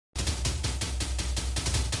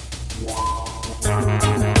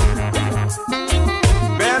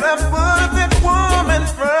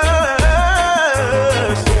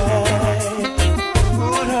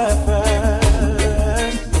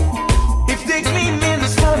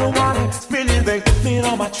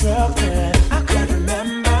truck, man, I could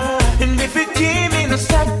remember. And if it came in a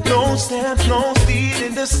sack, no stamps, no steel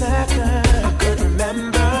in the sack, I could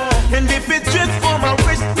remember. And if it dripped for my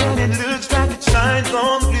wrist, then it looks like it shines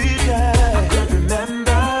on blue, I could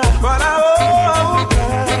remember. But oh,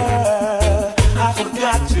 girl, I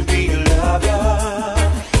forgot to be a lover.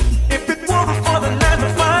 If it wasn't for the 9 to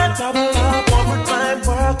 5 double up overtime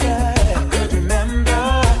worker, I could remember.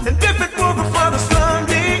 And if it wasn't for the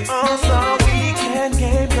Sunday all-star weekend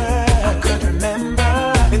gamer, I could remember.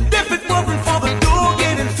 And if it wasn't for the door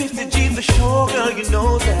getting 50 G's a show, girl, you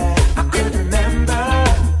know that I could remember.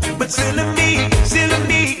 But silly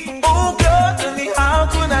me, oh girl, tell me how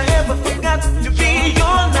could I ever forget to be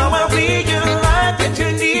yours? Now I realize that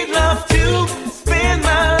you need love too. Spend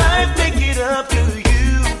my life, make it up to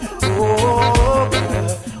you. Oh girl,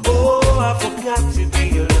 oh I forgot to be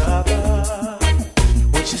your lover.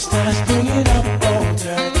 When she starts bringing up old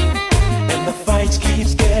dirt and the fights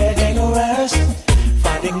keeps getting worse,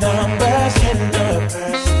 finding numbers in her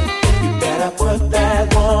purse, you better put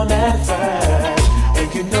that woman first.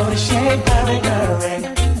 You know that she ain't wearing a ring,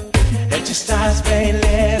 and she starts playing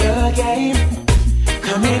little game,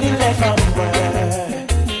 coming in late from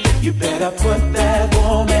work. You better put that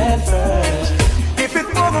woman first. If it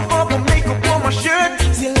wasn't for the makeup on my shirt,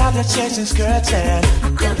 still out there chasing skirts, and I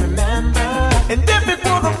could remember. And if it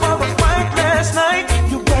wasn't for the fight last night,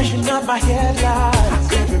 you brushing up my headlights, I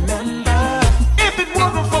could remember. If it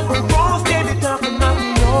wasn't for the rose, baby, talking about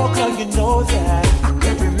New York, girl, you know that I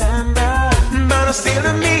could remember. But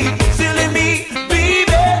silly me, baby,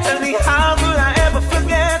 tell me how could I ever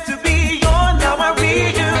forget to be yours? Now I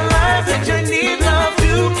realize that you need love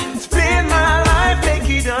too. Spend my life, make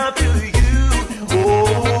it up to you.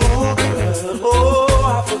 Oh, girl, oh,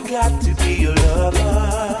 I forgot to be your lover.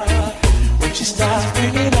 When she starts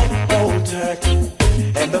bringing up old dirt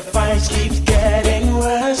and the fights keeps getting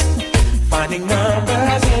worse, finding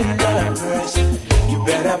numbers in the purse, you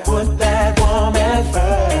better put that woman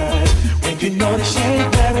first. You know that she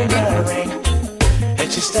ain't wearing a ring,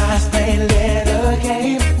 and she starts playing little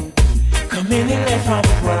game, coming in late from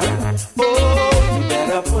work. Oh, you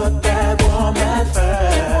better put that woman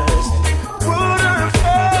first. Put her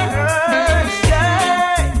first,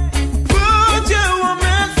 yeah. Put your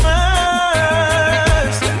woman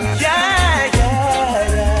first, yeah, yeah,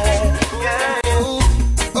 yeah,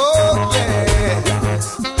 yeah. Oh, yes.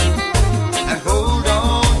 And hold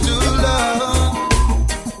on to love.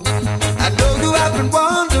 I know you have been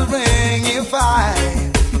wondering if I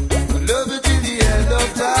will love you till the end of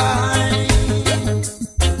time.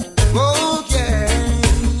 Oh yeah.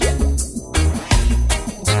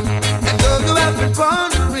 And though you have been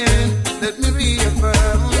wondering, let me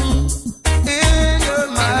reaffirm in your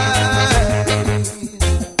mind.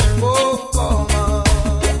 Oh woman,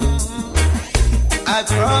 I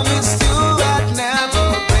promised you I'd never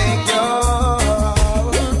break your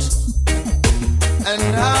heart, and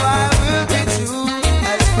now I will be true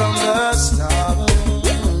as from the start.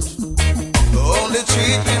 Only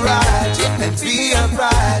treat me right and be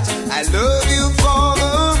upright. I love you for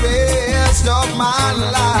the rest of my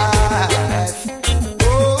life.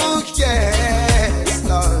 Oh yes,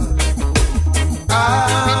 Lord.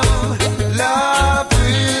 Our love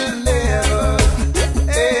will never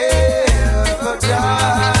ever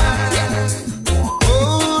die.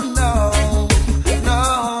 Oh no, no.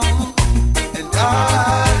 And I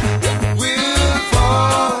will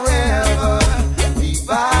forever be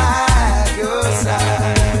by your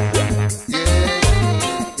side. Yeah, yeah.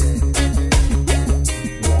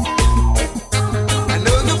 I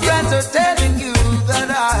know the friends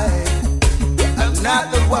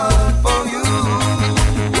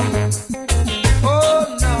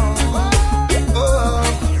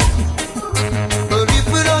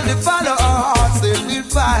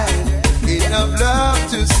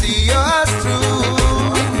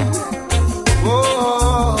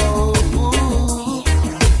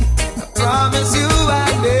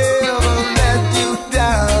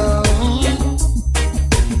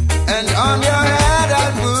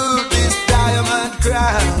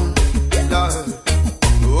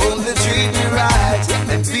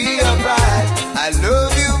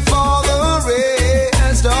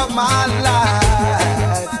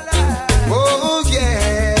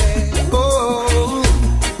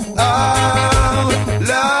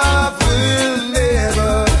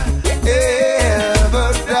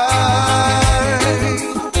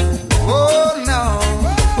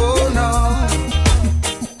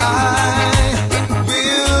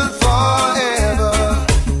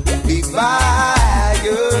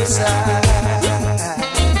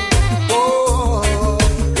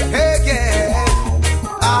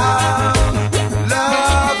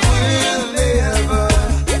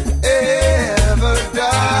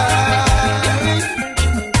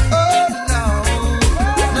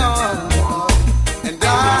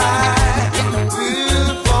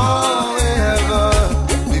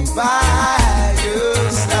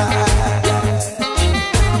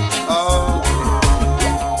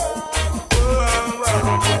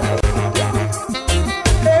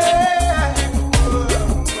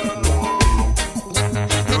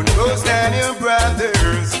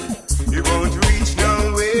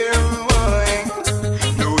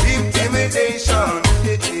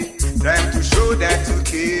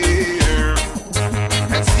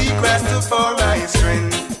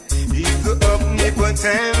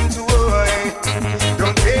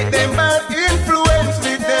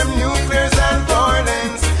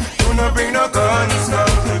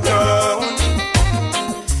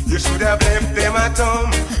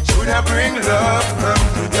Should I bring love come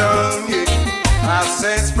to town? Yeah. I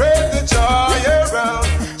say spread the joy around.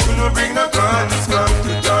 Should I bring the guns come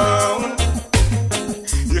to town?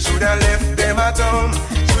 You should have left them at home.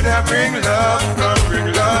 Should I bring love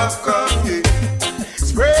come, yeah.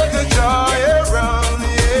 Spread the joy around,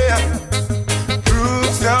 yeah.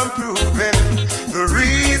 Proofs come proving. The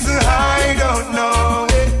reason I don't know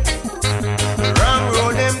it. The wrong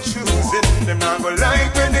road them choosing. Them not go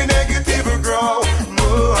like when the negative grow.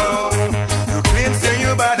 No, you claim say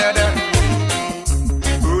you better than me,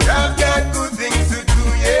 but I've got good things to do,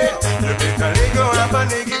 yeah. You better let go of a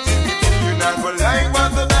negativity. You not go like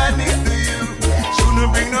what the badness do you.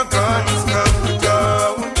 Shouldn't bring no guns come to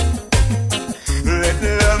town. Let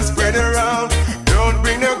the love spread around. Don't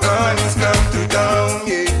bring no guns come to town,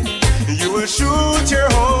 yeah. You will shoot your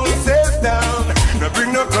whole self down. Now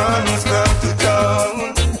bring no guns come to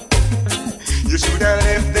town. You should have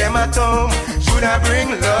left them at home. Should I bring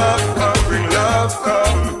love come, bring love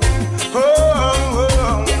come. Oh, oh,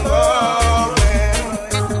 oh, oh, man.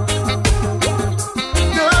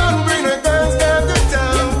 Don't bring the guns down to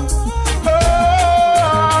town. Oh,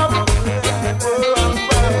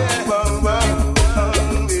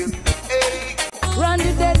 hey.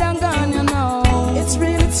 Randy dead and gone, you know. It's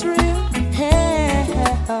real, it's real. Hey,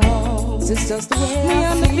 it's just the way me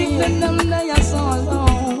and the big them they are so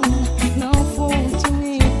alone. No food to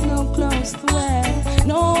eat, no clothes to wear,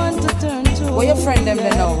 no one to turn to. Where your friend them they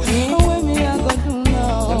know? Where me I go do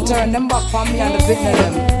now? Them turn them back from me and the big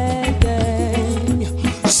them.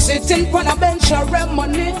 Sitting on a bench and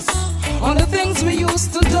reminisce on the things we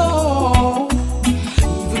used to do.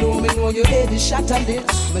 Even though me know your head is shattered,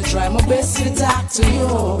 I'll try my best to talk to you.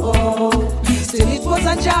 Still it was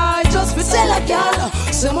a joy just to tell a girl,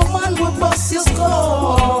 say my man will bust your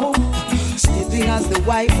skull. Sleeping as the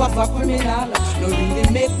wife of a criminal, no really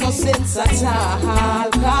make no sense at all.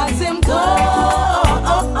 Cause him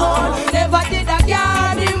gone, never did a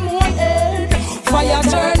girl him one head. Fire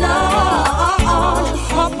turn on,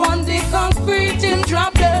 up on the concrete and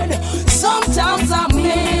drop dead. Sometimes I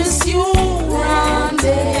miss you, Randy.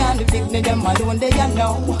 And the big them alone, they you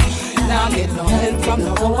know. Now get no help from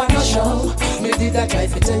no one no show. Me did I try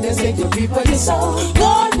to tell you, say you reap what you sow.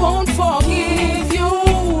 God won't forgive you,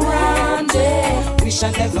 Randy. Wish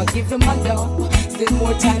I never give you my love. Still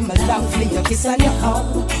more time along for your kiss and your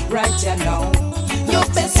hug. Right you know. Your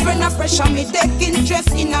best friend a pressure me, take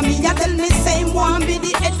interest in a me. You tell me same one be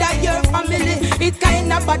the head of your family. It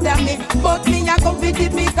kinda bother me, but me a go with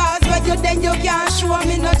it because when you then you can't show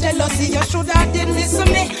me no jealousy. You shoulda did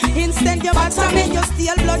listen me, instead you batter me. You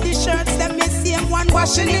steal bloody shirts, them me same one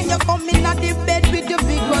washing it. You come in at the bed with your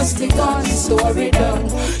big rusty gun. Story done.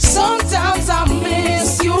 Sometimes I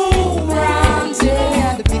miss you, Randy.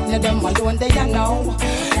 And the people them alone they you know.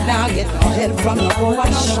 Now get no help from no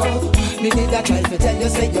one show. Me did I try to tell you,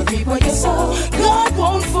 say you reap what you sow. God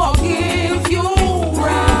won't forgive you,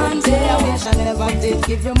 Randy. I wish I never did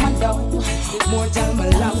give you my love. More time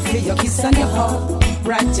along for your kiss and your hug.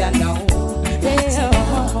 Right you know. Yeah.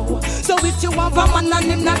 So if you have a man and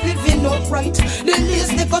him not living upright, the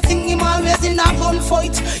least they could think him always in a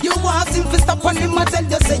gunfight. You ask him to stop on him and tell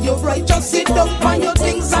you say you're right. Just sit down on your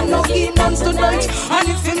things and no game hands tonight. And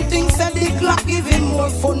if him thinks that the clock give him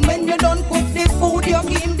more fun, when you don't cook the food, you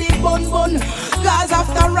give him the bun. Cause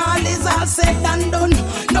after all is all said and done,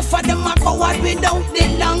 no for them a coward without the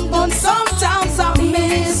long gun. Sometimes I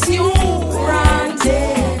miss you,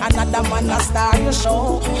 Randy. Another man a star your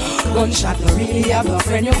show. Gunshot no really have no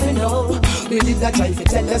friend you know. We did that try to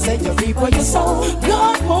tell you say you reap what you sow.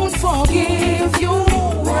 God won't forgive you,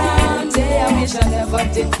 Randy. I wish I never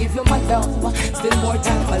did give you my love. Still more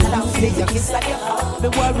time for love for your kiss and your hug. The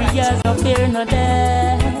warriors no fear no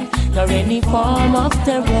death, nor any form of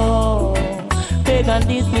terror. Pagan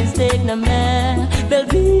this mistake no man. They'll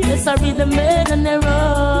be the sorry the man and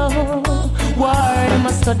error. War them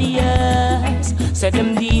a study yes. Say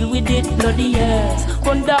them deal with it bloody yes.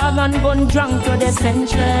 Gun dog and gun drunk to the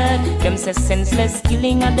century. Them say senseless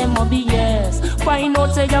killing and them obvious. Find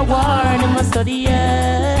out say a war them a study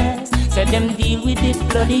yes. Say them deal with it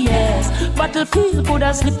bloody yes. Battlefield could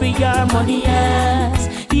have slippery your money yes.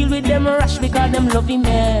 Deal with them rush because them love him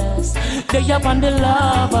mess. They up on the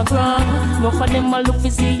lava ground. No for them a look for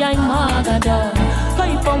see I'm Magada.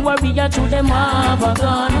 Hype and warrior to them have a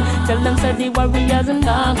gun. Tell them say the warriors and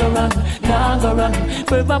naga run.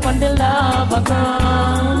 Burp up on the lava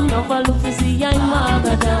ground. No for look for see I'm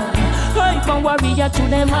Magada. Hype and warrior to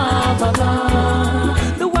them have a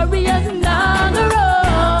gun. The warriors and naga run.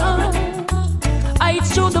 I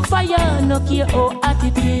through the fire, no care how hot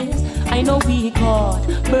it is. I know we caught,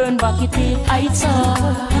 burn back it is. I saw,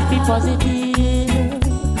 be positive.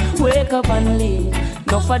 wake up and live.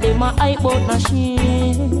 No for them a hype out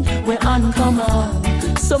machine. We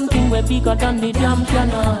uncommon. Something we bigger than the damn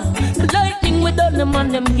cannon. The lightning we done them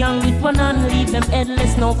and them gang with one hand. Leave them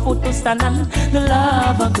headless, no foot to stand on. The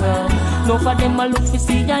lava girl. No for them a look to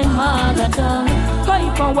see I'm Magadan.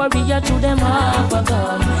 Hype and warrior to them have a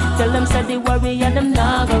gun. Tell them say the warrior them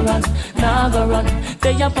naga run.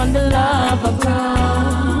 They up on the lava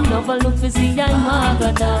ground. No for look to see I'm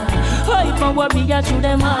Magadan. Hype and warrior to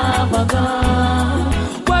them have a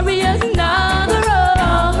gun. Warriors naga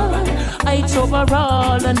run. Heights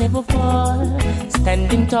overall and never fall.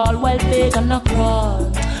 Standing tall while big and a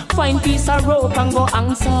crawl. Find piece of rope and go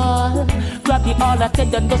answer. Grab the all that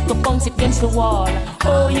head and dust to bounce it against the wall.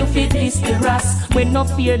 Oh, you feel this the ras. When no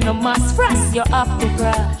fear, no mass frost, you have to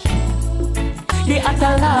crash. They at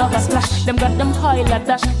a lava splash. Them got them high like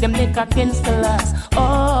dash. Them neck against the last.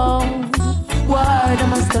 Oh, why them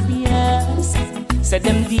must study yes. Said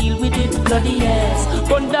them deal with it bloody yes.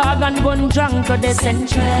 Gun dog and gun drunk for the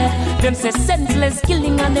century. Them say senseless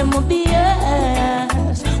killing and them will be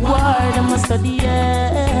yes. Why them must study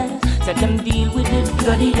yes. Said them deal with it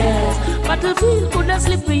bloody yes. Battlefield could have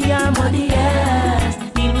slippery and muddy yes.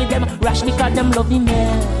 Deal with them rash because them love him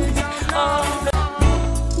yes. Oh.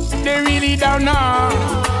 They really don't know.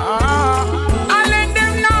 I let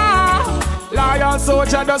them know. Loyal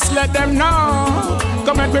soldier, just let them know.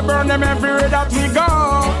 Come and we burn them everywhere that we go.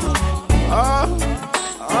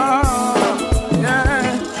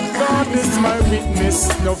 Yeah. God is my witness.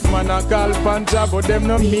 Enough man a call panja, but them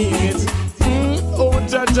no mean it. Oh,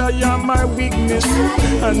 Jaja, you're my weakness.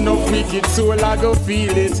 Enough wicked soul, I go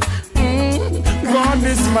feel it. God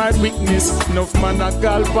is my weakness. Enough man a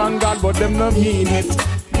call panja, but them no mean it.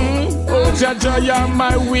 Oh, Jaja, you're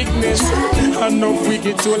my weakness. Enough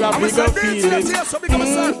wicked soul, I go feel it.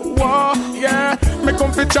 Whoa, yeah. Me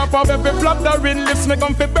come fi chop up every flattering lips. Me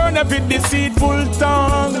come fi burn every deceitful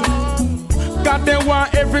tongue. God, they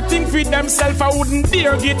want everything for themselves. I wouldn't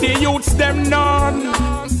dare give the youths them none.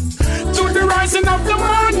 To the rising of the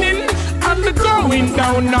morning and the going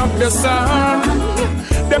down of the sun.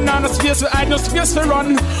 Them not no space for I no space for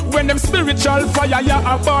run. When them spiritual fire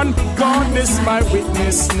ya burn. God is my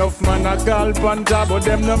witness. Enough man a call panja, but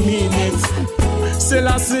them no mean it. Still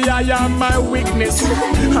I say I am my weakness.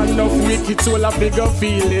 Enough wicked soul I figure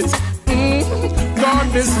feel it.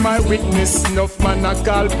 God is my weakness. Enough man a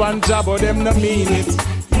call panja, but them no mean it.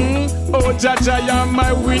 Oh Jaja, I am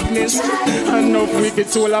my weakness. Enough wicked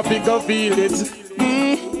soul I figure feel it.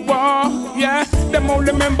 Wow, yeah. Them all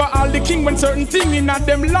remember all the king when certain thing in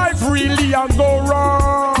them life really a go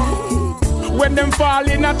wrong. When them fall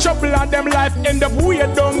in a trouble and them life end up way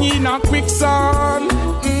down in a quicksand.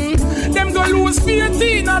 Them go lose faith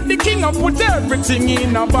in the king and put everything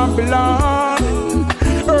in a Babylon.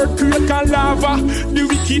 Earthquake and lava, the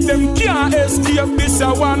wicked them can't escape this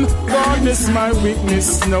a one. God is my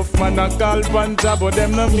weakness. Enough man a call panja, but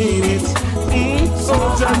them no mean it. So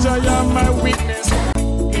Jaja, you're my weakness.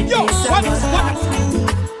 Yo, what?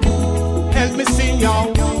 Help me sing, yo. Oh,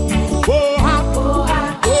 ha, oh,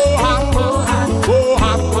 ha, oh, ha, oh,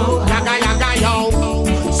 ha, yaga, yaga, yo.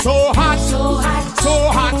 So hot, so hot, so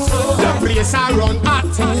hot. The place I run hot.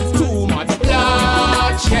 Too much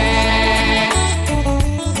bloodshed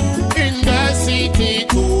in the city.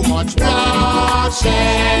 Too much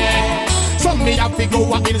bloodshed. Some me have to go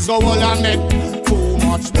what is go all on it. Too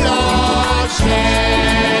much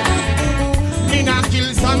bloodshed. In a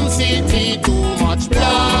kill some city, too much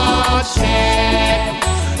bloodshed.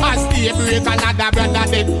 As they break another brother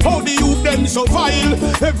dead. How the youth them so vile?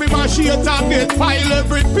 Every machine get pile.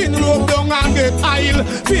 Every pin rope down and get aisle.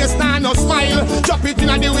 Face now no smile. Drop it in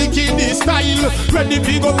a the wickedest style. Ready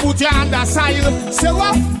big up put you under style. Say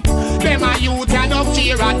what? Them a youth and no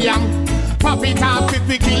care a damn. Pop it up if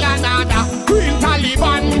we kill another. Real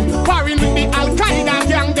Taliban, foreign with the Al-Qaeda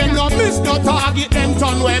gang. Them no miss no target, them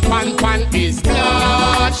turn weapon. Pan is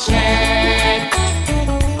bloodshed.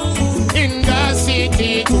 In the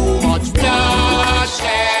city, too much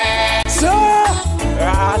bloodshed. So,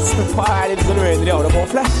 that's the fire that's gonna rain out of more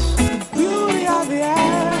flesh. Beauty of the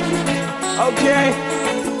air. Okay,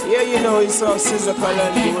 yeah, you know it's so sizzle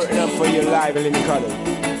and you working up for your life in the color.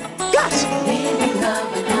 Gosh!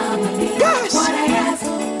 Gosh!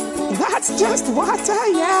 That's just what I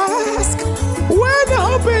ask. When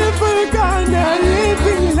our people gonna live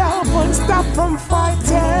in love and stop from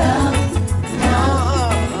fighting.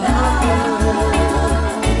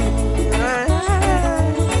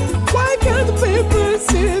 Why can't people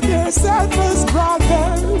see themselves as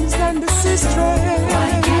brothers and sisters?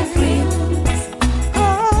 Why can't we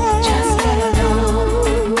just get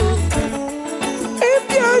along? If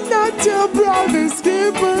you're not your brother's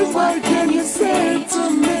keepers, what can you say to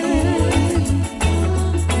me?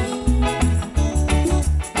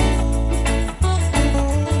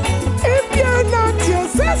 If you're not your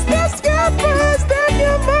sister's girlfriend, then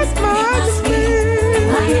you must mind me.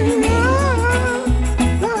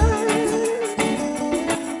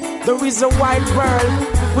 There is a wide world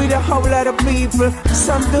with a whole lot of people.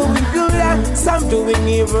 Some doing good and some doing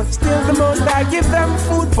evil. Still the most I give them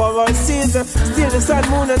food for all season. Still the sun,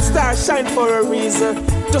 moon and stars shine for a reason.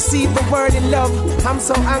 To see the world in love, I'm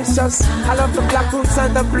so anxious. I love the black roots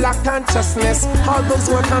and the black consciousness. All those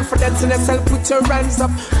who are confident in themselves, put your hands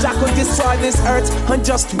up. Jack will destroy this earth on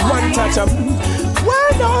just one touch up.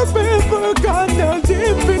 When our people gonna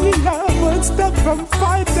live in love and stop from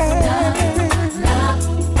fighting.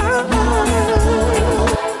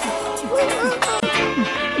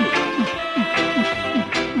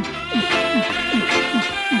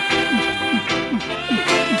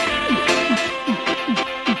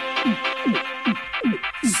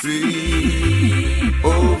 Sweep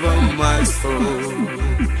over my soul.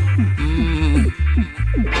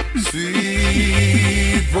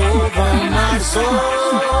 Sweep over my soul.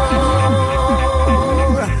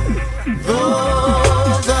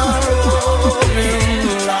 Though the rolling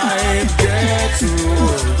light gets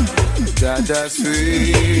rolled, Jaja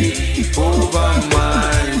sweep over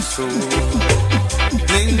my soul.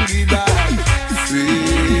 Lingy back,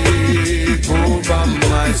 sweep over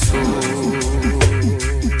my soul.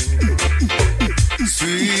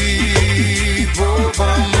 Sweep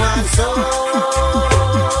over my soul.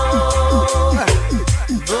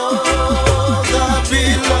 Though the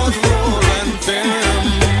billows roll and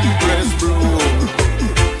tempests blow,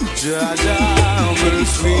 Jaja will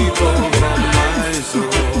sweep over my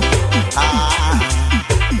soul.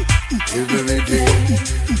 Every day,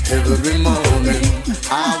 every moment,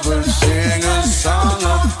 I will sing a song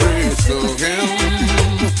of praise to Him.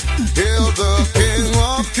 Hail the King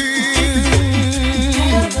of Kings.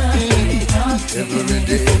 Every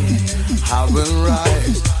day I will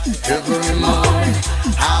rise, every morning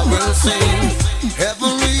I will sing,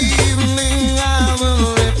 every evening I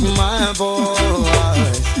will lift my voice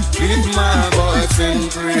in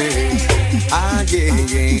praise.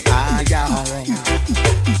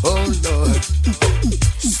 Oh Lord,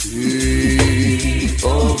 sweep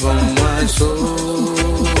over my soul,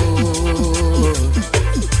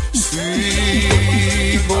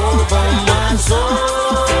 sweep over my soul.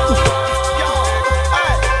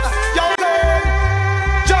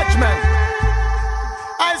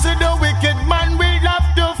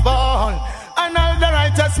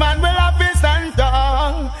 Man will have his stand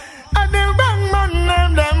tall, and the wrong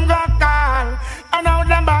man them got call, and now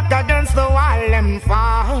them back against the wall them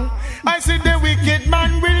fall. I see the wicked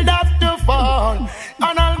man will have to fall,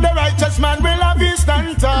 and all the righteous man will have his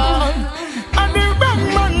stand tall, and the wrong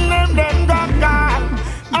man them got call,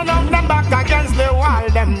 and now them back against the wall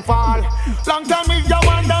them fall. Long time if you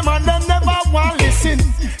want them and them never want listen.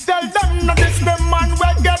 Tell them not this the man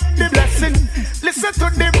will get the blessing. Listen to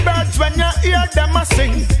the birds when you hear them a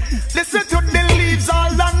sing. Listen to the leaves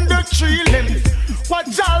all on the tree limb.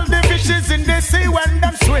 Watch all the fishes in the sea when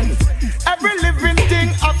them swim. Every living thing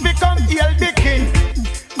have become hail the king.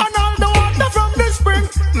 And all the water from the spring,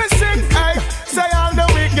 me sing, hey. Say all the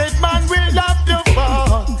wicked man will have to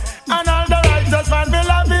fall, and all the righteous man will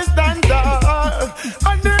have his stand tall.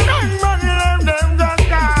 And the young man them just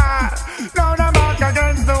die. Now them back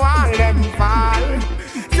against the wall them fall.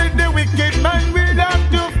 See the wicked man will have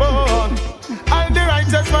to fall, and the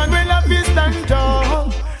righteous man will have his stand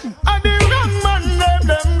tall. And the wrong man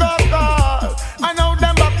them got call, and now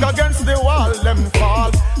them back against the wall them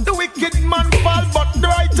fall. The wicked man fall, but the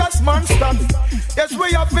righteous man stand. Yes,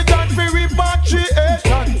 we have to dance for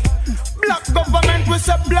repatriation. Black government we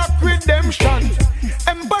say black redemption.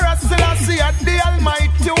 Emperor Selassie at the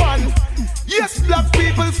Almighty One. Yes, black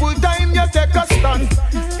people full time you take a stand.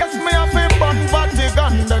 Yes, me have a burn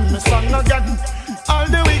Vatican, then me song again. All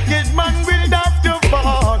the wicked man will have to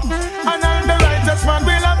fall, and all the righteous man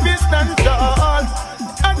will have his stand tall.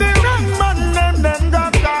 And the wrong man them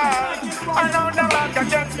got caught, and now the back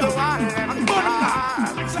against the wall them fall.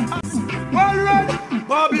 Alright,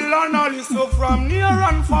 Babylon all is so from near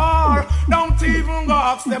and far. Don't even go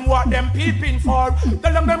ask them what them peeping for.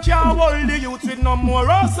 Tell them can't hold the youth with no more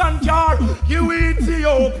us and jar. You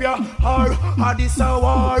Ethiopia or Addis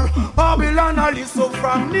war. Babylon all is so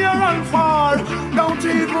from near and far. Don't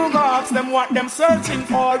even go ask them what them searching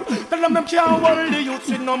for. Tell them can't hold the youth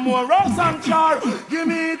with no more us and jar. Give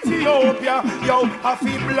me Ethiopia, yo, a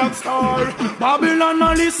fee black star. Babylon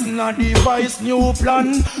all listen a device new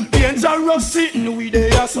plan. Dangerous sitting with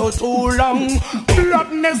there so too long.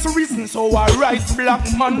 Blackness reason so I rise black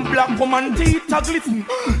man, black woman, teeth a glisten.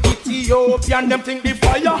 Ethiopian, them think the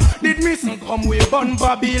fire did missing. Come we burn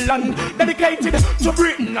Babylon, dedicated to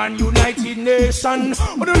Britain and United Nations.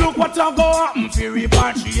 Wanna look what I go happen for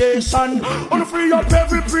repatriation. Wanna free up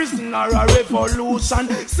every prisoner, a revolution.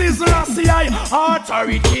 Sizzle CI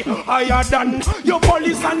authority higher than your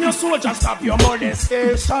police and your soldiers. Stop your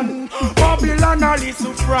molestation. Babylon are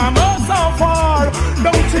listen from us so far.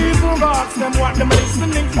 Don't even ask them what them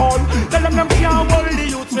listening for. Tell them can't hold the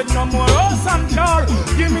youth with no more us and car.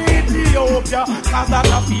 Give me Ethiopia, cause that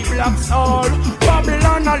a people black soul.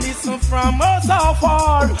 Babylon are listen from us so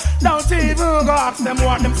far. Don't even ask them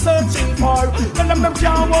what them searching for. Tell them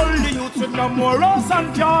can't hold the youth with no more us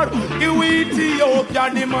and car. Give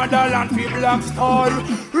Ethiopia, the motherland for black soul.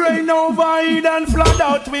 Rain over Eden, flood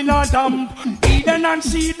out we not dump. Eden and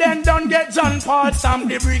she then don't get John Paul Sam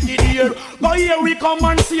the brigadier. But here we come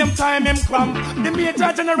and same time him cramp. The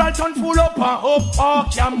major general turn full up and up our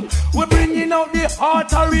camp. We bringing out the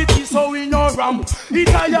authority so we no ramp. He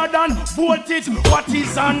higher than voltage, what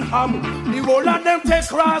is on ham. The whole of them take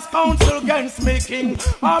cross council against making.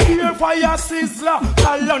 A beer fire sizzler,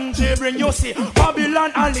 a lunge bring you see.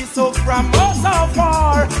 Babylon and listen from us so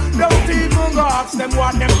far. Don't even go ask them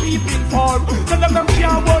what them peeping for. Tell them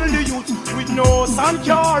can't hold the youth with no sun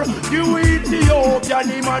cure. You Ethiopia,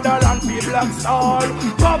 the motherland be black star.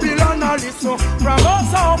 Babylon and listen from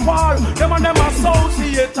us so far. Them and them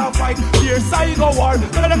associate a fight, their side go war.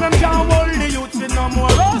 Tell them can't hold the youth with no more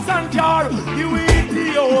rose and cure. You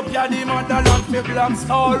Ethiopia, the motherland be black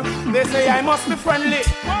star. They say I must be friendly,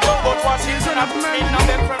 but what children of men and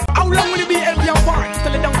them friends. How long will it be LB and wine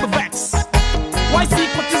till it down to vex? Why seek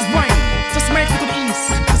what is wine? Just make it to the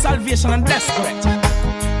east, to salvation and desperate.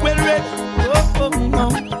 Well read, no.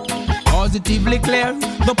 Positively clear,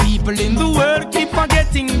 the people in the world keep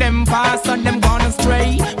forgetting them past and them gone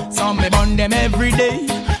astray. Some may burn them every day.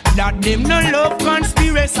 That them no love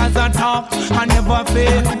conspiracies as a talk and never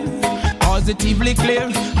fail. Positively clear,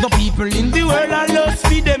 the people in the world are lost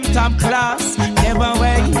for them top class. Never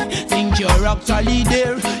way, think you're actually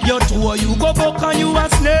there. You're two, you go back and you a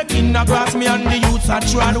snake in the grass. Me and the youths are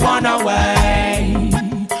trying one away.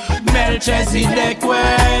 Melchizedek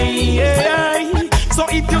way, yeah. So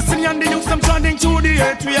if you see me and the youths, I'm treading through the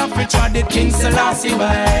earth. We have to tread the King Selassie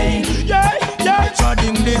way. Yeah, yeah,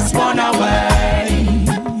 treading this one away.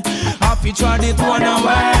 Have to tread it one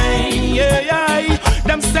away. Yeah, yeah.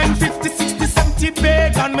 Them send 50, 60, 70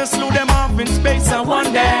 big and me slew them off in space and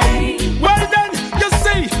one day. Well then, you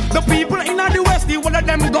see, the people in the West, the one of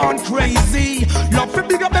them gone crazy. Love to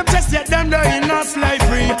big up them chest, yet them they in a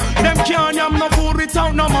slavery. Them can't have no food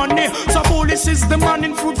without no money. So foolish is the man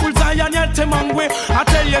in fruitful Zion, yet them hungry. I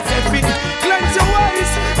tell you, say fit, cleanse your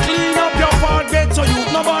ways, clean up your heart, get to you.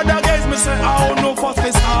 Nobody guys me say, oh no, fuck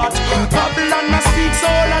this heart. Babylon must speak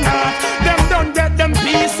soul and heart. Them don't get them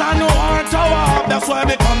peace and no heart to walk. That's why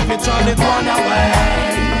me come to try it one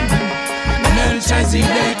away.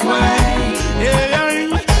 Melchizedek way,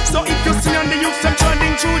 yeah. So if you see on the youth, I'm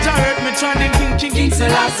trending through the earth, me trending King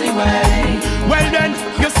Selassie way. Well then,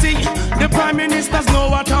 you see, the Prime Ministers know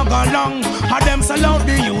what I go along. Have them sell out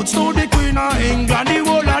the youths to the Queen of England. The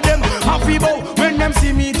whole of them happy bow when them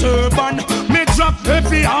see me turban. Me drop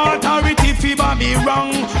heavy authority fever be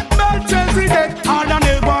wrong. Melchizedek, all I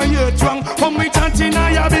never yet wrong. Come we chanting,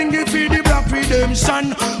 I have been given the black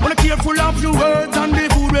redemption. Wanna careful of your words and the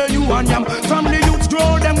food where you and yam. From the youths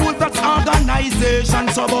grow them with that organization.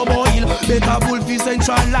 So boil, better wolf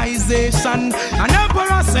centralization. And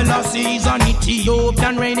Emperor Selassie is an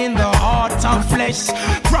Ethiopian reign in the heart of flesh.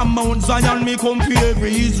 From Mount Zion me come for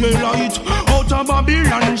every Israelite. Out of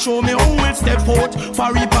Babylon show me who will step out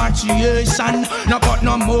for repatriation. No cut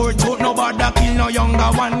no more throat, nobody kill no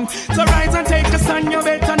younger one. So rise and take a stand, you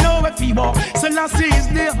better know if you walk. Selassie is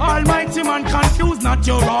the almighty man, confused not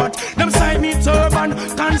your heart. Them side me turban,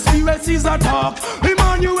 conspiracies are talk.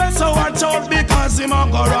 Emmanuel so watch out because him a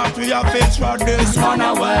go rock. We have to throw this one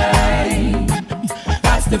away.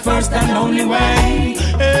 That's the first and only way.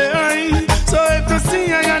 Hey, so if you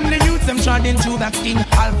see I and the youth, them treading through that King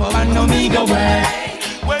Alpha and Omega way.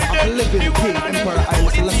 I live in King Emperor Haile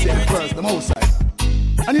Selassie first, the Most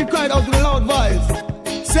High. And he cried out with a loud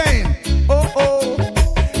voice, saying, oh oh,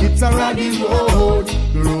 it's a raggy road.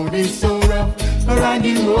 The road is so rough. A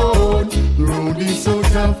raggy road. The road is so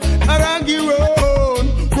tough. A raggy road.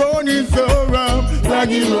 Road is so rough.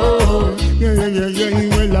 Raggy road.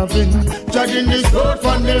 Yeah, we loving. Judging this road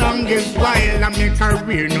for the longest while. I make a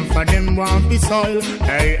career, no for them want the soil.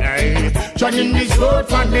 Hey. Judging this road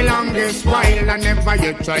for the longest while. I never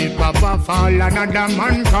yet try Papa fall another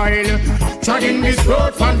man coil. Judging this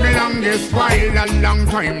road for the longest while. A long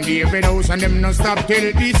time, David House and them no stop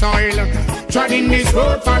till the soil. Judging this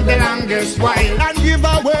road for the longest while. And give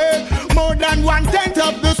away more than 1/10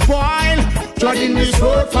 of the spoil. Treading this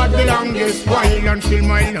road for the longest while until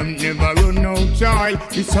my lamb never run out child.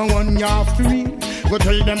 It's a 1 year free. Go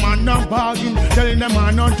tell them I'm no bargain, tell them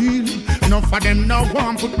I'm no deal. Enough for them no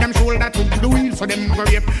one put them shoulder to the wheel. So them go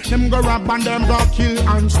rape, them go rob and them go kill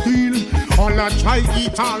and steal. All a try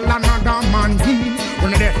eat all another man deal.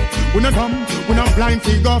 When they, when they come, when a blind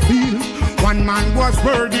figure feel. One man was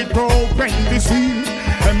worthy to open the seal.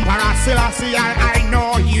 Emperor Selassie, I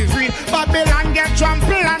know he's real. Babylon get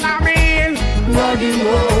trampled and a meal. Raggy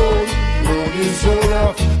road is so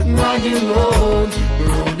rough. Raggy road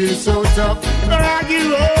is so tough. Raggy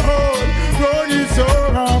road is so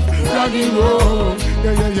rough. Raggy road,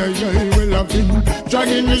 yeah, we love him.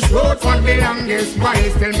 Jogging this road for the longest while.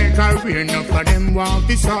 Still make a real enough for them walk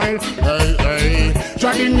the soil. Hey.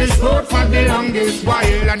 Jogging this road for the longest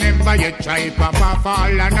while. I never yet try Papa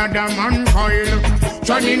fall another man coil.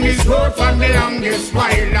 Jogging this road for the longest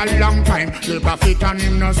while. A long time, the prophet and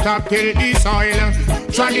him no stop till the soil.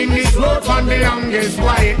 Jogging this road for the longest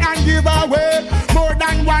while. And give away more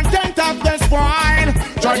than 1/10 of the spoil.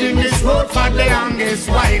 Jogging this road for the longest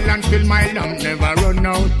while. Until my lamb never run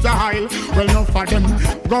out style. Well, enough for them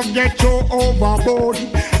go get you overboard.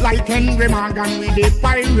 Like Henry Morgan with the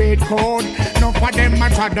pirate code. Enough for them a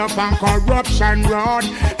trod up on corruption road.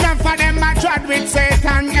 Enough for them a trod with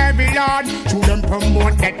Satan every lord. To them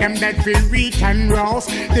promote that them that feel weak and rouse.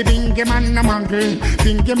 The bingy man no mangle,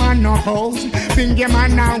 bingy man no pose. Bingy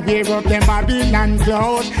man now wear up them Babylon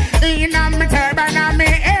clothes. In a me turban and me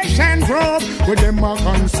Asian robe. With them a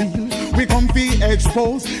conceal, we come be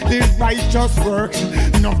expose the righteous works.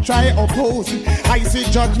 Enough try oppose. I see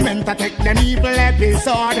judgment to take them evil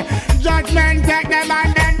episode. Judgment take them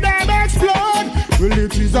and then them explode. Well,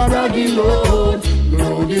 it is a raggy road. The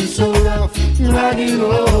road is so rough. Raggy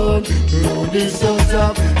road. The road is so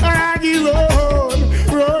tough. Raggy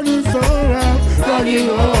road is so rough. Raggy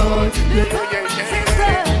road.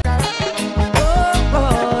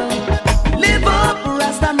 Live up,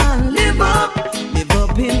 Rasta man, live up. Live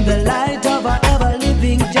up in the light of our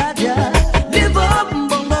ever-living Jaja. Live up,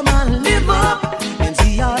 Bongo man, live up. And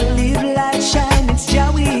see our live light shine, it's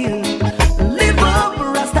Jah will. Live up,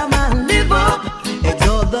 Rasta man, live up.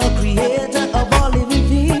 Exalt the creator of all living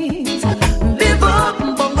things. Live up,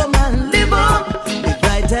 Bongo man, live up. Live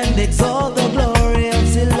right and exalt the glory of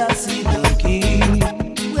Selassie the King.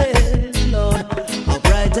 Well, Lord,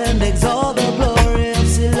 upright and exalt the glory of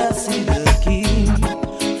Selassie the King.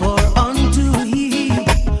 For unto Him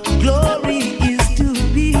glory is to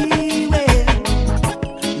be. Well,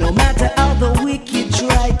 no matter how the wicked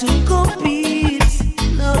try to compete,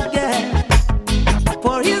 look at.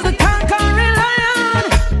 For He's the conquering lion,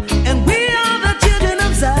 and we are the children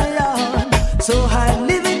of Zion. So high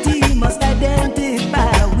liberty must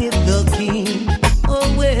identify with the King. Oh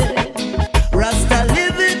well, Rasta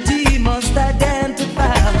liberty must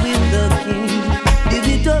identify with the King.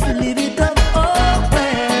 Live it up, oh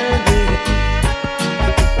well.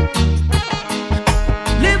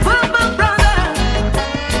 Live up, my brother.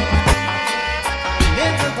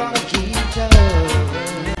 Never gonna keep up.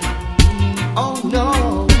 Oh no,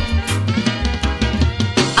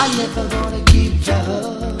 I'm never gonna keep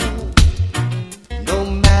up. No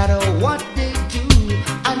matter what they do,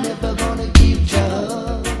 I'm never gonna keep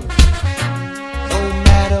up. No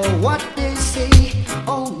matter what they say,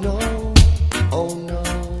 oh no, oh no,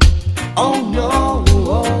 oh no,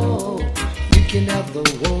 oh. You can have the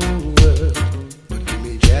whole world, but give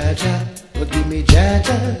me Jaja, but give me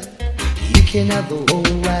Jaja. You can have the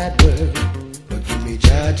whole wide world, but give me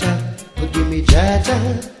Jaja, but give me Jaja.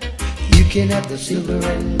 You can have the silver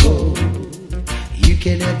and gold. You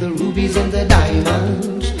can have the rubies and the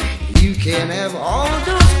diamonds. You can have all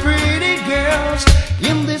those pretty girls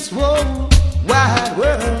in this whole wide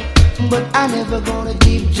world, but I'm never gonna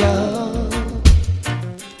keep Jah.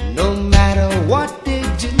 No matter what they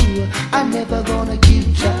do, I'm never gonna keep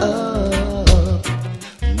Jah.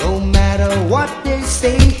 No matter what they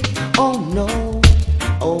say, oh no,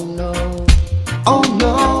 oh no, oh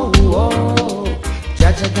no, oh.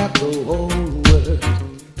 Jaja got the whole world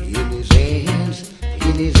in his hands,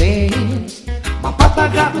 in his hands. My papa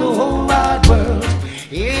got the whole wide world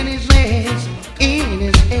in his hands, in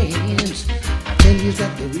his hands. I tell you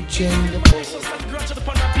that the rich and the poor.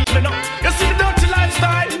 You see the dirty lives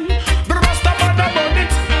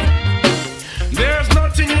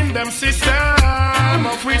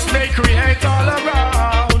create all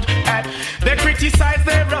around. And they criticize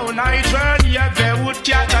their own hydrant, yeah, they would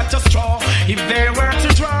catch at a straw if they were to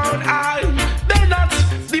drown. They're not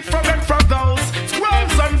different from those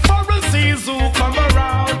squirrels and Pharisees who come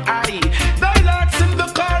around. Dialogues in the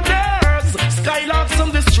corners, skylarks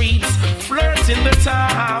on the streets, flirts in the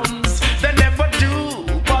towns. They never do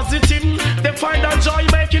positive. They find a joy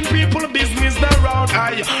making people business around.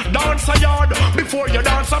 Dance a yard before you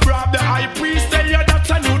dance abroad. The high priest tell you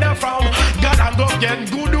that I knew they frown. God and go get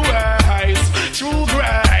good ways through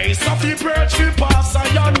grace. Of the perch we pass a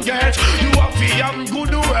young gate. You have the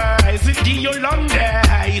good ways. It give you long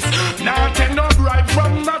days. Now take no bribe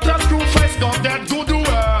from not a screw face. Go get good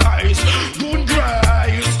ways, good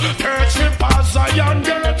grace. Perch we pass a young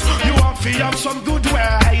gate. You have some good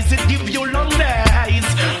ways. It give you long days.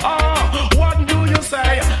 What do you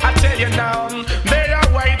say? I tell you now. They are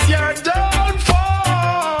wait your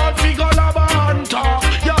downfall. Figure about talk.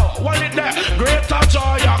 Yo, what is that? Greater joy.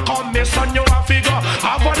 I come this on you a figure.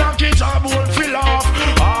 Have a job will fill up.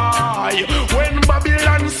 When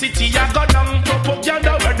Babylon City I go down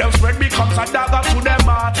propaganda where the spread becomes a dagger to them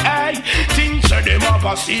heart. Think to them of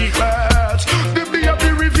a secret. The baby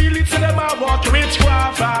reveal it to them I walk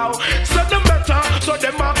witchcraft out. So them better, so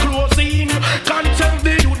them are closing. Content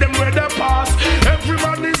they do them where they pass. Every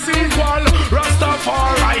man is equal.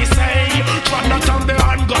 Rastafari say, try not on the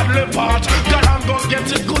ungodly part. God and go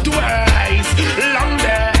get it good ways. Long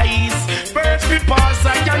days, birds be pass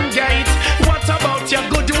a young gate. What about your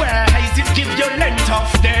good ways? It give you length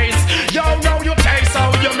of days. Yo, now you taste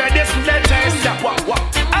how you medicine they taste. Yeah, what?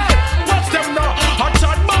 Hey, what's them now? I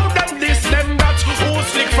thought about them this, them that. Who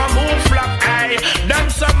slick from who flap, hey. Them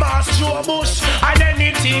some mass Joe Bush and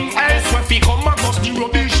anything else. When we come across the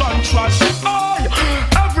rubbish and trash.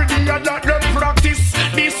 Every day I let them practice.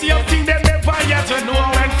 This same thing they never yet to know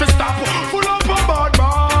when to stop. Full up a bad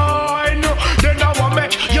mind. Then I want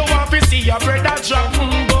make you want to see your brother drop.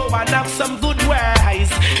 Go and have some good ways.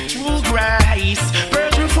 True grace.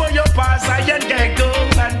 First before you pass I and they go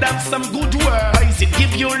and have some good ways. It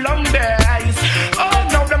give you long days.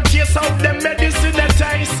 Now them chase out them medicine that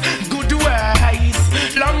taste. Good ways.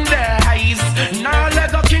 Long days. Now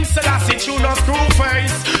let the King Selassie you no screw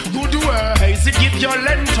face. Good ways. It give you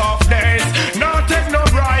length of days. Now take no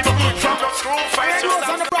bribe from the screw face. You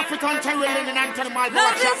on the prophet and tell you living and tell my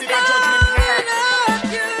boy shall be the judgment.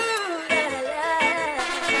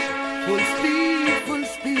 Full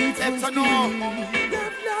speed. It's a no.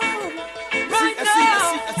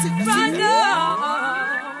 Right now.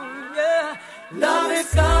 Yeah. Love is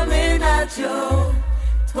coming at you.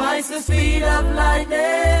 Twice the speed of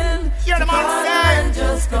lightning. Hear the man say. And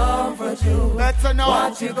just comfort you. That's a no.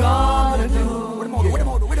 What you gonna do?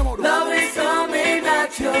 Love is coming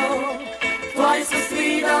at you. Twice the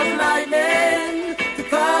speed of lightning. To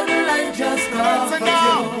cuddle and just comfort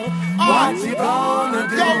you. What you gonna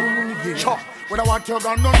do? What I want you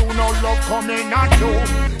gonna do, no love coming at you.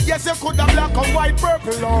 Yes, you could have black or white,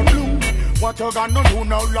 purple or blue. What you gonna do,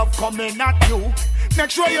 no love coming at you.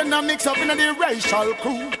 Make sure you not mix up in the racial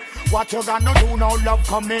crew. What you gonna do, no love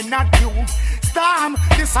coming at you. Storm,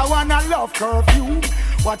 this I wanna love curfew.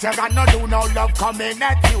 What you gonna do, no love coming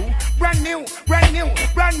at you. Brand new,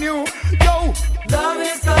 yo. Love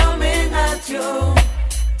is coming at you.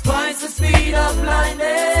 Twice the speed of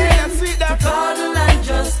lightning. See that. To cuddle and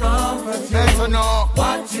just comfort you. That's a no.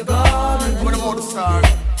 What you gonna do? What about the star?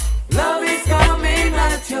 Love is coming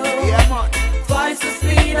at you. Yeah, man. Twice the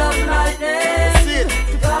speed of lightning. See it.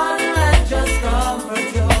 To cuddle and just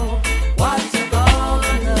comfort you. What you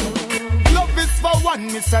gonna do? Love is for one,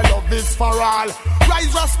 me say love is for all.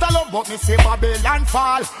 Rise Rasta love, but me say Babylon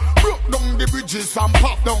fall. Broke down the bridges and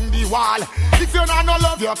pop down the wall. If you not no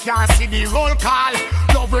love, you can't see the roll call.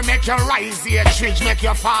 Love will make you rise, the trees make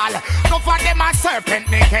you fall. No for them a serpent,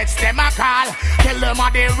 me catch them a call. Tell them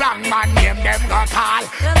a the wrong man, name them go call.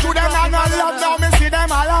 To them not no love, now me see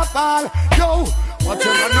them all a fall. Yo, what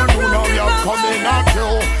you gonna do now, you're coming at you.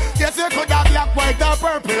 Yes, you could have black, white, or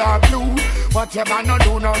purple, or blue. What you gonna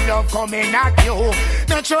do now, love coming at you.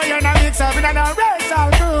 Not sure you're not mixed up in a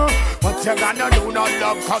racial crew. What you gonna do now,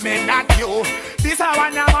 love coming at you. This I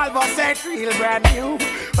want to all but set real brand new.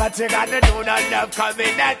 What you gonna do now, love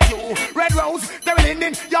coming at you. Red Rose, they're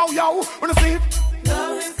Linden, yo, wanna see it?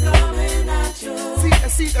 Love is coming at you.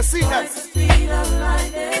 See that. Twice the speed of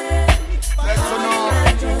lightning. Let's know.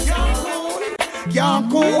 You're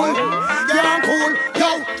cool, yo.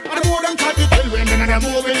 And the more them try to kill women, and the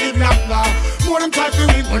more we live longer. More them try to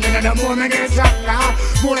win, and the more me get stronger.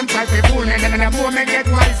 More them try to fool me, and the more me get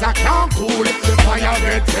wiser. You're cool, the fire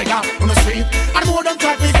get trigger on the street. And the more them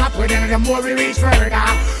try to stop with, and the more we reach further.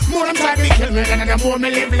 More them try to kill me, then the more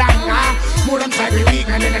me live longer. More them try to weak,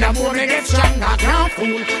 and then the more me get stronger. Can't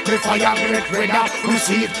fool, the fire get redder. Who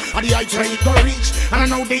see it, and the eye try to reach. And I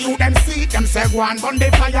know the youth them see it, them say go on, burn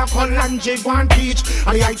the fire, call and jig, go and teach.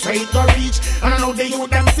 And the eye try to reach, and I know the youth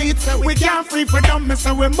them see it. We can't free for them, me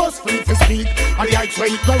say we must free to speak. And the eye try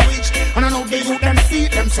to reach, and I know the youth them see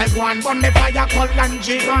it, them say go on, burn the fire, call and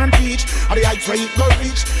jig, go and teach. And the eye try to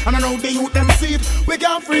reach, and I know the youth them see it. We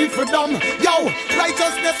can't free for them. Yo,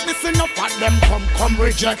 righteousness missing up and them come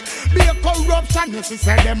reject. Be a corruption, yes, he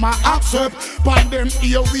said them a accept. But them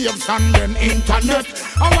earwaves and them internet.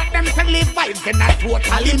 I want them to live vibes, then I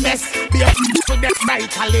totally mess. Be a to them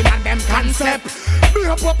vitally and them concept. Be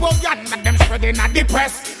a propaganda, them spreading at the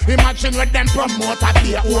press. Imagine what them promote a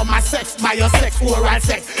be home sex, biosex, oral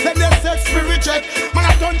sex. Then they sex spiritual. Man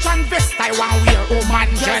a dunch and vest, I want wear woman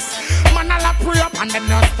dress. Man a la pray up and them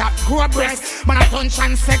not stop grow breast. Man a dunch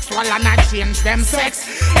and sexual and a change them sex.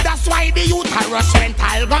 That's why the youth a rush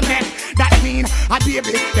rental go make. That mean a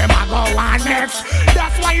baby, them a go on next.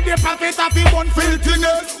 That's why the prophet have the one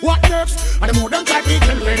filthiness. What next? And the more them try to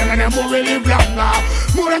kill me, and the more we live longer.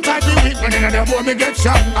 More them try to weak me, and the more me get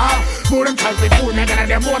stronger. More them try to fool me,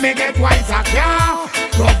 and the more me get wiser. Yeah,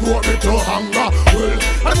 don't go me to hunger. Well,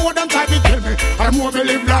 and the more them try to kill me, and the more me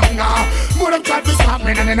live longer. More them try to stop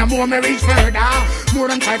me, and the more me reach further. More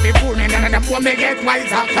them try to fool me, and the more me get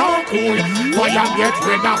wiser. So cool, fire get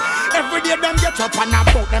redder. Every day them get up and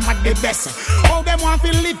about them at the best. All them want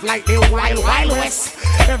to live like the wild, wild west.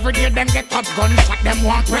 Every day them get up, gunshot them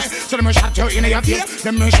want press. So them shot you in your face,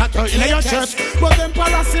 them shot you in your chest. But them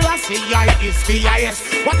Selassie is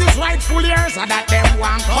FIS. What is rightful yours are that them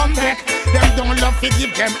want come back. Them don't love to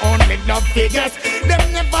give, them only love to get. Them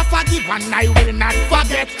never forgive and I will not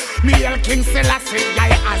forget. Me El King Selassie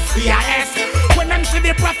as FIS. When them see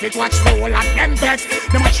the prophet, watch the whole of them vex.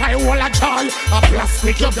 Them a try all a jol, a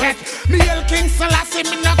plastic you get. Me El King Selassie,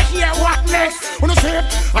 me not care what next. When I say it,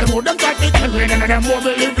 and the more them try to kill me, and the more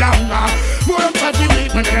we live longer. More them try to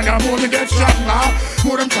beat me, and the more we get stronger.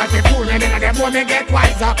 More them try to fool me, and the more we get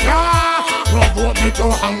wiser. Provoke me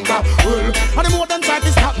to hunger. Well, and the more them try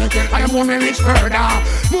to stop me, and the more we reach further.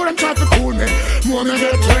 More them try to fool me, more me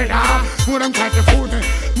get redder. More them try to fool me,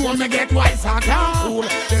 more me get wiser. Cool,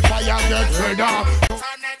 the fire get redder.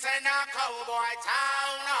 Turn it in a cowboy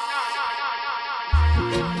town.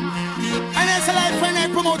 And it's a life when I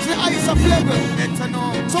promote the highest of level.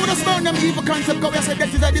 So when I smell them evil concept, go I say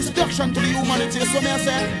that is a destruction to the humanity. So me I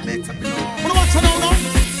say, wanna watch it now?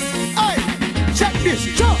 Hey, check this,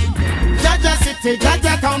 check. Jaja City,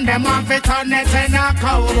 Jaja Town, them off it turn it in a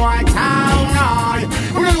cowboy town.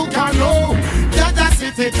 Wanna look and know. Jaja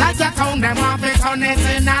City, Jaja Town, them off it turn it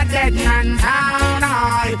in a dead man town.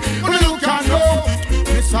 Wanna look and know.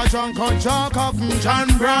 Mr. John of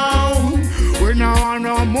John Brown. We now want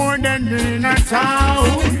no more than in a town.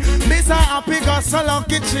 Mr. Happy got so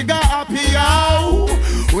lucky, she got happy out.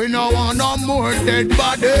 We now want no more dead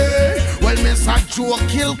body. Well, Mr. Joe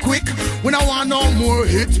kill quick. We don't want no more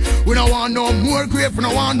hit. We don't want no more grave. We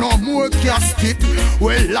don't want no more casket.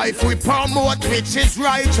 Well, life we promote, which is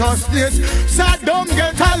righteousness. So don't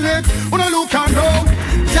get a lick. We don't look and know.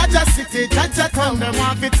 Jaja City, Jaja Town, them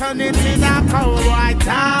want to turn it in a cowboy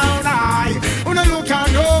town. We don't look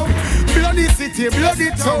and know. Bloody city, bloody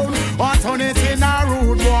town, or turn it in a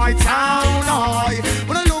rude boy town.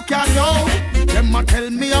 We don't look and know. Them a tell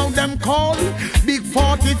me how them call. Big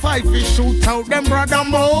 45 we shoot out them brother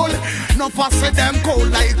mole. No fuss say them cold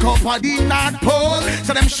like up at the North Pole.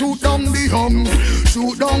 So them shoot down the hung,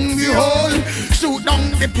 shoot down the hole, shoot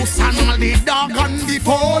down the puss and all the dog on the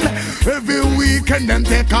pole. Every weekend them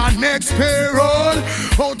take our next payroll.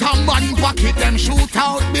 Out of man pocket them shoot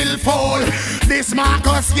out Bill Fall. This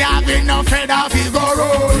Marcus Gavin no feather figure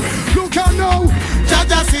roll. Look at now,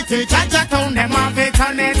 Jaja City, Jaja Town, them have it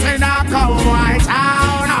on it in a cowboy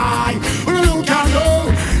town. Look at now,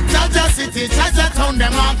 Jaja City, Jaja Town,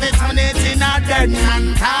 them have it on it in a dead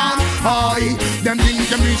man town. Them think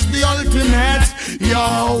them reach the ultimate,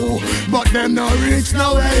 yo, but them no reach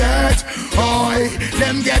nowhere yet.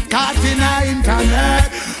 Them get caught in the internet.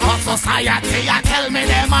 Our society, I tell me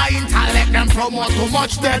them a intellect, them promote too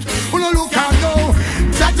much debt. Look at now,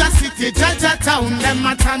 Jaja City, Jaja Town, them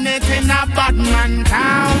a turn it in a bad man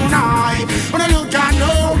town. Look at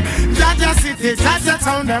now, Jaja City, city, Jaja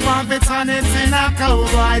town, them have it on it in a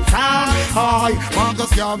cowboy town. I want to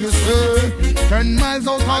serve you, say 10 miles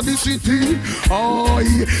out of the city.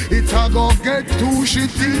 It's a go get too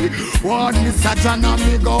shitty. One Mr. John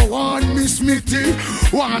me go, one Miss Smithy.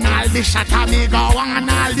 One all the shot me go, one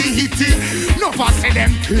all the hitty. No for say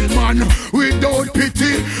them kill man without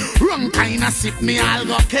pity. Wrong kind of sip me, I'll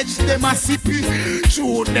go catch them a sippy.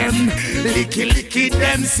 Shoot them, licky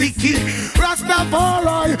them sicky.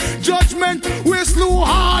 Rastafari, judgment we slew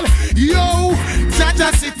all. Yo,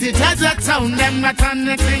 Jaja city, Jaja town, them not on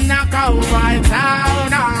it in a cowboy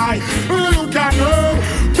town. Look at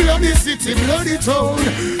them, bloody city, bloody town.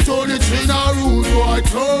 Told it in a rude boy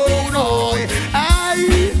town.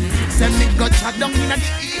 Aye, send me got shot down in the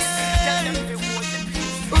east.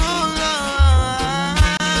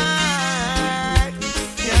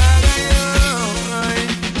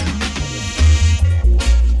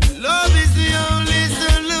 Love is the only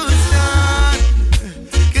solution.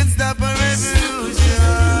 Can stop a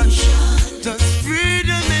revolution. Just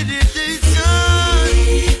freedom, meditation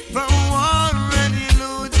from war and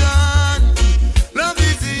illusion. Love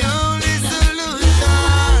is the only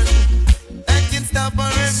solution that can stop a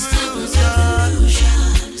revolution.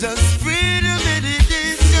 Just freedom,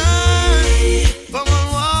 meditation from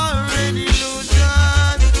war and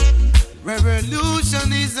illusion. Revolution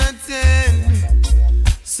is a 10.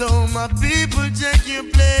 So my people, check your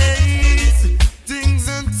place. Things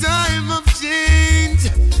and time of change.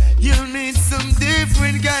 You need some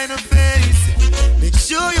different kind of face. Make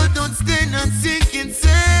sure you don't stand and sink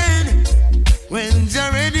insane. When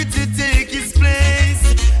you're ready to take his place,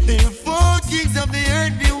 the 4 kings of the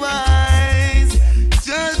earth be wise.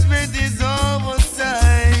 Judgment is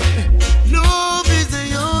oversight. Love is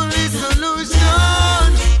the only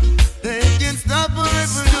solution. They can stop a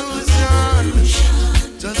revolution.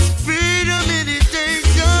 Just freedom,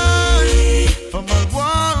 meditation from a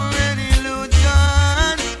war and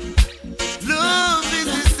illusion. Love is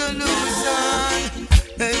the solution.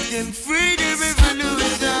 They can free the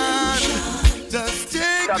revolution. Just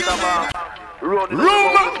take your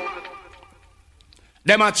Rumor!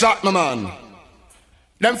 Them a chat, my man.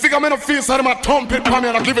 Them figure me no feel so them a thump it for me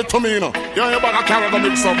and give it to me, you know. You better carry the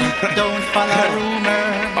mix up. Don't follow rumor.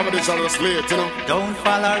 I'm a digital slate, you know. Don't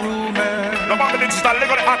follow rumor. No, I'm a digital, they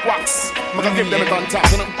got the hot wax. I'm gonna give them it on top,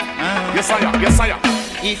 you know. Yes, I am. Yes, I am.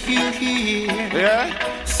 If you hear Yeah?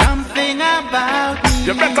 something about me,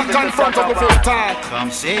 You better confront us before you talk.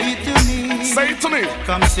 come say it to me. Say it to me.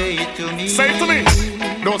 Come say it to me. Say it to me.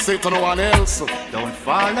 Don't say it to no one else. Don't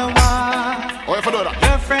follow what Oh, if I do that.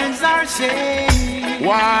 your friends are saying.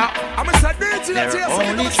 Wow. I'm a sad day to They're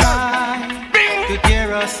only trying to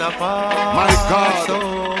tear us apart. My God. So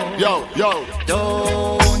Yo.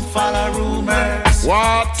 don't follow rumors.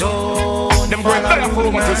 What? Don't Them going follow dead for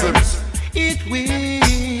rheumatism. It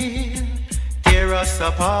will tear us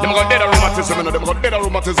apart. Them go dead of rheumatism, you know. Them go dead of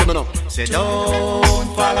rheumatism, you know. Say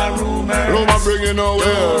don't follow rumors. Rumor bring you nowhere.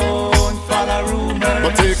 Don't follow rumors.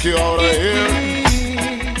 But take you out of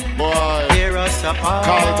here. Boy. Tear us apart.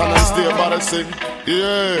 Carlton and stay by the sing.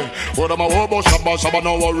 Yeah. What am I worry about Shabba? Shabba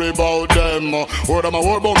no worry about them. What am I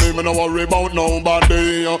worry about me? Me no worry about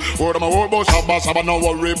nobody. What am I worry about Shabba? Shabba no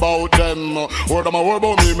worry about them. What am I worry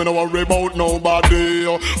about me? Me no worry about nobody.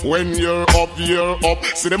 When you're up, you're up.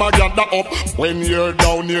 See them a gather up. When you're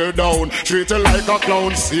down, you're down. Treat you like a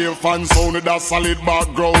clown. Safe and sound with a solid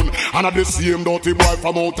background. And at the same dirty boy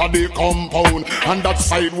from out of the compound. And that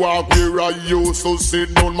sidewalk where I used to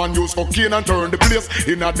sit down. Man use cocaine and turn the place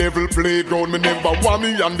in a devil playground. Me never want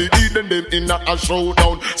me and the Eden them in a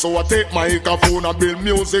showdown. So I take my microphone and build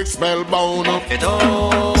music spellbound.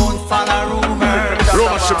 Don't follow rumors.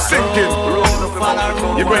 Rumorship sinking.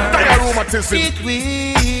 You're going to die of rheumatism. It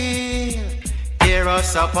will tear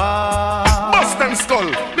us apart. Bust them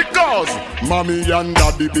skull because mommy and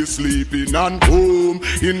daddy be sleeping and home.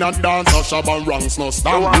 In a dance a shop and ranks no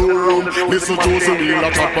stand room. Listen to the wheel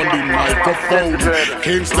a chop on the microphone.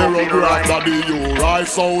 King stereograph daddy URI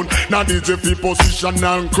sound. Now DJ fi position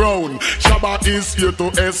and crown. Shabba is here to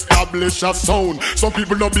establish a sound. Some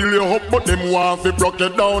people don't build you up but them want to broke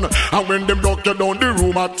it down. And when them broke it down the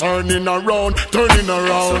room a turning around.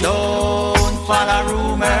 So don't follow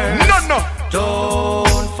rumors. No.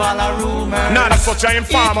 Don't follow rumors. Nah, that's such an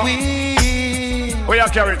informer. Where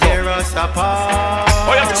you carry it tear us apart.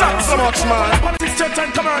 Oh, you chat so much, man. Politics, church,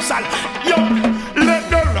 and commercial. Yo, let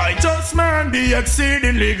the righteous man be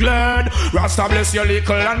exceedingly glad. Rasta bless your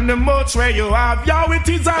little and the much where you have. Yo, it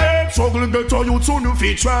is a head struggle to tell you to no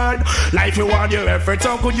feet tried. Life you want your efforts,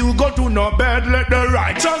 how could you go to no bed? Let the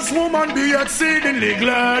righteous woman be exceedingly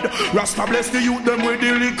glad. Rasta bless the youth them with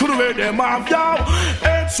the little where them have. Yo,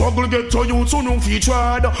 struggle get to you, so no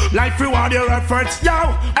featured. Life reward your efforts,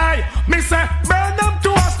 yo. Hey, me say, burn them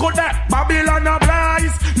to us, go there. Babylon a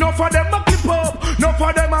blaze. No for them a clip up, no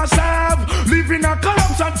for them a serve. Living a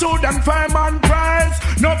corruption to them firm and price.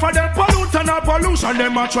 No for them pollute and a pollution,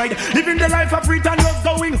 them a tried. Living the life of freedom was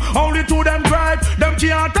going, only to them drive. Them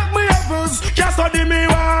can't take me efforts, can't study me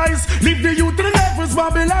wise. Live the youth to the levels,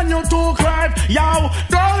 Babylon you too cry. Yo,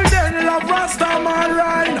 golden love Rasta man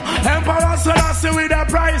rhyme. Emperor Selassie with a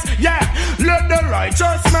price, yeah. Let the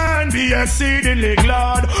righteous man be exceedingly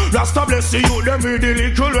glad. Rasta bless the youth, them with the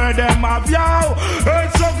little where them have, yo.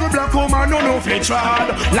 It's of the black woman, no fit trad.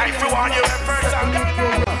 Life you want your efforts and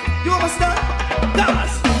you understand?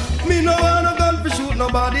 Cause me no want no gun for shoot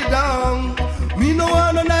nobody down. Me no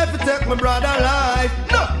want no knife to take my brother life.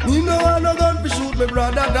 No, me no want no gun for shoot my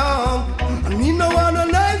brother down. And me no want no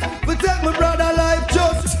knife to take my brother life.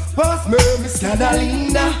 Just pass me, Miss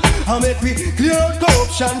Catalina. I make we clear out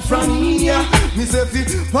corruption from here. Me say fi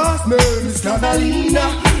pass me, Miss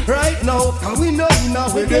Catalina. Right now, can we know now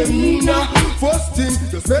where they mean? First thing,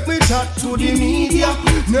 just make me chat to the media.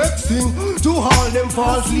 Next thing, to all them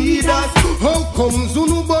false leaders. How comes you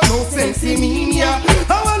no but no sense in me? I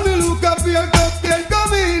want me look up here, can't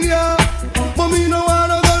come in here. But me no want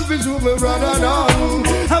no gun to shoot my brother down.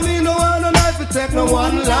 And me no want no knife to take no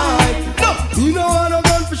one life. No, me no want no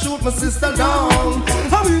gun to shoot my sister down.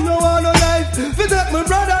 And me no want no knife to take my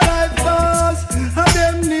brother life fast. And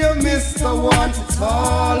them near Mr. Want it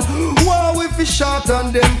all. War with fi shot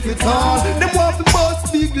and them fit tall. Them want to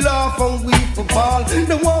bust big laugh and we for fall.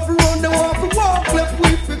 Them want to run, them want to walk left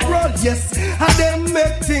we fi crawl. Yes, and them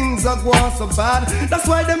make things a go on so bad. That's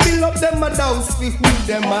why them build up them a house fi who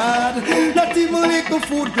them mad. Not even little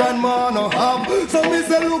food grandma no have. So me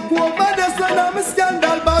say look over this one and me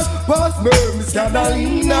scandal bag. Pass me, Miss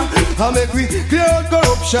Catalina. I make we clear out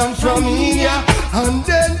corruption from here. And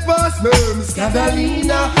then pass me, Miss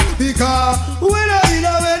Catalina. Because we don't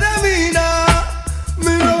know where they mean.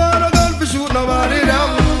 Me no want no gun to shoot nobody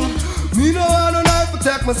down. Me no want no knife to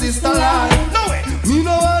take my sister life. No way. Me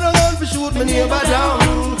no want no gun to shoot my neighbor down.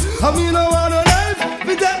 And me no want no knife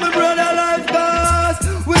to take my brother life. Cause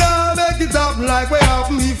we don't make it happen like we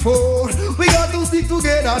happened before. We got to stick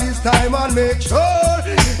together this time and make sure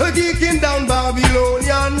we're kicking down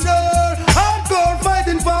Babylonian door. Hardcore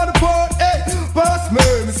fighting for the poor. Hey, pass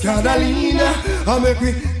me, Miss Catalina. I make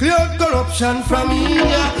we clear corruption from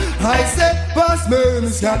here. I said, pass me,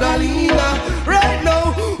 Miss Catalina. Right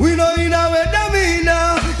now, we know in our way them in.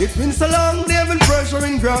 It's been so long, they've been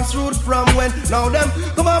pressuring grassroots from when. Now them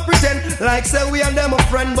come and pretend like say we and them a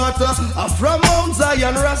friend. But from Mount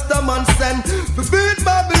Zion, Rastaman send to beat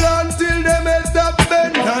Babylon till them head up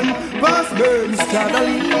bend. And pass me, Miss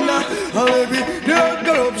Catalina. I make we clear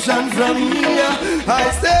corruption from here. I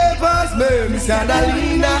say, pass me, Miss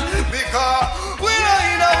Catalina. Because we know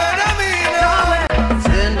in our way them in.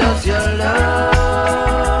 Send us your love.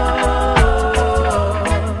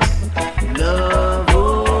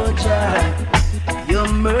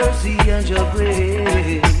 Mercy and your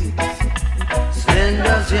grace. Send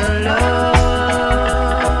us your love.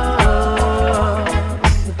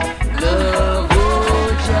 Love, oh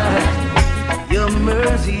child. Your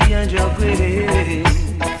mercy and your grace.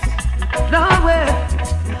 Lord,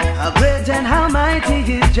 how great and how mighty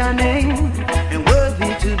is your name, and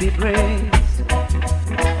worthy to be praised.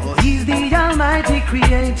 Oh, he's the almighty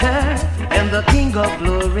creator and the King of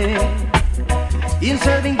glory. In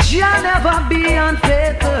serving Jah, never be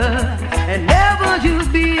unfaithful, and never you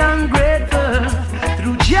be ungrateful.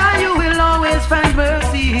 Through Jah you will always find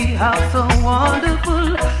mercy. How so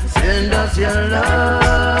wonderful. Send us your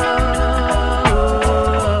love.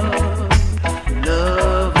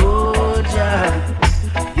 Love, oh Jah,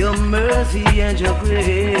 your mercy and your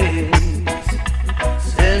grace.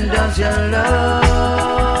 Send us your love.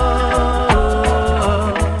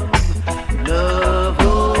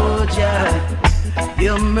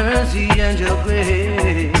 Your mercy and your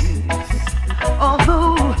grace.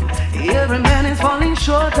 Although every man is falling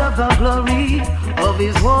short of the glory of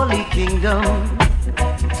his holy kingdom,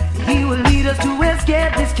 he will lead us to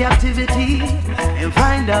escape this captivity and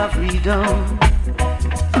find our freedom.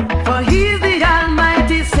 For he is the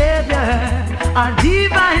almighty Savior, our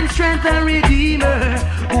divine strength and Redeemer,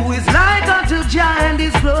 who is like unto Jah and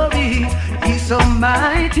his glory. He's so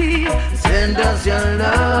mighty. Send us your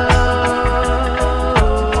love.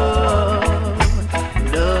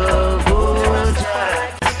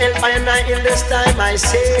 And I in this time I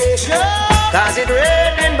say, cause it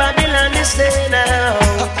rained in Babylon this day now.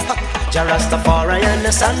 Jah Rastafari on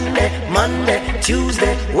a Sunday, Monday,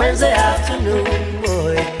 Tuesday, Wednesday afternoon,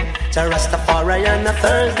 boy. Jah Rastafari on a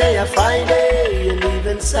Thursday, a Friday, and even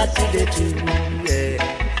even Saturday too.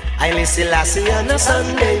 Yeah. I listen Lassie on a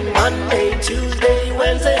Sunday, Monday, Tuesday,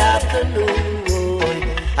 Wednesday afternoon. Oh.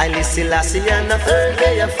 I listen Lassie on a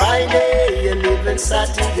Thursday, a Friday, and even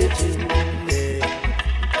Saturday too.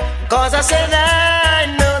 Yeah. Cause I said I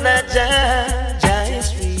know that Jah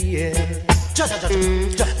is real.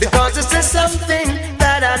 Because this is something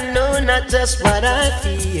that I know, not just what I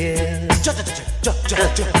feel.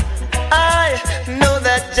 I know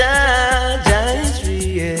that Jah is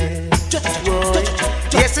real. Boy.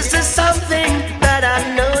 Yes, this is something that I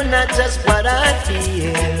know, not just what I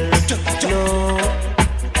feel. No.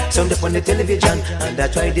 Some up on the television and I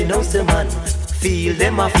try to denounce the man. Feel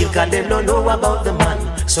them, I feel, cause them don't know about the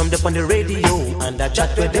man. Some up on the radio and I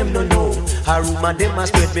chat with them, don't know. A rumor them a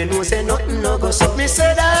spread, me no say nothing, no go. So me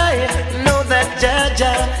said I know that Jah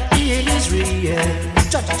is real.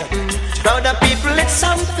 Proud of people, it's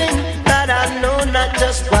something that I know, not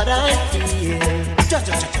just what I feel.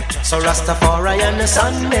 So Rastafari on a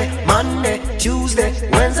Sunday, Monday, Tuesday,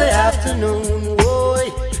 Wednesday afternoon.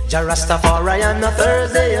 Boy, Jah Rastafari on a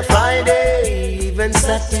Thursday, a Friday, even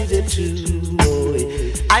Saturday too.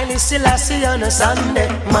 I listen Lassie on a Sunday,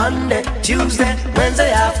 Monday, Tuesday,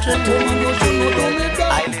 Wednesday afternoon.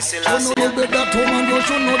 I listen Lassie. Shouldn't do that, woman, you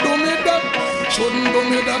shouldn't do me that. Shouldn't do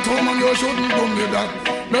me that, woman, you shouldn't do me that.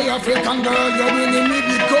 No African girl, you're bringing me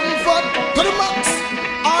the comfort to the max.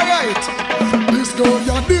 Alright. This girl,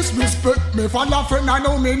 you disrespect me. For a friend, I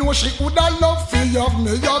know she woulda love for you of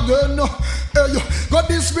me again. Hey, you got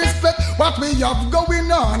disrespect what we have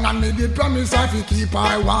going on, and me did promise I fi keep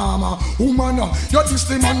her warm. Woman, you this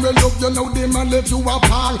the man we love, you know the man left you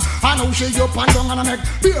apart. I know she up and down and I make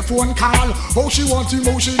be a phone call. Oh, she want him,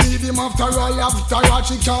 oh, she need him after all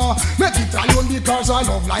she can. Make it alone because I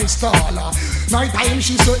love lifestyle. Night time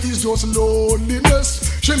she say it's just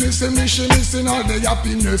loneliness. She missing me, she missing all the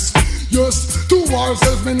happiness. Yes, to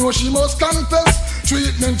herself me know she must confess.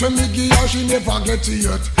 Treatment when me give her she never get it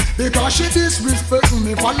yet. Because she disrespect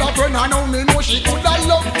me for love friend, I know she coulda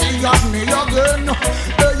love me as me again.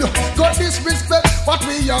 Hey, you got disrespect what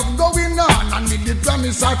we have going on, and me did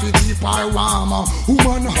promise I fi keep her warm.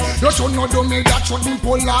 Woman, you should not do me that, shouldn't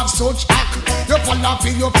pull off such act. You fall off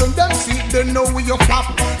in your friend, them see they know where you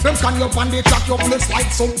flap. Them can you on the track, your place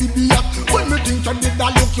like some idiot. When me think you did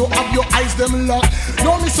that look, you have your eyes them locked.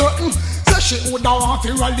 No me certain. She woulda want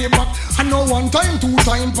to rally back. I know one time, two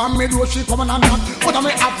time, for me do she come and knock. But I'm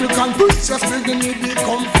an African princess, bringing me the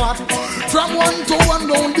comfort. From one to one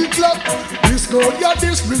down the clock. This girl, you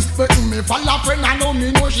disrespect me. For a friend, I know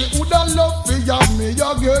she woulda love to have me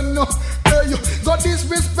again. Hey, you got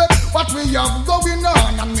disrespect what we have going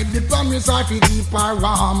on, and me the promise I fi keep her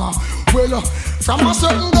warm. Well, from a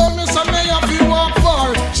certain girl, me say me have to walk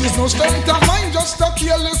far. She's no strength of mine, just a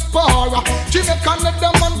careless power. She make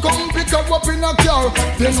another man come pick her up in a car.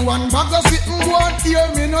 Then one bag of sit and go and hear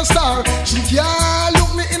me no star. She can't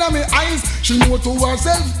look me in my eyes. She know to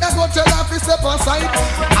herself, I go tell her to step aside.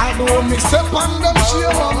 I know me step on them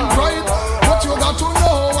shame and pride, but you got to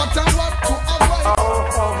know what and what to avoid.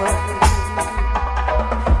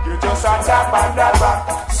 You just a tap on that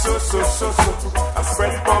back, so. I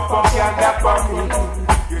spread pop candy for me.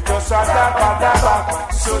 You just a tap on that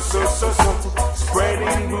back, so.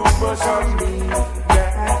 Spreading rumors on me.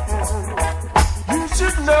 Yeah. You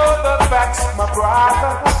should know the facts, my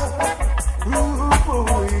brother. Ooh,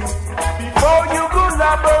 before you go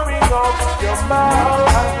lumbering off your mouth,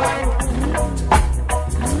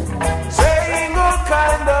 saying all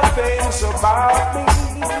kind of things about me.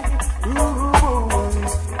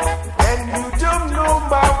 And you don't know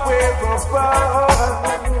my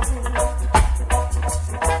whereabouts.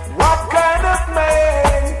 What kind of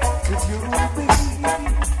man could you be?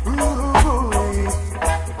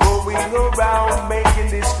 Going around making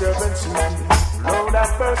disturbances. Lord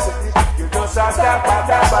have mercy, you just a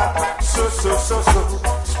dabba, so.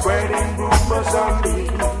 Spreading rumors on me.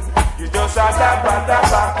 You just a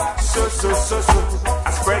dabba, so.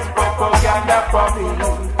 I spread propaganda for me.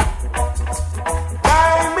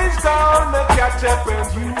 Time is gonna catch up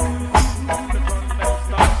with you.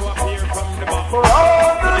 For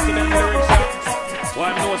all the years. Why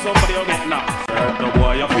know somebody will get knocked? The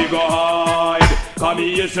boy you figure hide. Come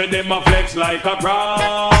here, say them a flex like a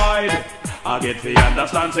pride. I get to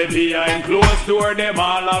understand, say behind closed door, them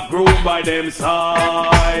all have grown by them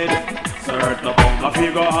side. Certain punk a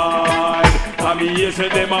figure hide. Come here, say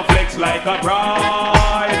them a flex like a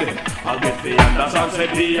pride. I get to understand, say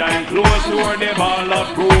behind closed door, them all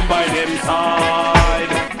have grown by them side.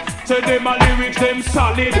 Say them a lyrics, them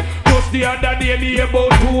solid. Just the other day, me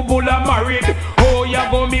about two bulla married. Oh, you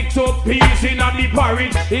go mix up peas in a the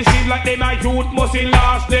porridge. It seems like them a youth must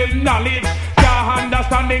lost them knowledge. Can't understand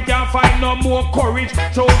understanding can't find no more courage.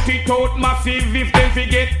 Shout it out massive if they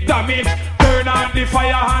forget damage. Turn on the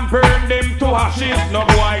fire and burn them to ashes. No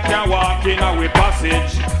boy can walk in our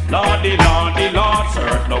passage. Lordy, Lordy, Lord,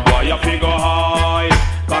 sir, no boy you figure hide.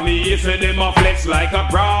 Come here, say them a flex like a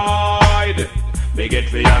bride. They get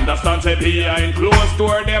fi understand, say behind closed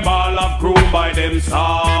door, them all have crew by them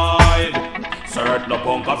side. Cert no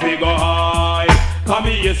punk a figure high. Come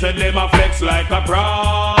here, say them a flex like a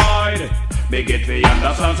bride. They get fi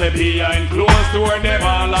understand, say behind closed door, them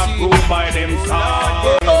all have crew by them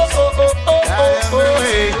side.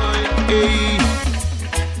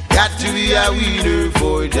 Got to be a winner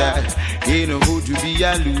for that. Ain't no good to be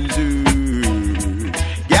a loser.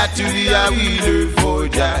 Got to be a winner for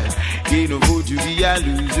that. Ain't no good to be a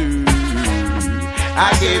loser.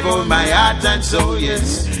 I gave all my heart and soul,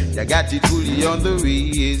 yes. I got it fully on the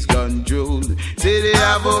ways control. Say the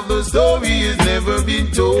half of the story has never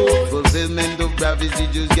been told. Fulfillment of prophecy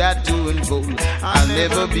just got to unfold. I'll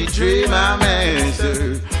never betray my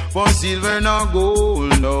master for silver nor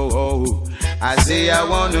gold, no. I say I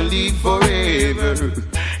wanna live forever.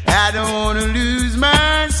 I don't wanna lose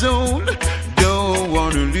my soul. Don't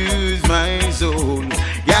wanna lose my soul.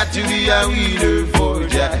 Got to be a winner for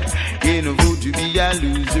that. Ain't no good to be a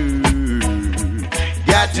loser.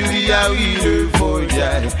 Got to be a winner for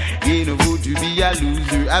that. Ain't no good to be a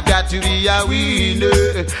loser. I've got to be a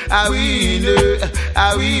winner, a winner,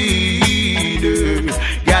 a winner.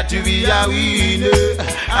 Got to be a winner,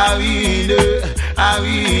 a winner, a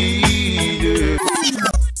winner.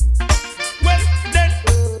 Well then,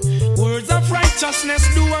 words of righteousness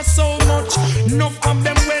do us so much. Enough of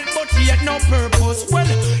them well, but yet no purpose. Well,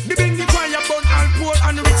 the bring the fire burn all poor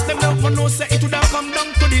and rich them down for no say it would have come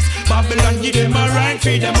down to this. Babylon give them a right,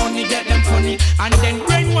 feed them money, get them funny, and then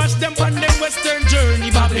brainwash them on them western journey.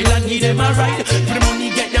 Babylon give them a right, for the money,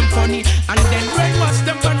 get them funny, and then brainwash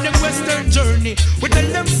them on them western journey. We tell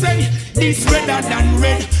them say this redder than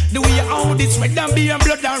red. The way how this red and be and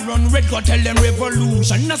blood and run red. Go tell them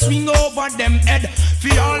revolution a swing over them head.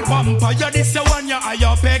 For all vampire this a one ya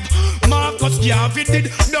higher peg. Marcus Garvey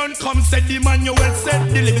did don't come said the man you well said.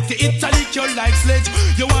 The liberty Italy you like sledge.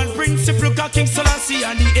 You want principle King Selassie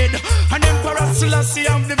and the head. And Emperor Selassie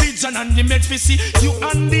have the vision and the meds. We see you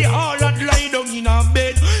and the harlot lie down in a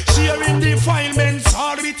bed. Sharing the filements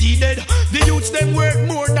all with the dead. The youths them work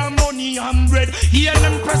more than money and bread. Hear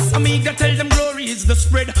them press amiga tell them glory is the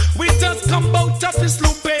spread. We just come out of this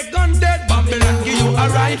loop pagan dead. Babylon give you a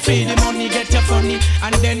right feed the money get you funny.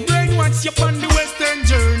 And then brainwash you on the western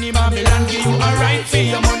journey. Babylon give you a right feed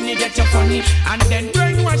your money get you funny. And then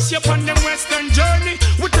brainwash you on the western journey.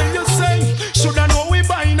 We tell you say, should I know we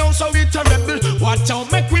buy now so it's a rebel. Watch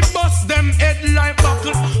out make we bust them head like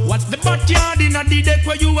buckle. What's the backyard in a the deck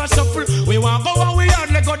where you are suffer. We want go away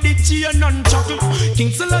hard like a the chain and chuckle.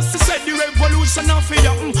 King Selassie said the revolution of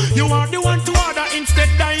happen. You are the one to order instead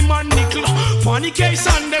diamond nickel.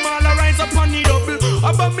 Fornication them all arise upon the double.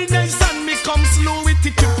 Abomination me come slow with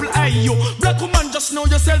the triple. Ayo, black woman just know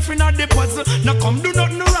yourself in a the puzzle. Now come do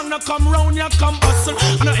nothing wrong, now come round ya come hustle.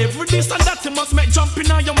 And now every this and that you must make jump in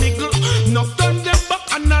your middle. Now turn them back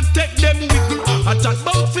and not take them wiggle. I chat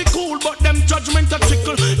bout fi cool but them judgment a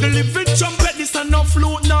trickle. The living trumpet this and no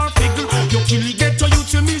flute nor fickle. You kill it get to you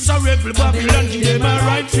to miserable. Babylon give them a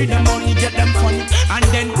right for the money get them funny. And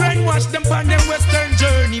then brainwash them on them western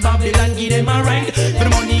journey. Babylon give them a right for the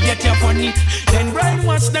money get you funny. Then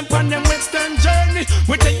brainwash them on them western journey.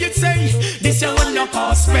 We tell you say this you will not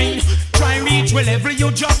cause pain. Try reach wherever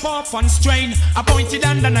you drop off and strain. Appointed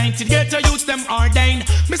and anointed get to use them ordained.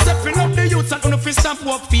 Me stepping up the youths and fist stamp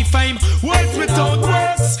work fee fame. Words without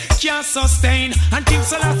words can't sustain. And King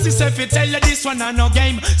Selassie say fi tell you this one a no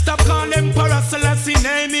game. Stop calling Emperor Selassie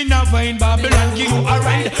name in a vain. Babylon give you a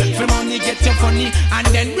ride for money get you funny. And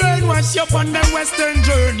then brainwash you on them western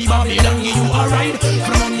journey. Babylon give you a ride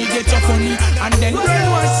for money get you funny. And then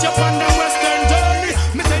brainwash you on them western journey.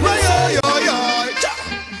 Me tell you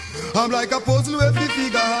I'm like a puzzle with the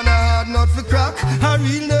figure and a hard nut for crack. A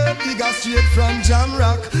real nerd figure straight from jam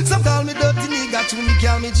rock. Some call me dirty nigga, to me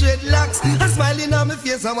call me dreadlocks. I'm smiling on my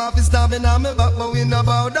face, I'm off stabbing on my back, but we no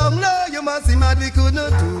bow down. No, you must see mad, we could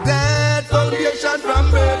not do that. Foundation from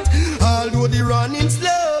birth. Although the running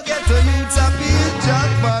slow, get to youths a feel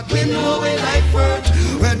jackpot. We know we like work.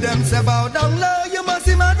 When them say bow down low, you must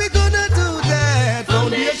see mad, we could not do that.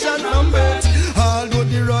 Foundation from birth. Although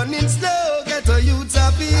the running slow, get to youths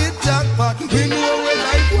a feel jackpot. We know we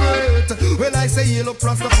like work. Well, I say yellow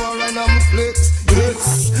Rastafari and I'm flex.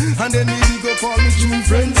 Yes. And then maybe go call me true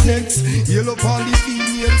friends next. Yellow call the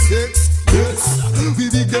female sex. Yes. We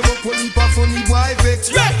big them up for leap of funny boy vex.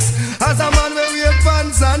 Yes. As a man we wear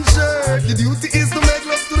pants and shirt. The duty is to make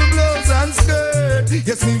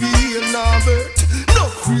Yes, me real Norbert.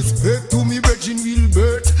 No respect to me Virgin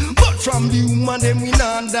Wilbert. But from the woman them we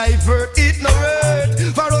non-divert. It no hurt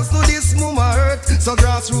for us to this mama hurt. So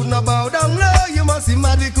grassroots no bow down low. You must see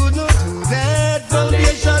mad we could not do that.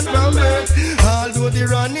 Foundation from birth. Although the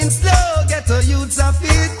running slow, get a youths a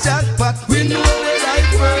fit jackpot. We know we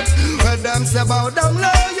like work. Well them say bow down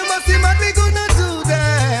low. You must see mad we could not do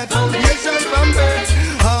that. Foundation from birth.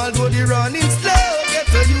 Although the running slow,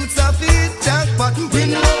 get a youths a fit jackpot. We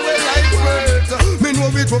know we like work. Me know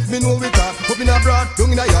it up, me know it hard. Up in a broad,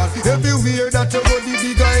 down in a yard. Everywhere that you go, the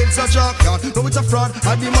bigger heads a jackyard. No, it's a fraud,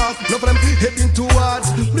 at the mark. No for them heading towards.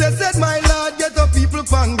 Blessed my Lord, get the people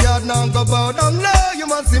vanguard. Now go bow down low. You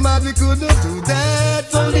must see mad, we couldn't do that.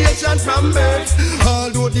 Foundation from birth.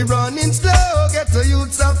 Although the running slow, get the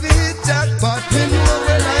youths a fit jackpot. We know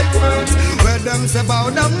we like words. Where them say bow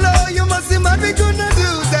down low, you must see mad, we couldn't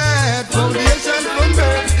do that. Foundation from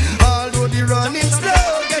birth. Although the running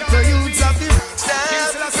slow, get the youths a fit.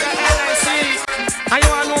 And you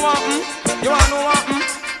wanna know what? You wanna know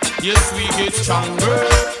what? Yes, we get stronger.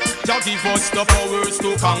 Jah give us the powers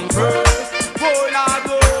to conquer. Oh Lord,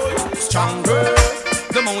 oh, stronger.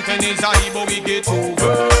 The mountain is high, but we get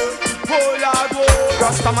over. Oh Lord, oh,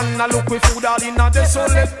 Rasta man a look with food all in a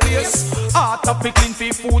desolate place. Heart of pickling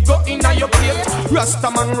for food go in a your plate. Rasta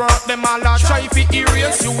man rock them all a try fi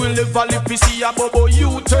erase. You will never live to see a bubble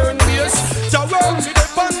you turn base. Jah world see the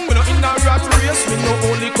fun, we no in a rat race. We no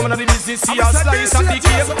only come to the business see a slice of the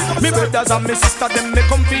cake. Me brothers and me sister them me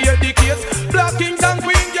come fi educate. Black kings and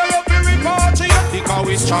queens get up in repatriate. Because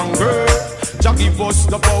we stronger. Jah give us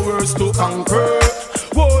the powers to conquer.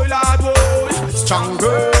 Oh Lord, oh,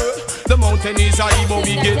 stronger. The mountain is high, but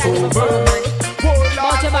we get over. Oh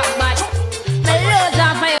Lord, your back, man. The roads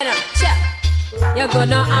are fire now. You're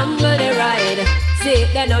gonna angle the ride. See,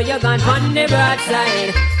 they know you're gone on the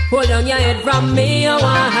broadside. Hold on your head from me, you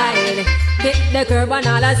want hide. Hit the curb and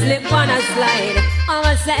all a slip on a slide.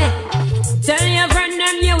 I'ma say, tell your friend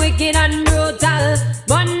them you wicked and brutal,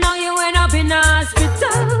 but now you end up in a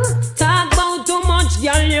hospital. Talk about too much,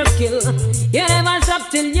 girl, you kill. You never stop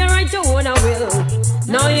till you write your own will.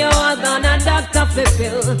 Now you are gonna doctor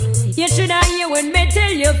fulfill. You shoulda hear when me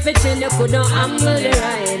tell you fit till you couldn't angle the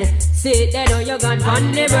ride. Sit there, now you gone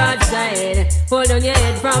on the broadside. Hold on your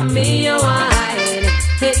head from me, you want hide.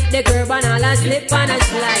 Hit the curb and all a slip and a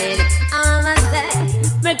slide. I'ma say,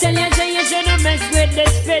 me tell you say you shouldn't mess with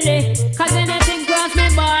this filly. Cause anything cross me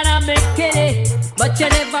border, me kill it. But you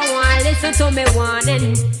never want listen to me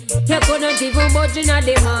warning. You couldn't even budge in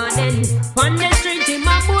the morning. On the street in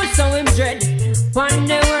my boot so him dread. On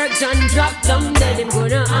the works and drop down dead. Him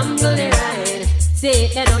gonna angle the ride. See,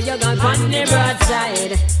 they know you're gone on the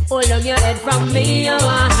broadside. Hold on your head from me, you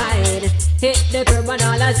want hide. Hit the curb and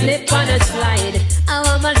all a slip and a slide. I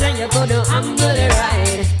want my friend, you couldn't angle the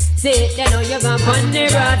ride. See, they know you're gone on the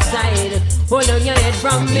broadside. Hold on your head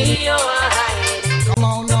from me, you want hide. Come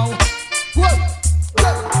on now. What?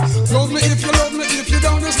 Love me if you love me, if you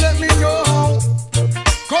don't, just let me know.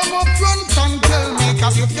 Come up front and tell me,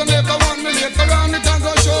 cause if you never want me later on, it ain't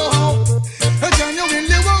gonna show how. I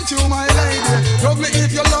genuinely want you, my lady. Love me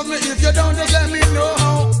if you love me, if you don't, just let me know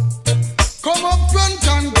how. Come up front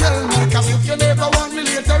and tell me, cause if you never want me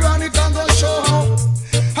later on, it ain't gonna show how.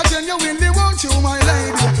 I genuinely want you, my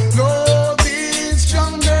lady. Love is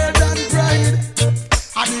stronger than pride.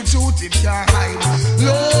 I the truth it can't hide.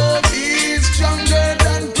 Love is stronger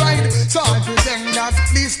than pride. So everything that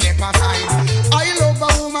please step aside. I love a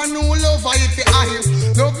woman who love her if I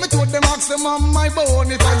love me to the maximum, my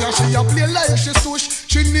bone. If I she a play like she's tush,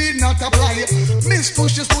 she need not apply. Miss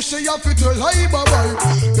push is push, she have to tell hi bye-bye.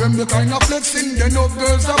 Them the kind of flexing, they know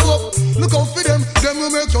girls are up. Look out for them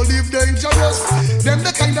will make you live dangerous. Them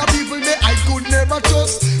the kind of people that I could never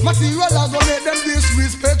trust. Material are gonna make them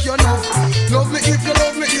disrespect you enough. Love me if you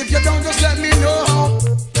love me, if you don't, just let me know how.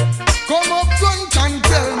 Come up front and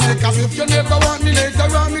tell me, cause if you never want me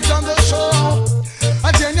later on, it's on the show.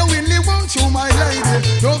 I genuinely want you, my lady.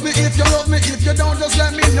 Love me if you love me, if you don't, just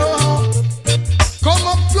let me know how. Come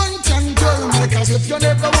up front and tell me, cause if you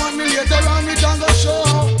never want me later on, it's on the show.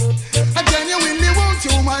 I genuinely want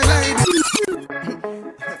you, my lady.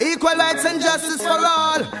 Equal rights and justice for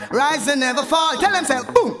all. Rise and never fall. Tell them, say,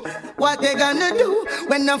 boom. What they gonna do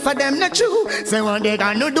when none for them not true? Say what they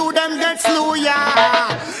gonna do, them get slew,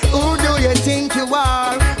 yeah. Who do you think you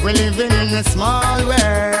are? We're living in a small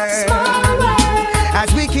world. Small world.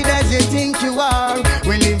 As wicked as you think you are,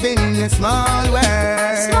 we're living in a small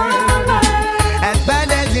world. Small world. As bad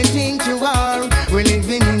as you think you are, we're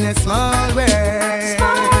living in a small world.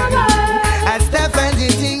 Small world. As tough as you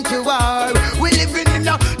think you are, we're living in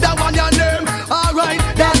a that one your name. Alright,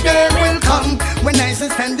 that day will come when I say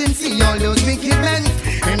stand and see all those wicked men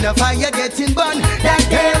in the fire getting burned. That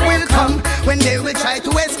day will come when they will try to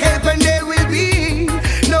escape and there will be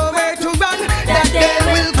nowhere to run. That day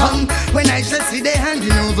will come when I shall see they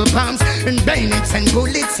handing over bombs and bayonets and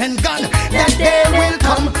bullets and guns. That day will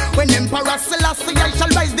come when Emperor Selassie I shall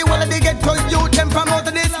rise the wall of the ghetto youth and promote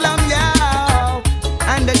Islam, yeah.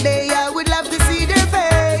 And the day I would love to see their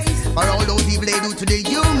face for all those evil they do to the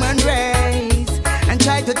human race and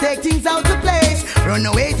try to take things out of place, run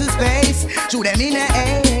away to space, shoot them in the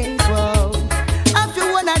air. Whoa. After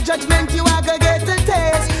one judgment you are gonna get a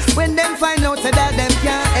taste when them find out that them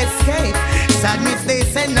can't escape. Sadness they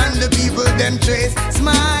send on the people them trace.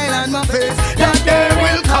 Smile on my face. That day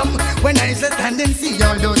will come when I shall stand and see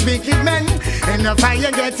all those wicked men in the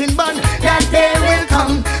fire getting burned. That day will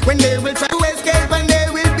come when they will try to escape and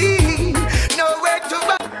there will be nowhere to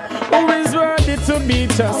run. Who is worthy to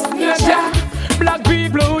beat us? Naja. Black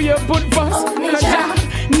people who you put first. Naja.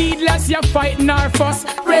 Needless you fighting our fuss.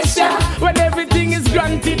 Pressure when everything is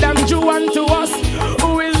granted and due unto us.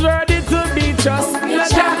 Who is worthy to beat us?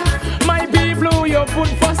 Naja. My people who you put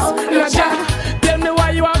first. Naja. Tell me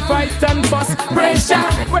why you are fight and fuss. Pressure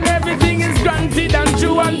when everything is granted and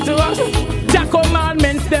due unto us. Jah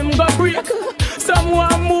commandments them go break. Some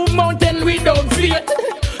want move mountain without faith.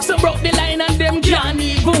 Some broke the line and them can't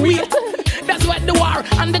even wait. That's why the war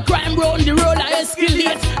and the crime round the road I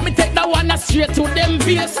escalate. Me take that one straight to them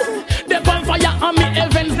face. They on fire and me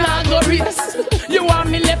heavens now go race. You want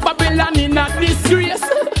me left Babylon in a disgrace.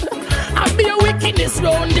 I be a wickedness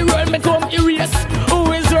round the world me come erase.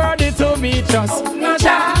 Who is ready to beat us? No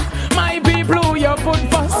Jah. My people who you put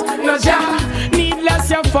first. No Jah. Needless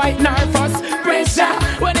you fight nor fuss. Pressure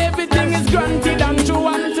when everything is granted and true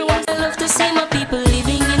unto us. I love to see my people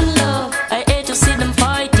living in love. I hate to see them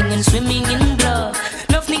fighting and swimming in blood.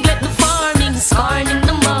 Enough neglect the farming, scarring in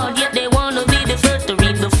the mud. Yet they wanna be the first to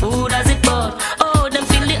reap the food as it bud. Oh, them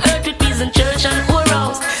fill the earth with peace and church and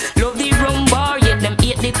whorehouse. Love the rum bar, yet them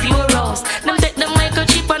eat the pure house. Them take the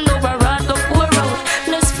microchip and override the poor out.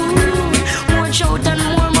 Less food, more shout and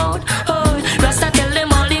more mouth. Oh, Rasta tell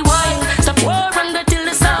them all the while. Stop war and go till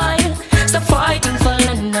the soil. Stop fighting for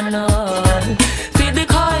land and all. Feed the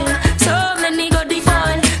coil, so many go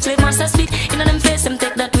defile. Slave master speak in them face, them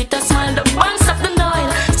take that with a smile. The banks of the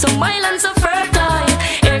Nile, so mile and so fertile.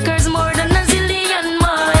 Acres more than a zillion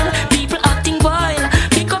mile. People acting vile,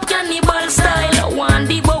 pick up cannibal style. One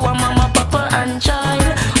devour mama, papa and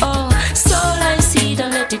child. Oh, soul I see,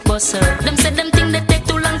 don't let it bust her. Them said them think they take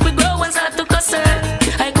too long to grow and start to cuss her.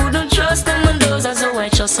 I couldn't trust them and those as how I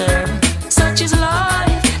trust her. Such is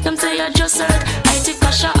life, them say I just heard. I take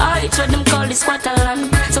Kasha heights where them call this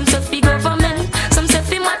Squatterland. Some say fi government, some say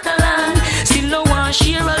fi Mataland. Still no one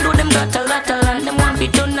share, although them got a lot of land. Them want be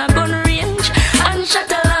done a gun range and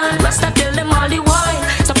Shatterland. Rasta tell them all the while,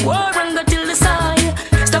 stop war and go till the side.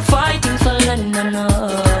 Stop fighting for land and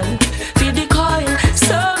all. Feed the coil,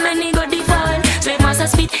 so many go defile. Slave master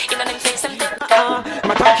speed, in them face them take.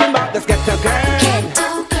 I'm talking about this ghetto girl.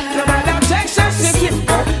 Ghetto girl. No matter Texas, she keep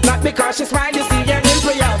her. Not because she's fine, you see her in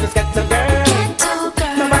prayer. This ghetto girl. Ghetto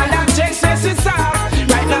girl. No matter Texas, she's soft.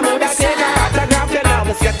 Right now, would I take her autograph? You know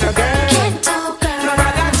this ghetto girl. Ghetto girl. No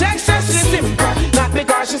matter Texas, she's simple. Not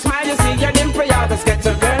because she's fine, you see her in prayer. This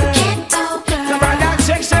ghetto girl. Ghetto girl. No matter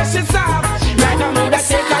Texas, she's soft. Right now, would I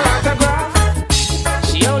take her autograph?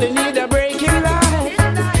 She only need a break in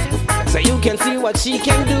life, so you can see what she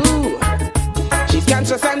can do. She's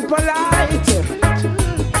conscious and polite,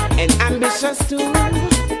 and ambitious too.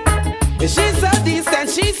 She's so distant,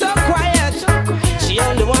 she's so quiet. She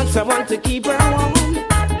only wants someone to keep her warm.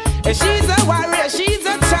 And she's a warrior, she's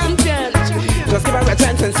a champion. Just give her a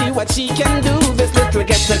chance and see what she can do. This little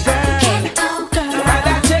ghetto girl. No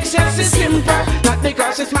matter Texas, she's simple. Not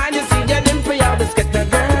because she's mine, you see her dimple. Yo, this ghetto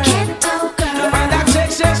girl. No matter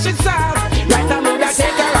Texas, she's soft. Right now, move that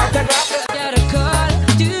take her autograph. Got a call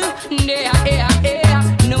to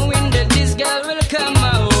knowing that this girl will come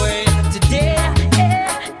my way today.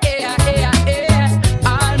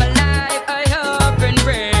 All my life I hope and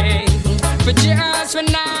pray for just one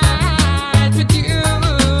night with you,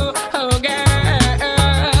 oh girl.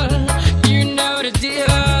 You know the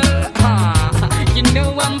deal, you know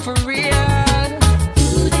I'm for real.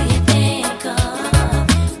 Who do you think of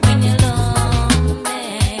when you're lonely?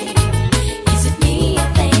 Is it me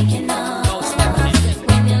you're thinking of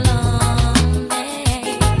when you're lonely?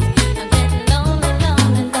 I'm getting lonely,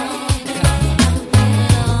 lonely, lonely.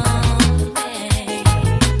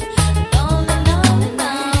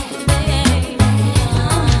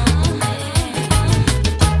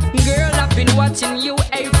 Girl, I've been watching you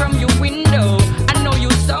from your window. I know you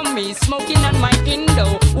saw me smoking on my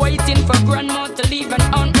window, waiting for grandma to leave and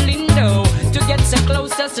on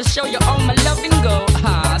just to show you all my loving go.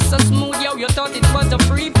 So smooth, yo, you thought it was a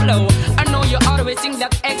free flow. I know you always think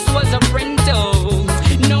that X was a friend too.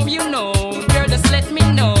 No, you know, girl, just let me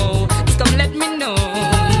know. Just come let me know.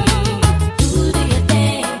 Who do you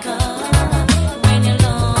think of when you're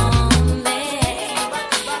lonely?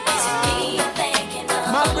 It's me you're thinking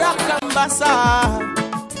of. My Brakambasa,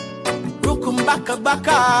 Rukumbaka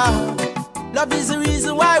Baka. Love is the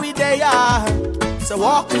reason why we there. So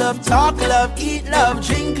walk love, talk love, eat love,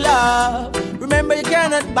 drink love. Remember you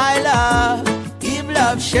cannot buy love. Give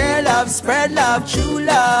love, share love, spread love, true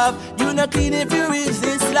love. You not clean if you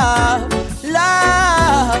resist love.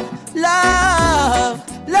 Love,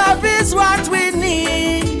 love, love is what we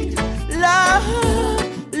need. Love,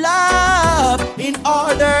 love, in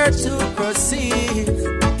order to proceed.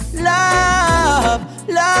 Love,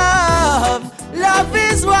 love, love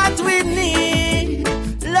is what we need.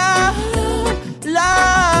 Love,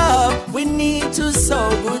 love, we need to sow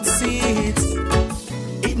good seeds.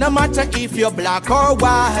 It no matter if you're black or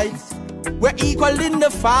white, we're equal in the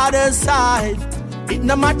Father's sight. It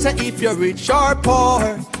no matter if you're rich or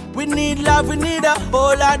poor, we need love, we need a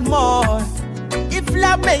whole lot more. If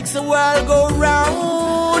love makes the world go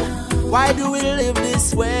round, why do we live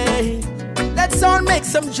this way? Let's all make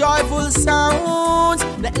some joyful sounds.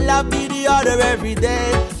 Let love be the order every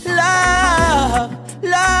day. Love,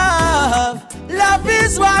 love, love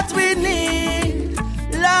is what we need.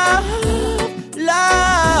 Love,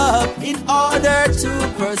 love, in order to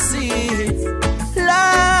proceed.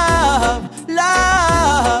 Love,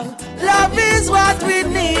 love, love is what we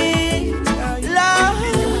need. Love,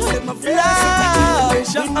 love,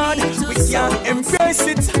 we can't embrace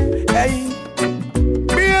it. Hey.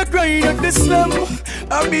 Be a crying of the slum,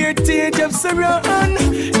 I'll be a tear of surround.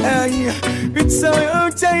 Hey, it's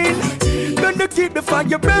our time, gonna keep the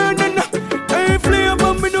fire burning. Hey,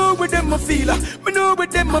 flavor, me know with them I feel, me know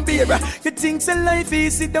with them I bear. You think so life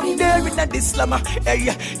easy down there in the slum.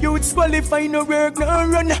 Hey, you would qualify no work, no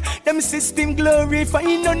run. Them system glorify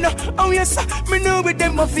none. Oh yes, me know with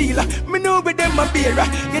them I feel, me know with them I bear.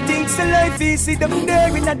 You think so life easy down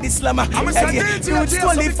there in the slum. Hey, you would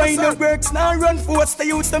qualify no works, no run. Force the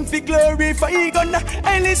youth them fi glorify gun.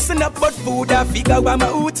 I listen up but food I figure I'm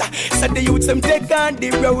out. So the youth them take on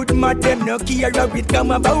the road, but them no care how it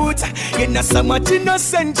come about. You know so much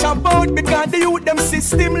innocent about because the youth them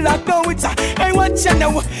system lock out. I watch you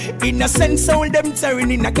now, innocent soul them turn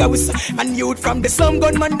in a ghost. And youth from the slum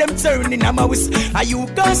gunman them turn in a mouse. Are you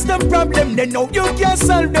cause them problem, they know you can't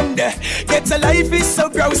solve them there. Yet a life is so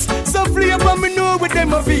gross, so flavor me know with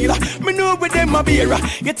them I feel, me know with them I bear.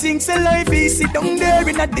 You think so life easy down there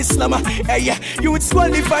in a slum. Hey, you would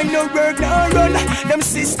qualify no work, no run. Them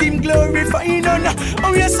system glorify none.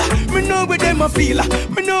 Oh yes, me know with them I feel,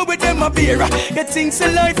 me know with them I bear. You think so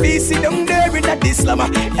life easy down there in a slum.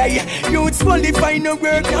 Hey, you would qualify no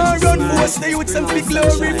work, no run. Force the youth and be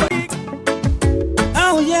glorify.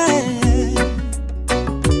 oh yeah,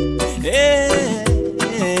 yeah,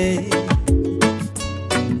 yeah.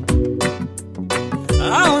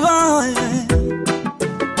 Oh yeah.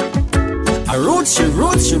 I roots, your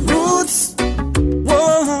roots, your roots.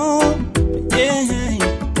 Whoa, yeah.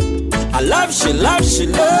 I love, she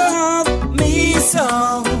love me so.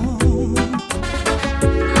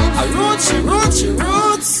 I roots, your roots, your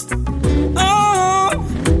roots. Oh,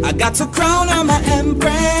 I got a crown on my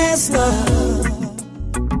empress love.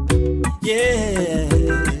 Yeah.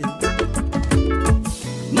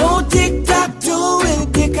 No tic-tac-toe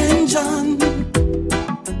with Dick and John.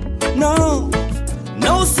 No.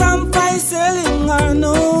 No sampai selling or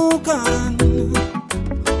no gun.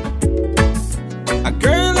 A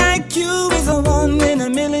girl like you is a 1 in a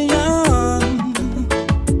million.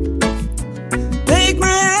 Take my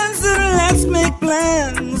hands and let's make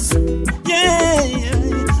plans. Yeah,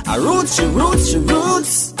 yeah. I roots, your roots, your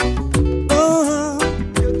roots. Oh,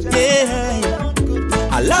 yeah.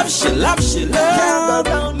 I love, she love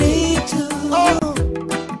me too. Oh.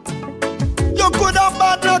 You could have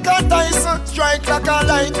bad like a Tyson, strike like a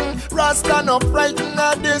lightning. Rasta no frightened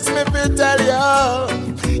of this, me fi tell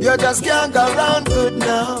you. You just can't go round good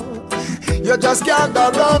now. You just can't go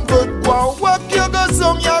round good. Wow, work you go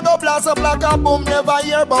zoom, you go blast up like a boom. Never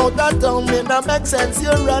hear about that town, me no make sense,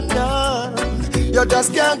 you run now. You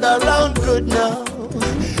just can't go round good now.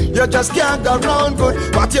 You just can't go round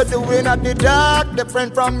good. What you doing at the dark,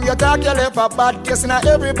 different from your dark. You left a bad taste in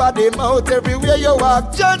everybody mouth everywhere you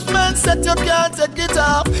walk. Judgment set you can't take it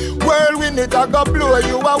off. Whirlwind it I go blow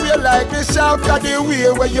you away like the shout. Cause the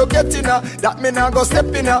way where you get in that me not go step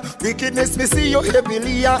in wickedness me see you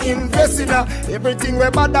heavily invest in everything way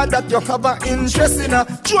bad that you have an interest in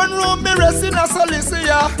throne room me rest in so listen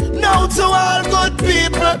ya. Now to all good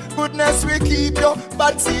people, goodness we keep you.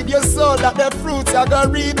 Bad seed your soul that the fruits are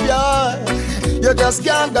gonna reap ya. You just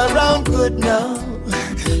can't go round good now.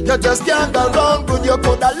 You just can't go round good. You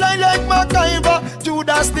could have lie like MacGyver,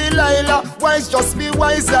 Judas Delilah. Wise just be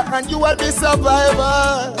wiser and you will be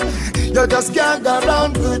survivor. You just can't go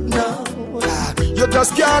round good now. You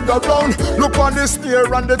just can't go round. Look on the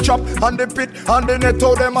snare and the trap and the pit and the net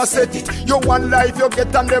how them a set it. You one life you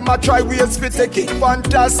get and them a try ways fi take it.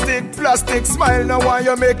 Fantastic, plastic smile now why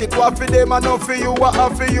you make it. What for them and not for you, what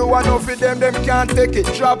for you and not for them. Them can't take it.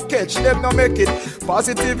 Drop catch, them no make it.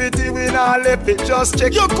 Positivity we not left it. Just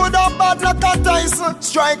check. You could have bad like a Tyson,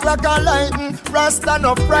 strike like a lightning. Rasta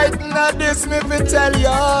no frighten at this me fi tell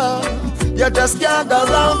ya. You just can't go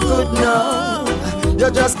round good now.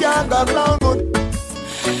 You just can't go round good.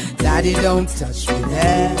 Daddy, don't touch me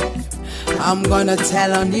there. I'm gonna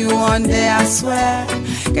tell on you one day, I swear.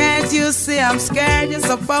 Can't you see I'm scared? You're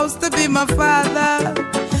supposed to be my father.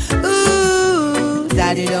 Ooh,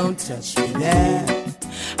 Daddy, don't touch me there.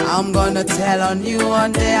 I'm gonna tell on you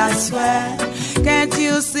one day, I swear. Can't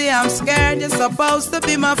you see I'm scared? You're supposed to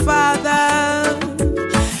be my father.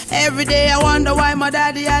 Every day I wonder why my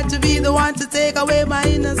daddy had to be the one to take away my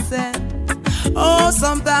innocence. Oh,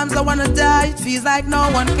 sometimes I wanna die. It feels like no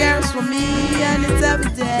one cares for me, and it's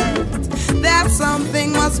evident that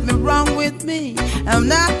something must be wrong with me. I'm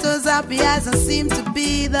not as happy as I seem to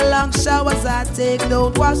be. The long showers I take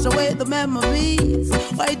don't wash away the memories.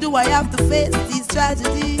 Why do I have to face these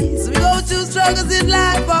tragedies? We go through struggles in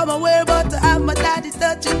life, I'm aware, but to have my daddy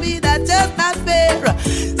touching me, that's just not fair.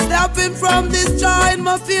 Stopping from destroying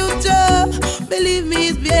my future. Believe me,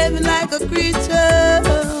 he's behaving like a creature.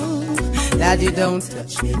 Daddy, don't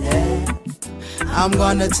touch me there. I'm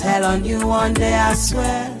gonna tell on you one day, I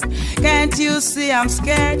swear. Can't you see I'm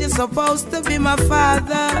scared? You're supposed to be my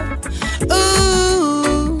father.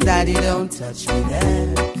 Ooh, Daddy, don't touch me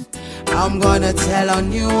there. I'm gonna tell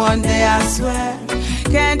on you one day, I swear.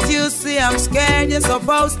 Can't you see I'm scared? You're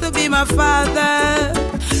supposed to be my father.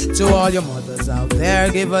 To all your mothers out there,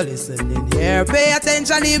 give a listening here. Pay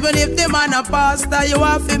attention even if the man a pastor. You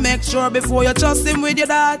have to make sure before you trust him with your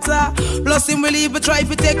daughter. Plus him will even try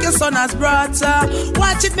to take your son as brother.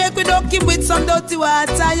 Watch it make we duck him with some dirty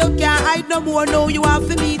water. You can't hide no more, no, you have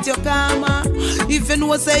to meet your karma. If you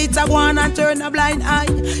know say it's a go on and turn a blind eye,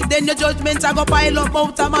 then your judgment a go pile up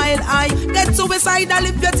out a mile high. Get suicidal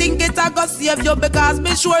if you think it a go save you, because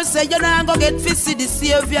me sure say you not go get fishy the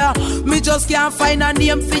savior. Me just can't find a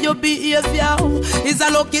name for your behavior. It's a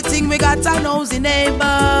lucky thing we got a nosy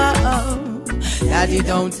neighbor. Daddy,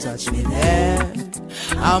 don't touch me there.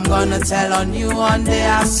 I'm gonna tell on you one day,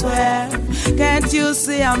 I swear. Can't you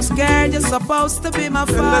see I'm scared? You're supposed to be my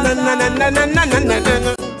father.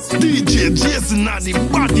 DJ Jason and the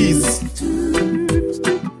bodies.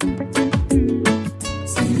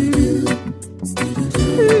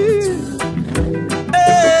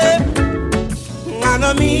 Hey, I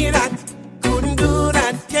know me that couldn't do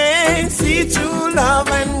that. Can't see true love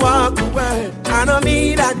and walk away. I know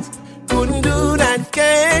me that couldn't do that.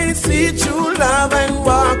 Can't see true love and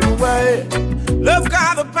walk away. Love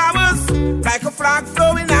got the powers like a flag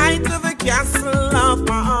flowing high to the castle of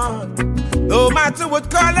my heart. No matter what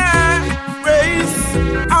color, race,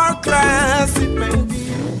 or class it may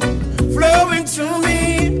be, flowing through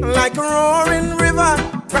me like a roaring river,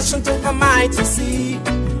 rushing to the mighty sea.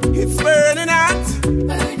 It's burning hot,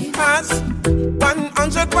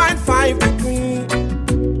 100.5 degrees.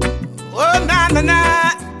 Oh na na na,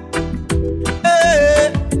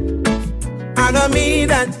 hey. I know me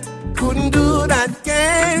that couldn't do that.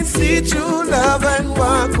 Can't see true love and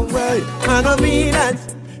walk away. I know me that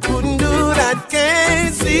couldn't do that.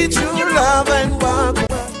 Can't see true love and walk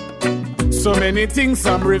away. So many things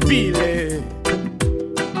I'm revealing.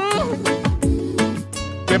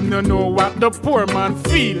 Them don't know what the poor man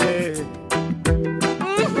feeling.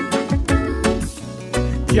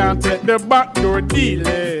 Can't take the back door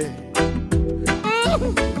dealing.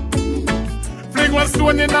 Fling one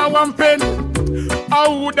stone in a one pen.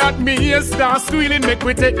 How would that me here start squealing? Make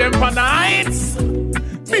we take them for nights.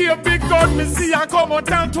 Be a big gun, me see I come out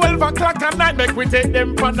at 12 o'clock at night. Make we take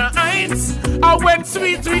them for nights. I went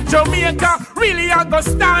sweet with Jamaica. Really I go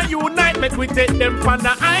star unite. Make we take them for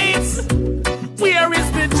nights. Where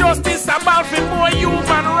is the justice about for more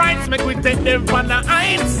human rights? Make we take them from the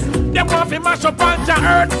heights. Them want to mash up on the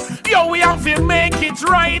earth. Yo, we have to make it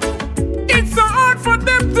right. It's so hard for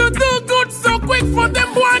them to do good, so quick for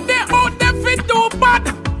them boy they out there fit do bad.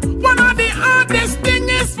 One of the hardest thing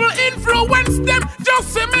is to influence them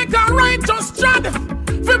just to make a righteous trad.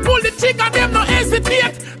 Fi pull the trigger, them no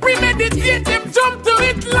hesitate. Premeditate, them jump to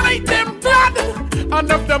it like them glad. And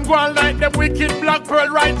if them go on like them wicked black pearl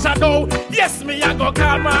right shadow. Yes, me I go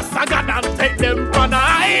call Master God and take them for the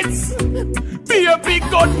heights. Be a big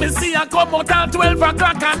gun, me see I come out at 12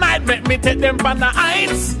 o'clock at night. Make me take them for the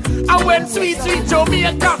heights. And when sweet, sweet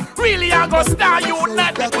Jamaica, really I go star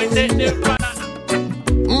unite. Make we take them for the heights.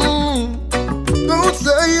 Don't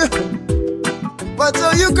say, but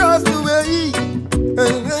so you cross the way.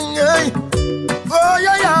 Oh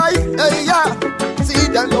yeah. See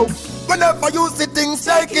that now. Whenever you see things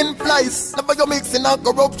taking place, never you mixing up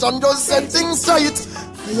corruption, just set things straight.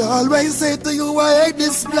 I always say to you, I hate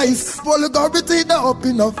this place. Vulgarity the up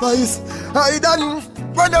in the face. I done.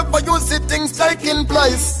 Whenever you see things taking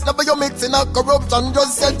place, never you mixing up corruption,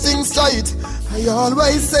 just set things straight. I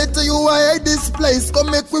always say to you, I hate this place.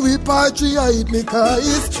 Come make we repatriate me,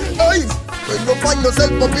 guys. Hey, when you find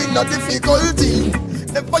yourself up in a difficulty,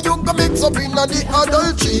 never you can mix up in the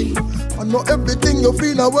adultery. I know everything you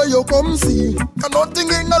feel where you come see. And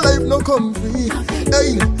nothing in the life no come free.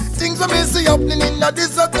 Hey, things are messy happening in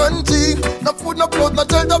this country. No food, no blood, no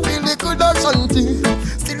child, no feel the good shanty.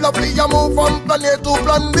 Still a play a move from plan A to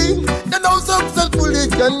plan B. Then how successful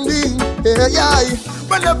it can be. Yeah.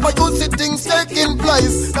 Whenever you see things taking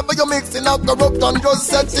place, never you mixing up corruption, just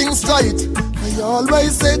set things straight. I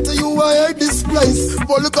always say to you, I hate this place.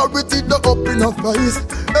 Vulgarity the up in a face.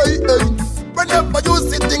 Hey. Whenever you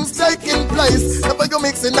see things taking place, never you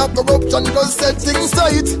mixing up corruption, just set things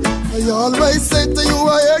straight. I always say to you,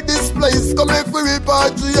 I hate this place. Come make we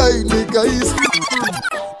repatriate me, guys.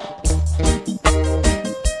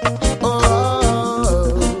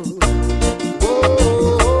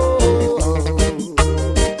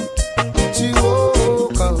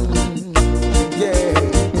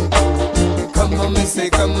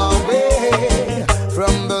 Come away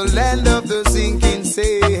from the land of the sinking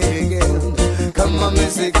sail. Come on, me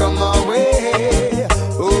say, come away,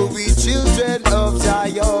 oh we children of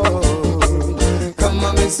Zion. Come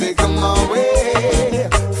on, me say, come away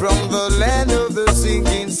from the land of the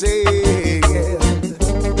sinking sail.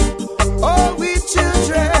 Oh, we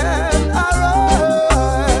children arise,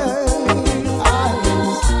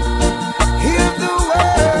 hear the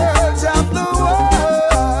words of the world.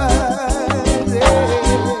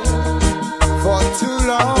 For too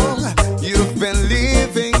long you've been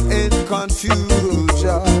living in confusion,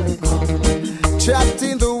 trapped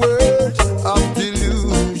in the world of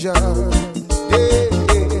delusion.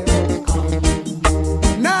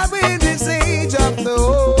 Now in this age of the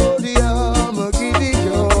odium,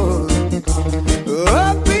 Gideon,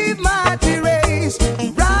 up with mighty race,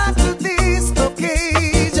 rise to this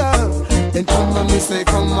occasion. And come on, me say,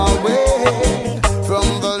 come away from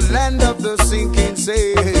the land of the sinking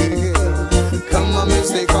sail. Come on, me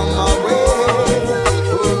say, come away.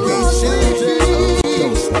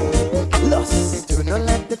 Do not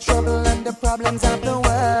let the trouble and the problems of the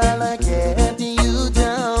world get you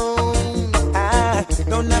down.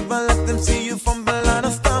 Don't ever let them see you fumble and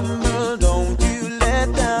stumble. Don't you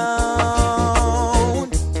let down.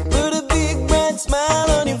 Put a big bright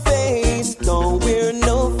smile on your face. Don't wear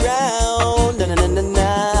no frown.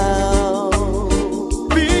 Na.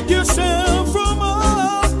 Pick yourself from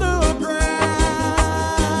off the ground.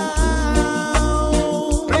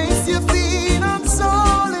 Place your feet on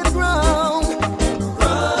solid ground.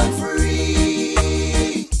 Run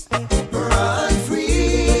free. Run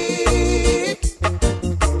free.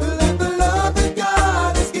 Let the love that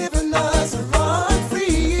God has given us run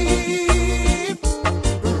free.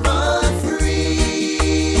 Run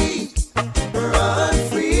free. Run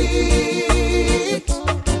free.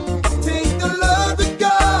 Take the love that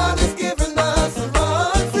God has given us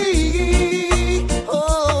run free.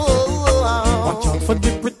 Watch out for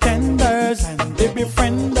the pretenders and the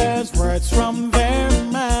befrienders. Words from their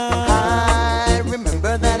mouth. I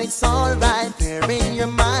remember that it's alright. Bear in your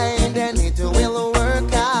mind and it will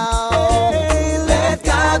work out. Hey, let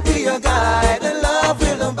God be your guide and love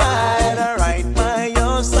will abide right by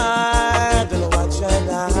your side. Don't watch your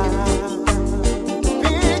life.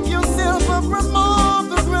 Pick yourself up from off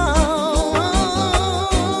the ground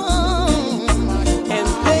and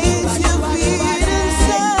place your feet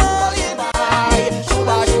inside.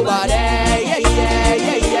 Shuba, yeah.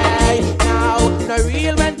 Now, no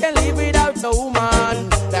real man can live without a woman.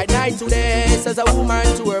 That night today says a woman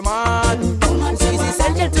to her man.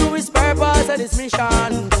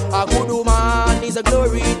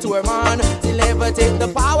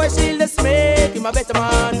 shieldless make him a better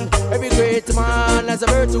man. Every great man has a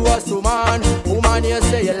virtuous woman. Woman, you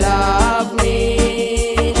say you love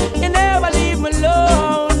me, you never leave me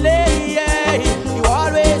lonely, yeah. You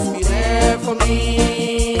always be there for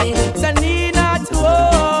me, so need not to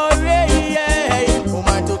worry, yeah.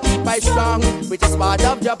 Woman, to keep I strong, which is part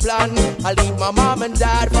of your plan. I'll leave my mom and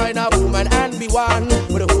dad, find a woman and be one.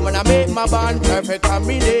 With a woman I make my bond, perfect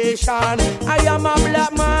combination. I am a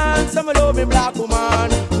black man, so I love me black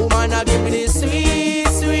woman. Woman, I give me this sweet,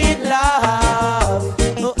 sweet love.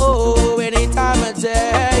 Oh, oh, any time of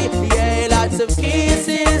day, yeah, lots of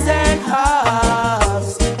kisses and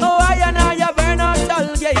hugs. Oh, I burn out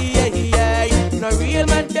all, yeah, yeah, yeah. No real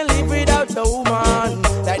man can live without a woman.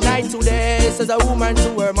 That night to day says a woman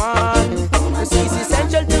to her man. She's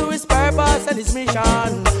essential to his purpose and his mission.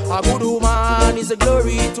 A good woman is a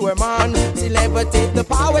glory to her man. She'll never take the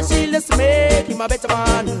power, she'll just make him a better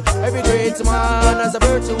man. Every great man has a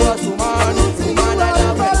virtuous woman. Woman, I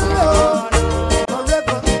love her.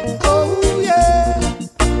 Forever, oh yeah,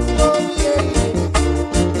 oh yeah.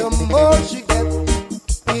 The more she gets,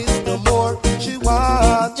 is the more she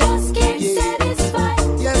wants. Just can't satisfy.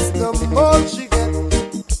 Yes, the more she gets,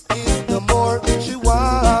 is the more she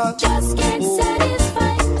wants. Just can't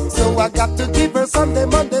satisfy. So I got to give her Sunday,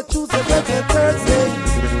 Monday, Tuesday, Wednesday, Thursday,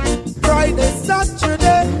 Friday,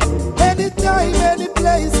 Saturday, anytime, any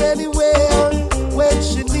place, anywhere, when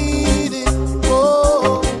she need it.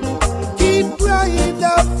 Oh, keep crying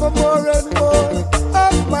out for more and more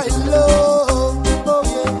of my love. Oh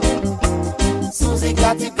yeah, Susie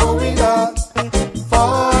got it going on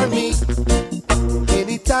for me.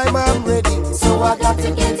 Anytime I'm ready, so I got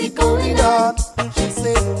to get it going on. She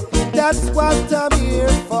said, that's what I'm here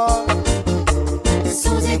for.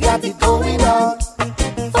 Susie got it going on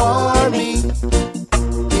for me.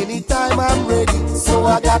 Anytime I'm ready, so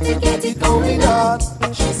I got to get it going on.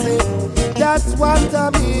 She said, that's what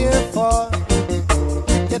I'm here for.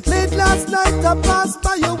 Get late last night, I passed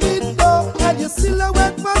by your window, and your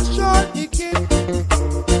silhouette was sure aching.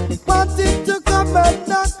 Wanted to come and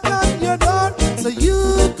knock on your door, so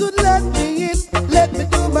you could let me in, let me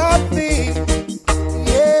do my thing.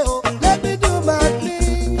 Yeah, oh, let me do my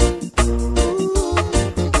thing. Ooh.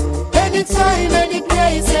 Anytime, any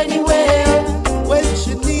place, anywhere, when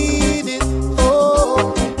she need it.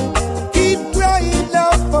 Oh, keep crying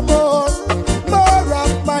out for more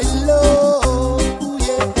of my love. Ooh,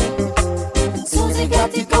 yeah. Susie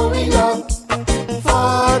got it going on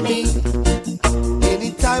for me.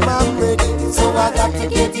 Anytime I'm ready, so I got to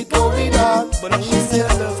get it going on. But she said,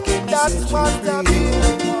 that's what I'm here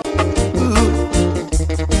for.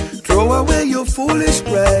 Throw away your foolish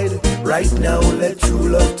pride. Right now, let true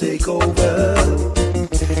love take over.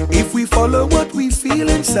 If we follow what we feel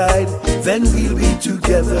inside, then we'll be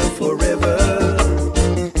together forever.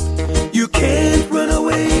 You can't run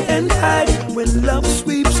away and hide when love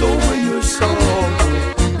sweeps over your soul.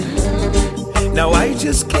 Now I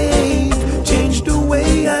just can't change the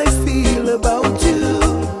way I feel about you.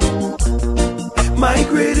 My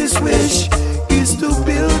greatest wish is to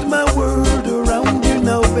build my world around you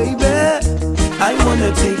now, baby. I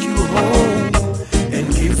wanna take you home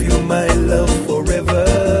and give you my love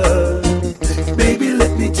forever. Baby,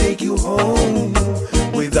 let me take you home.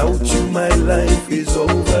 Without you, my life is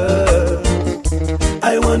over.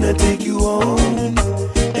 I wanna take you home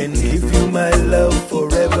and give you my love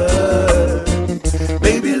forever.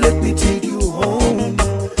 Baby, let me take you home.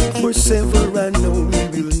 Forever, I know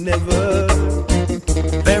we will never.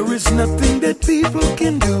 There is nothing that people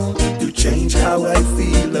can do to change how I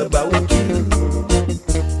feel about you.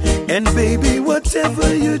 And baby,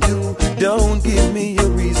 whatever you do, don't give me a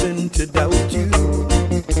reason to doubt you.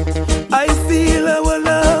 I feel our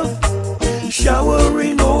love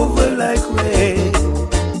showering over like rain.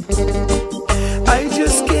 I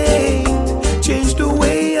just can't change the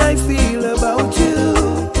way I feel about you.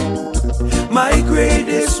 My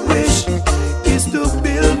greatest wish is to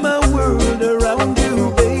build my world around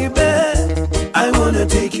you, baby. I wanna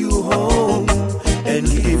take you home and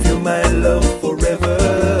give you my love forever.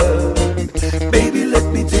 Baby, let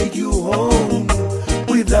me take you home.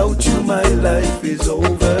 Without you, my life is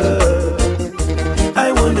over.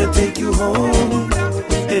 I wanna take you home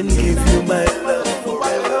and give you my love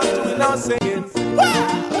forever. Now singing.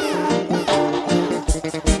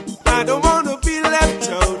 I don't wanna be left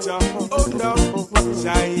out. Oh no,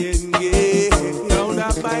 giant, yeah. On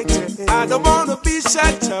that bike, I don't wanna be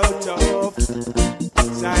shut out of.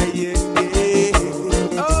 Giant, yeah.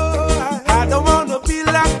 Oh, I don't wanna be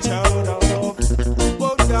left out of.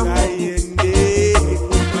 Oh, giant, yeah.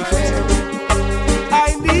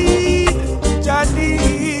 I need Johnny.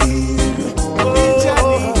 Oh,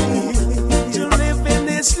 Johnny.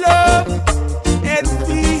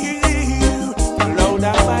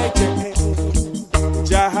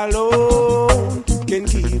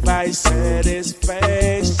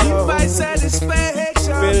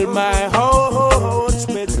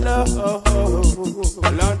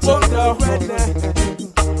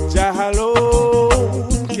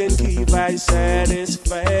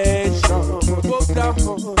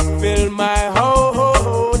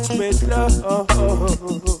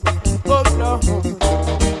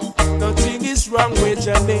 wrong with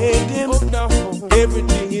your lady.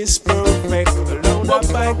 Everything is perfect. Alone I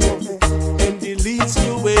bite and it leads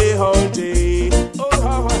you away all day.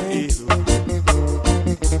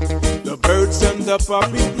 The birds and the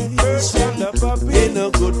puppies in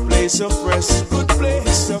a good place of rest. Good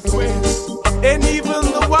place of rest. And even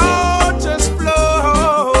the waters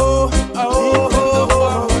flow.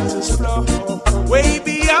 Way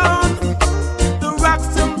beyond the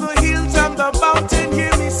rocks and the hills and the mountain.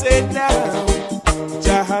 Hear me say now,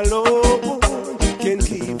 Jahalo can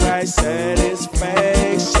keep my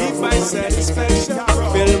satisfaction. Keep my satisfaction.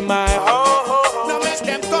 Fill my heart. Now make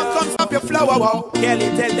them come stop your flower. Wow. Kelly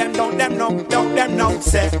tell them don't them no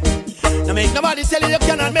say. Now make nobody tell you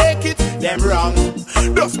cannot make it. Them wrong.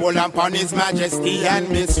 Just hold on upon His Majesty and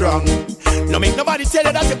be strong. Now make nobody tell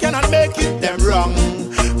you that you cannot make it. Them wrong.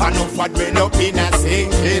 And no fat way up in a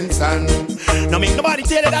sinking sun. Now make nobody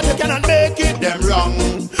tell you that you cannot make it. Them wrong.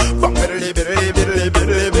 Bang biddly biddly biddly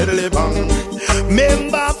biddly biddly bang.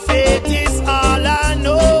 Remember faith is all I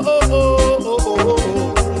know.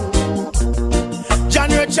 John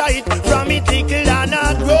try it from it tickle and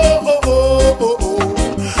I grow.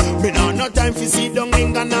 Me no time for sit down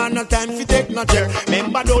and no time for take no chair.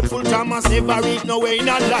 Remember doubtful Thomas never reach nowhere in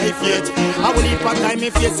a life yet. I will leave a time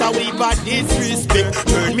if yes, I will leave a disrespect.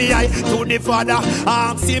 Turn me eye to the Father,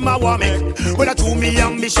 ask Him a woman. When I do me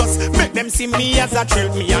ambitious, make them see me as a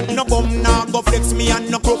threat. Me and no bum, nah go flex, me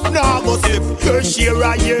and no cuff, nah go slip. Your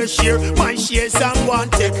share, your share, my share, someone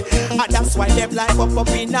take. And that's why them life up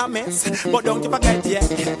in a mess. But don't you forget yet.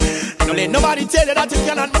 No let nobody tell you that you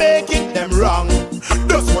cannot make it. Them wrong.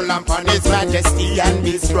 Just hold on upon His Majesty and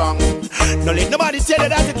be strong. No let nobody tell you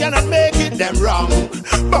that you cannot make it. Them wrong.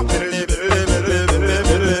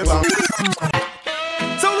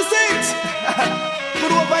 So we say it.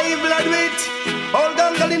 Good over evil and wait. All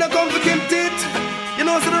gangal in a complicated. You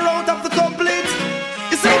know, so the route of the complete.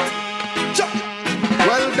 Is it?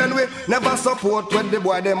 Well, then we never support when the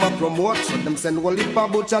boy them a promote. So them send all the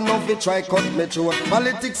butch and now fi try cut me throat.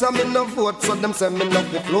 Politics a me no vote, so them send me no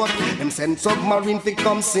fi float. Them send submarine fi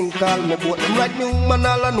come sink all me boat. Them write me woman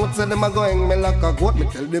all a note, so them a going me like a goat. Me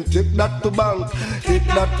tell them take that to bank, take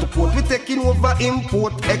that to port. We taking over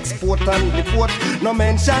import, export and deport. No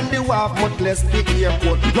mention the wharf, much less the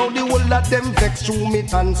airport. Now the whole of them vex through me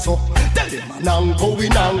and so. Tell them man anko we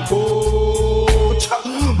nanko.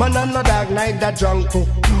 Man and no dog neither drunk.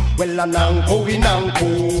 Well I nanko we nanko.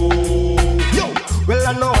 Yo, well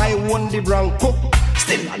I know I won the Bronco.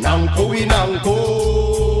 Still I nanko we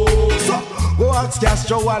nanko. So go ask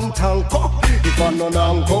Castro and Tanko. If I no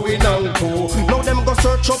nanko we nanko. Now them go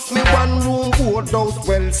search up me one room boathouse,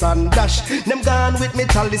 wells and dash. Them gone with me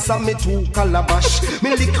chalice and me two calabash.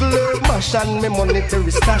 Me little herb mash and me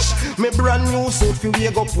monetary stash. Me brand new suit fi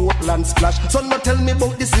we go Portland splash. So no tell me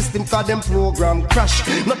about the system cause them program crash.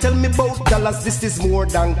 No tell me about dollars, this is more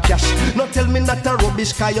than cash. No tell me not a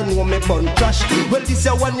rubbish cause you know me bun trash. Well this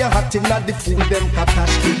ya one ya hot in the food them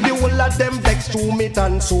katash. The whole of them vex to me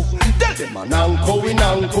and so. Tell them man anko we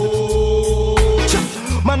nanko.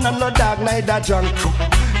 Man and no dog neither drunk.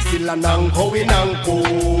 Still a nanko we nanko.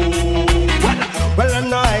 Well I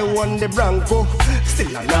know I won the Bronco.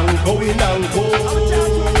 Still a nanko we nanko.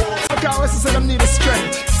 Okay, I was to say them need a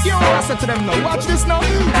strength. You know what I said to them now? Watch this now.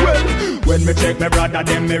 Well, when me check my brother,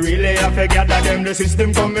 them me really have to gather them. The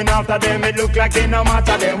system coming after them, it look like it no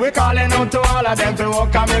matter them. We calling out to all of them to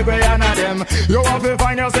walk and make way on them. You have to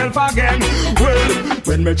find yourself again. Well,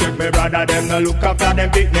 when me check my brother, them no look after them,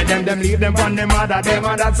 pick me them leave them from the mother them,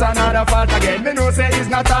 and that's another fault again. Me know say it's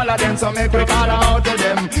not all of them, so make we call out to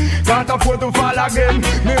them. Can't afford to fall again.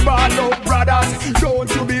 Me ball up brothers, don't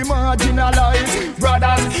you be marginalized.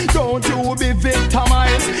 Brothers, don't you be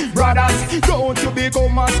victimized. Brothers, don't you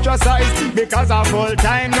become ostracized. Because of full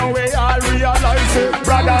time now we all realize it.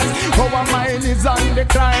 Brothers, our mind is on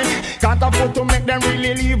decline. Can't afford to make them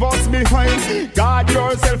really leave us behind. Guard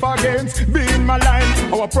yourself against being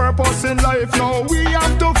maligned. Our purpose in life now we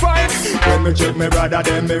have to fight. When me check my brother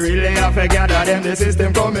them, me really have to gather them. The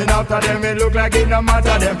system coming after them, it look like it no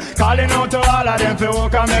matter them. Calling out to all of them for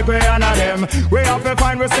walk and make way honor them. We have to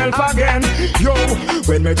find ourselves again. Yo,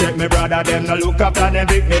 when me check my brother them, no look after them,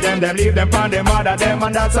 pick me them leave them on them mother them,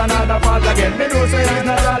 and that's another fault again. Me know say it's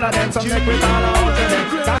not all of them, so make we call out to them.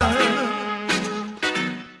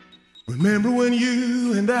 Remember when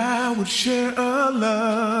you and I would share a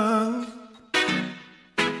love?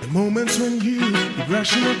 The moments when you were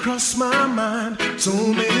rushing across my mind so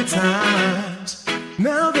many times.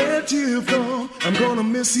 Now that you've gone, I'm gonna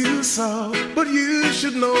miss you so. But you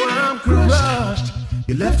should know I'm crushed.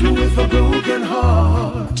 You left me with a broken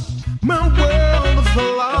heart. My world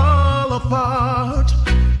fell all apart,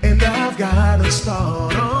 and I've got a to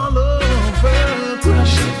start all over.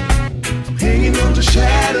 Crushed. I'm hanging on to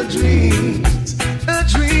shattered dreams. A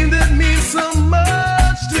dream that means so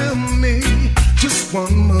much to me. Just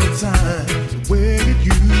one more time, where it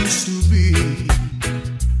used to be.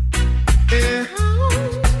 Yeah.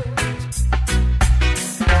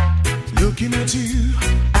 Looking at you,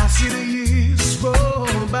 I see the years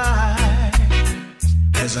roll by.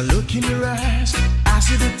 As I look in your eyes, I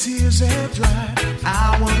see the tears have dried.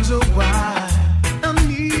 I wonder why. I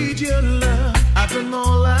need your love. I've done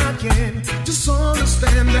all I can. Just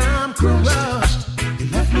understand I'm crushed. You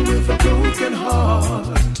left me with a broken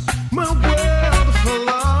heart. My world fell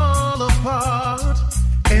all apart,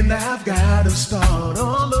 and I've got to start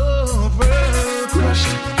all over.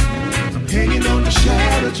 Crushed. I'm hanging on to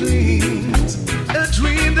shattered dreams. A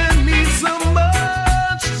dream that means so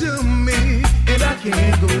much to me. And I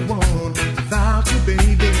can't go on without you,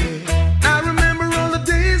 baby. I remember all the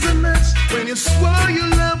days and nights when you swore your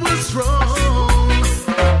love was strong.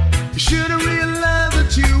 You should have realized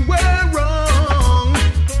that you were wrong.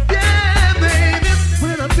 Yeah, baby.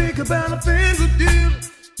 When I think about the things I do,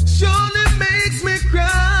 surely makes me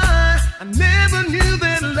cry. I never knew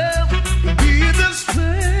that love would be this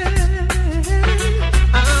way.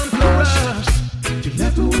 I'm crushed. You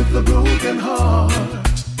left me with a broken heart.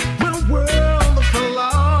 My world fell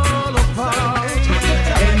all apart,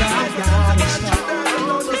 and I got to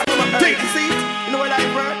start. Take a seat, you know what I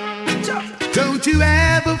heard? Don't you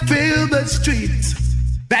ever feel the streets?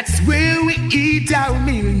 That's where we eat our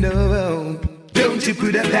meal, no. Don't you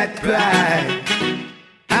put up that pride.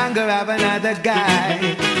 I'm gonna have another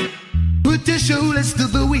guy. Put your shoulders to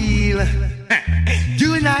the wheel.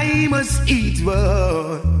 You and I must eat,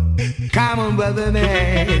 whoa. Come on, brother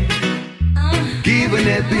man. Give an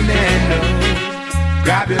happy man, no.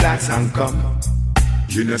 Grab your lads and come.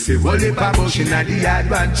 You know, say, roll it by bush in the yard,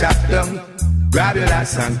 one chop down. Grab your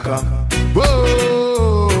lads and come.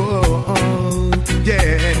 Whoa,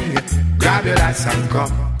 yeah. Grab your lads and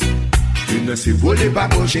come. You know, say, roll it by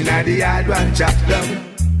bush in the yard, one chop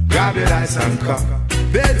down. Grab your lads and come.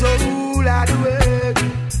 There's a rule of the world.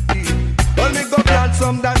 Well, me go plant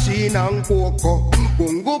some dasheen and cocoa.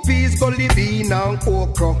 Bungo peas, gully bean and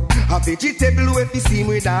okra. A vegetable with the steam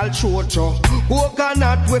with all chocho.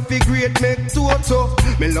 Coconut with the great make toto.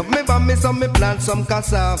 Me love me vammy so me plant some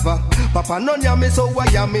cassava. Papa none ya me so why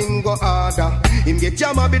ya me go harder. Him get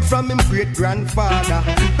jam a bit from him great grandfather.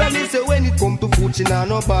 Granny say when it come to food she nah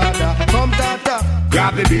no bother. Come tata,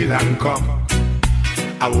 grab the bill and come.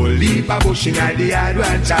 I will leave a bush in the yard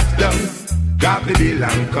and chop down. Grab the bill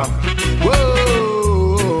and come.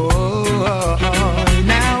 Whoa,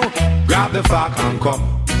 now grab the fork and come.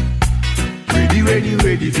 Ready, ready,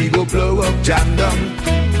 ready, if you go blow up, jam down.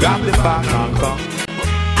 Grab the fork and come.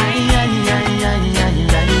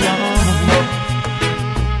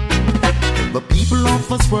 The people of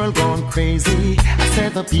this world gone crazy. I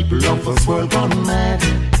said the people of this world gone mad.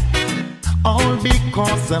 All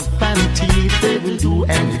because of vanity, they will do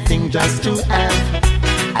anything just to have.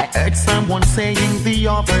 I heard someone saying the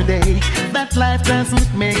other day that life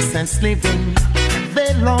doesn't make sense living.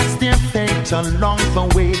 They lost their faith along the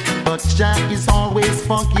way, but Jah is always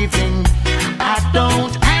forgiving. I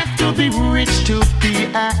don't have to be rich to be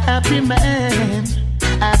a happy man.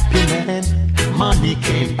 Happy man. Money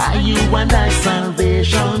can't buy you and I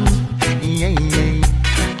salvation. Yeah, yeah.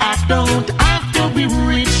 I don't have to be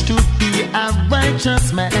rich to be a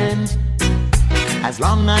righteous man. As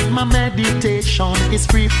long as my meditation is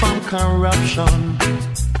free from corruption.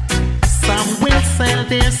 Some will sell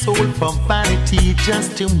their soul for vanity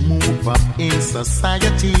just to move up in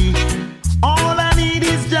society. All I need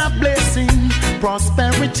is the blessing,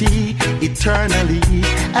 prosperity, eternally.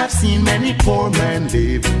 I've seen many poor men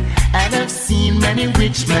live, and I've seen many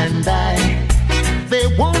rich men die. They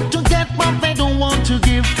want to get what they don't want to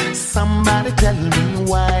give. Somebody tell me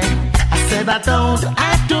why. I said I don't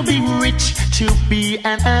have to be rich to be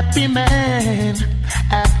an happy man.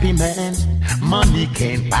 Happy man. Money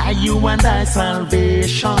can't buy you and I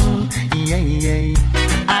salvation. Yeah, yeah.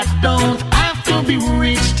 I don't have to be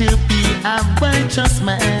rich to be a righteous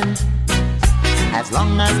man. As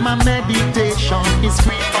long as my meditation is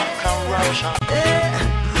free from corruption. Yeah.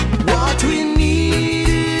 What we need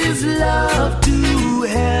is love to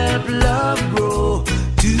help love grow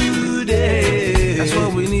today. That's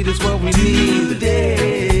what we need, that's what we need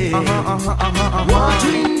today. What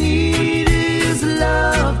we need is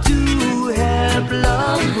love to help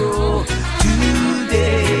love grow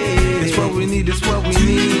today. That's what we need, that's what we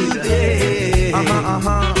need today.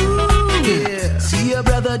 Yeah. See your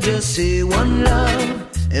brother, just say one love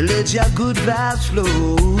and let your good vibes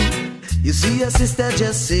flow. You see your sister,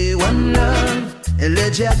 just say one love and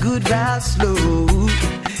let your good vibes flow.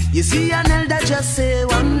 You see an elder, just say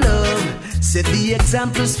one love, set the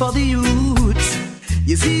examples for the youths.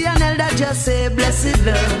 You see an elder, just say blessed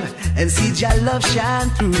love and see your love shine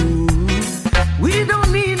through. We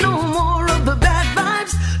don't need no more of the bad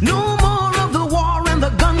vibes, no more of the war and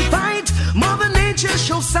the gunfight. Mother Nature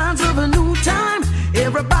shows signs of a new time.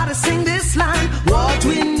 Everybody sing this line. What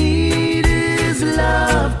we need is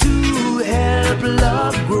love to help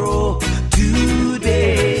love grow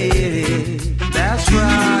today. That's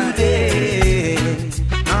right. Today.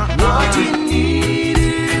 What we need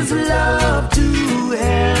is love to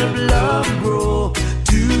help love grow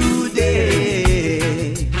today.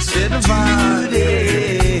 Say the vibe.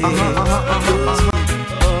 Today. Oh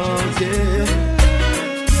yeah.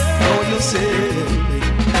 Oh, you say.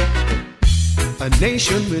 A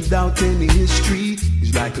nation without any history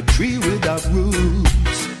is like a tree without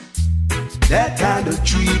roots. That kind of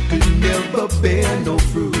tree could never bear no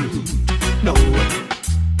fruit. No.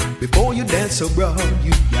 Before you dance abroad,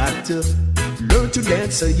 you got to learn to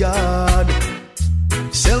dance a yard.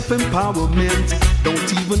 Self-empowerment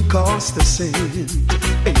don't even cost a cent.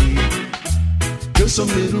 Hey, just some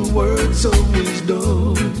little words of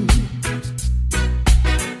wisdom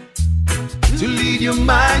to lead your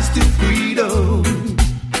minds to freedom.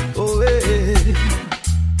 Oh, yeah.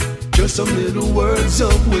 Just some little words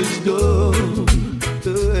of wisdom.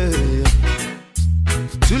 Oh, yeah.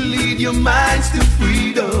 To lead your minds to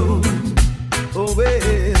freedom. Oh,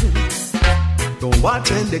 yeah. Don't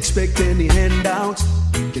watch and expect any handouts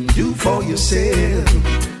you can do for yourself.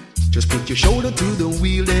 Just put your shoulder to the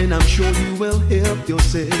wheel and I'm sure you will help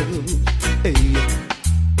yourself. Hey.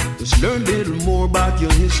 Just learn a little more about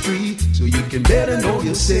your history so you can better know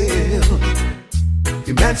yourself.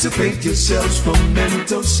 Emancipate yourselves from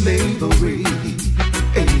mental slavery.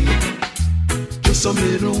 Hey, just some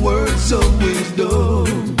little words of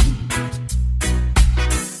wisdom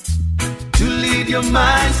to lead your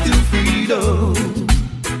minds to freedom.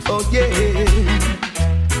 Oh yeah,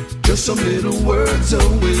 just some little words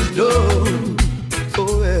of wisdom.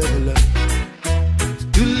 Oh well,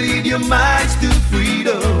 to lead your minds to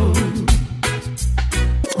freedom.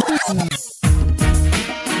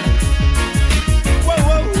 Whoa,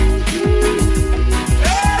 whoa.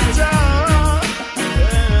 Hey, John.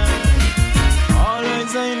 Yeah.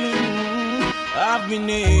 Always I knew I've been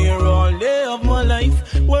here all day of my life.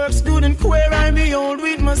 Works good and queer, I behold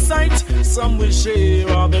with my sight. Some will share,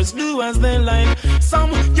 others do as they like.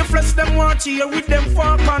 Some you flesh them want here with them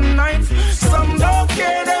fork and knife. Some don't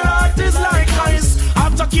care, their heart is like ice.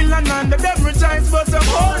 After killing and the devil times, but I'm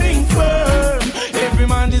holding firm. Every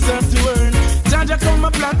man deserves to earn. Jaja come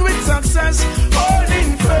a plan with success,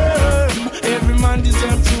 holding firm. Every man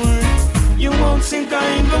deserves to earn. You won't think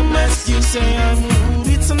I'm the mess. You say I'm rude,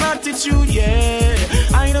 it's an attitude, yeah.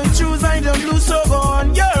 I don't choose, I don't lose, so go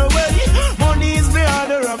on your way. Money is the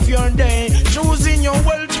order of your day. Choosing your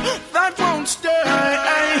wealth, that won't stay.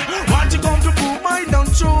 Want to come to prove I don't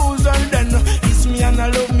choose, and then it's me and I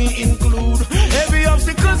love me include. Every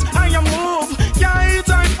obstacles I am moved, yeah, it's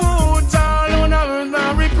I put all on earth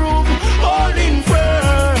and reprove. Holding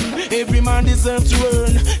firm, every man deserves to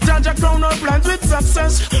earn. Jaja crown our plans with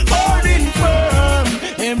success. Holding firm,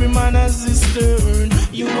 every man has his turn.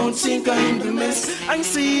 You won't think I'm the mess. I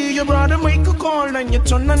see your brother make a call and you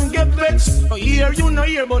turn and get vexed. Oh, here you know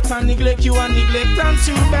hear, but I neglect you and neglect and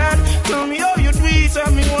too bad. Tell me how you do it,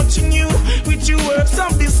 I've been watching you with your works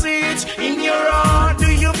and deceit. In your heart,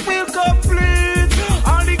 do you feel complete?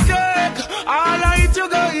 All the cake, all I to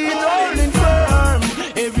go eat, holding firm.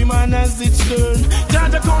 Every man has its turn.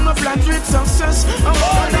 Jaja come no plans with success. I'm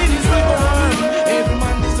holding firm. Every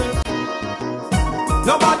man deserves.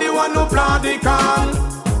 Nobody want to plant the can.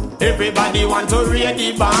 Everybody want to read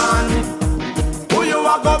the band. Who you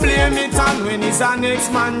are go blame it on when it's a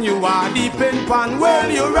next man you are deep in pan.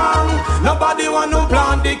 Well, you're wrong. Nobody want to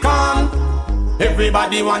plant the can.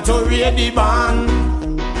 Everybody want to read the band.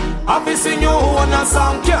 Have you sing your own a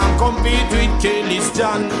song? Can't compete with Kelly's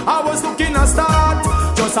John. I was looking a start,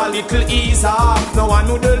 just a little ease off. No one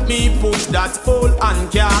would help me push that hole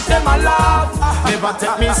and cap. Them a laugh, never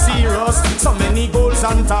take me serious. So many goals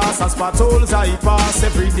and tasks as potholes I pass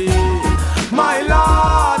every day. My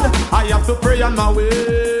Lord, I have to pray on my way.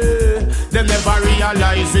 Them never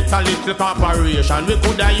realize it's a little corporation. We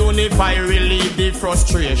coulda unify, relieve the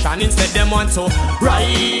frustration. Instead them want to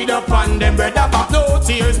ride up on them bread back. No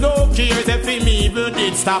tears, no cares. If him evil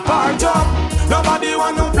did stop our job, nobody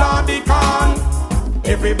want to plant the can.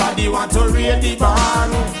 Everybody want to read the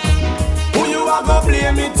band. Who you are go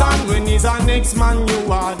blame it on when he's a next man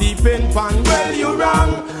you are depend on. Well, you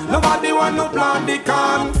wrong. Nobody want to plant the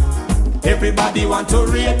can. Everybody want to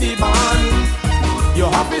rate the band. You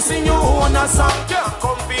happy sing your own a song. Can't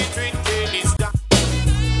compete with Kelly's dance.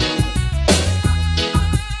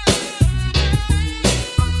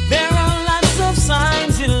 There are lots of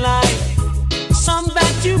signs in life, some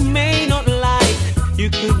that you may not like. You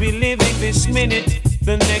could be living this minute,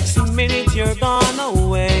 the next minute you're gone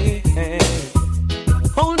away.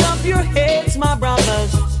 Hold up your heads, my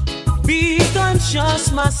brothers, be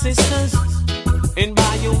conscious, my sisters, and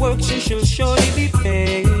by your works you shall surely be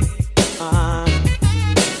paid.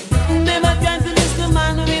 Never try to miss the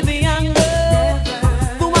man with the anger,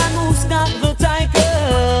 the one who's got the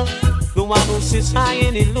tiger, the one who sits high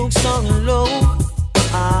and he looks down low.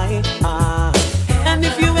 And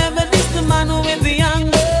if you ever miss the man with the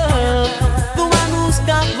anger, the one who's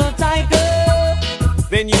got the tiger,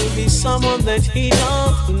 then you'll be someone that he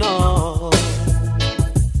don't know.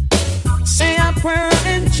 Say a prayer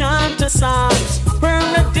and chant a psalms, prayer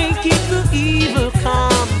a day keep the evil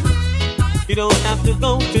calm. You don't have to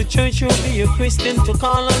go to church or be a Christian to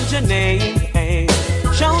call on your name. Hey.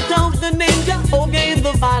 Shout out the name Jehovah in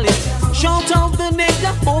the valleys. Shout out the name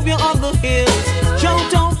Jehovah on the hills.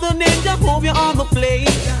 Shout out the name Jehovah on the plain.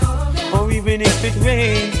 Or even if it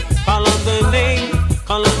rains, call on the name.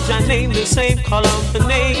 Call on your name the same. Call on the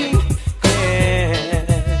name.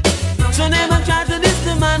 Yeah. So never try to diss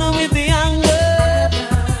the man with the anger,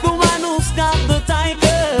 the one who's got the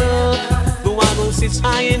tiger, the one who sits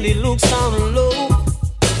high and he looks down low.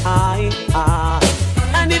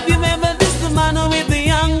 And if you ever diss the man with the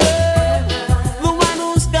anger, the one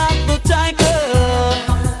who's got the tiger,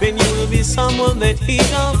 then you will be someone that he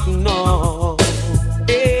don't know.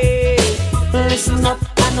 Hey, listen up,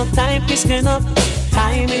 I know time is getting up.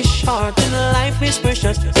 Time is short and life is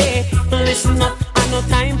precious. Hey, listen up, I know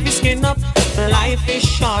time is getting up. Life is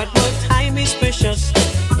short, but time is precious.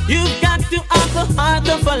 You've got to have the heart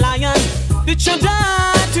of a lion, the children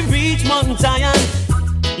to reach Mount Zion.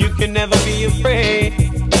 You can never be afraid,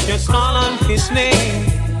 just call on his name.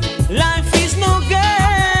 Life is no game.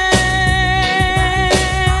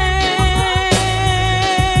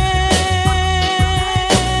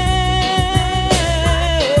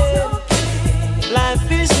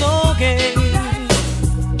 Life is no game.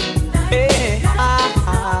 Hey,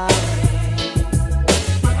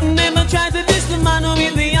 Never try to diss the man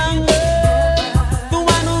with the anger, the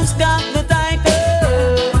one who's got the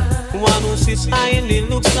tiger, the one who sits high and he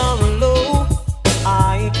looks down low.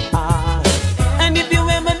 And if you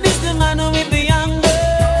ever diss the man with the anger,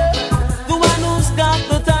 the one who's got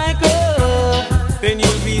the tiger, then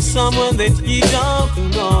you'll be someone that you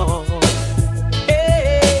don't know.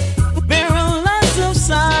 Hey, there are lots of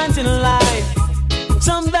signs in life,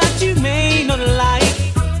 some that you may not like.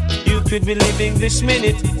 You could be living this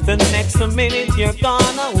minute, the next minute you're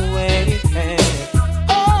gone away. Hey,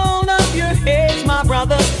 hold up your heads, my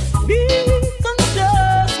brother, be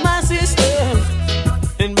conscious, my sister,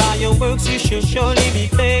 and by your works you shall surely be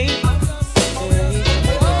paid.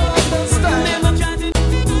 Never try to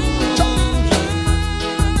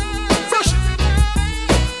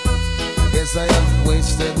Guess I have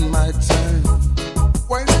wasted my time.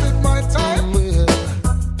 Wasted my time?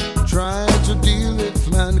 Trying to deal with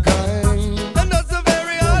mankind. And that's a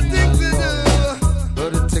very hard thing to do.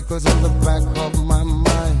 But it tickles on the back of my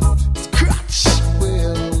mind. Scratch!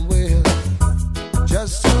 Well,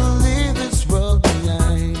 just to leave this world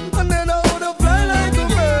behind. And then I would have fly like a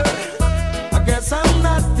bird. I guess I'm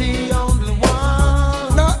not the only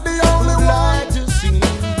one. Not the only one. Like to see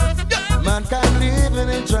mankind living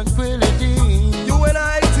in tranquility.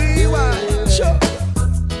 U-N-I-T-Y. Sure.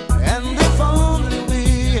 And if only we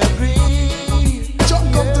agree, come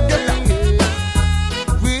together.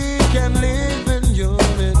 We can live in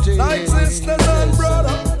unity. Like sisters and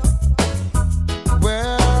brothers.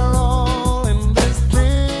 We're all in this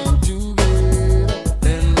thing together.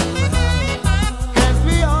 Then can't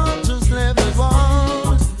we all just live as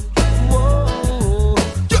one? Whoa.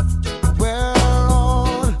 We're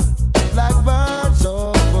all like birds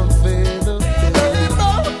of one feather.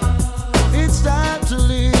 It's time to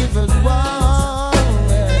live as one.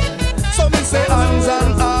 So me say hands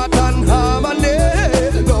and heart and harmony,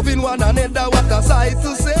 loving one another, what a sight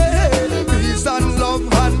to say. Peace and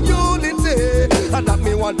love and unity, and that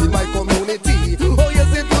me want in my community. Oh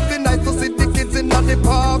yes, it would be nice to see the kids in the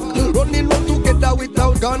park, running round together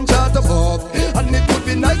without gunshot to bark. And it would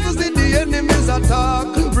be nice to see the enemies attack,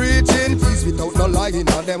 preaching peace without no lying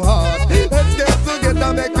on them heart. Let's get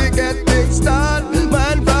together, make we get things done.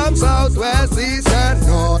 Man from south, west, east and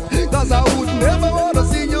north, 'cause I would never wanna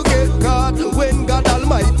see you get caught. when God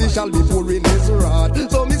Almighty shall be pouring his rod.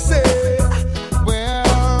 So me say, we're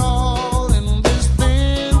all in this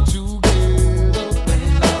thing together.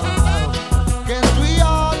 Can't we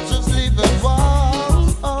all just live as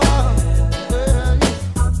one?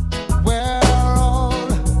 We're all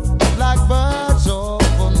like birds of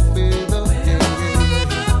one feather.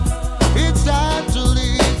 It's time to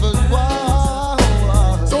live as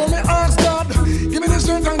one. So me ask God, give me the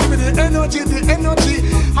strength and give me the energy,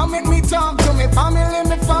 and make me talk to me family.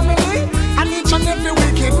 And each and every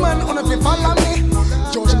wicked man on the follow me.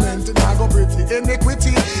 Judgment is not go pretty,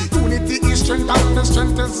 iniquity. Unity is strength and the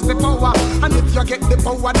strength is the power. And if you get the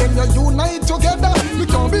power, then you unite together. You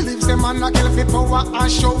can't believe some man a kill for power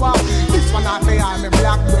and show up. This one I say I'm a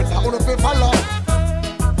black brother, on the follow.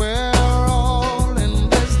 We're all in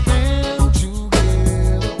this thing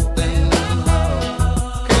together.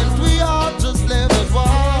 Can't we all just live as one?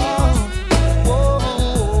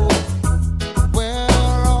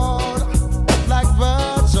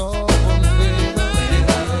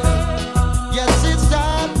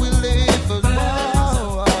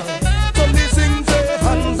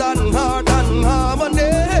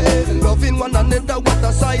 One another, what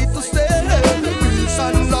a sight to stay. Peace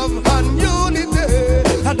and love and unity,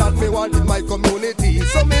 and that me want in my community.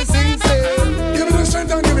 So me sing, say, give me the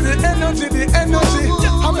strength and give me the energy, and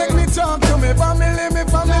make me talk to me family.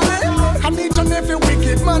 And each and every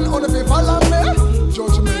wicked man on the follow me.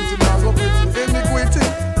 Judgment is not go pretty, iniquity.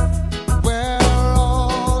 We're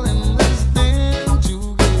all in this thing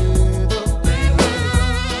together.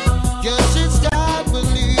 Yes, it's God we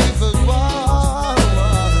live as one.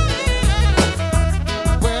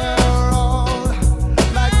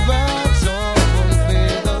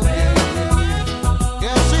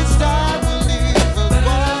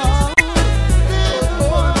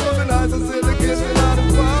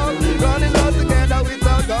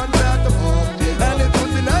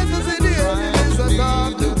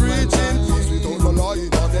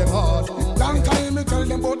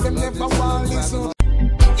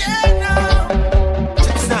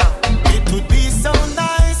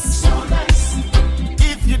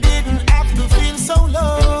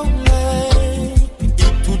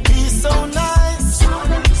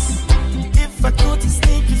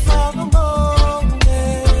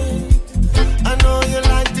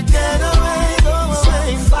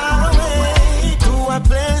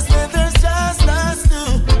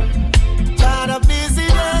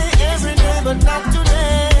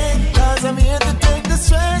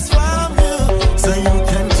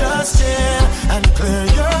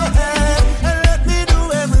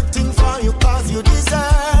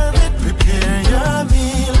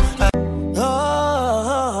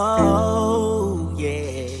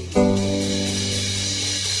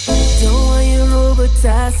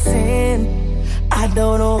 I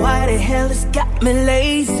don't know why the hell it's got me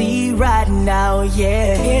lazy right now,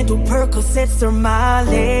 yeah. Can't do Percocets or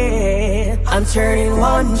Molly. I'm turning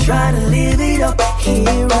one, trying to live it up.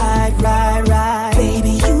 Here, right.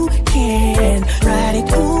 Baby, you can ride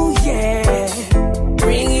it, ooh, yeah.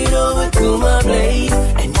 Bring it over to my place,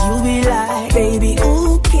 and you'll be like, baby,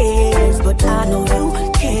 who cares? But I know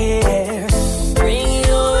you care. Bring it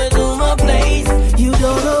over to my place. You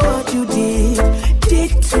don't know what you did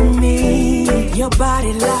to me. Your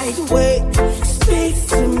body lightweight speaks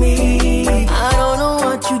to me. I don't know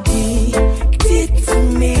what you did to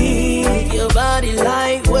me. Your body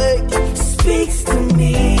lightweight speaks to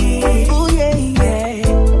me. Oh yeah, yeah.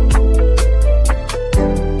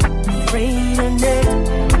 Rain on it,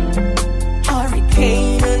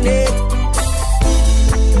 hurricane on it.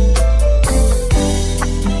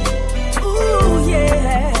 Ooh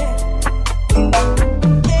yeah.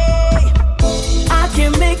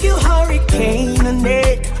 You hurricane on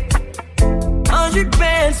it, 100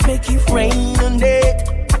 bands make it rain on it.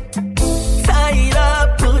 Tie it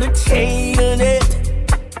up, put a chain on it,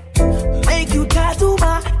 make you tattoo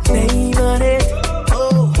my name on it.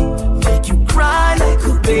 Oh, make you cry like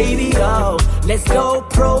a baby. Oh, let's go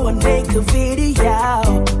pro and make a video.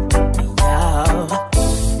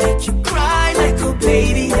 Make you cry like a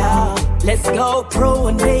baby. Oh, let's go pro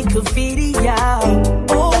and make a video.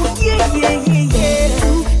 Oh yeah, yeah, yeah, yeah.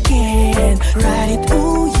 Ride it,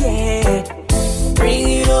 ooh yeah. Bring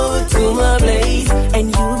it over to my place,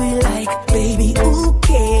 and you'll be like, baby, who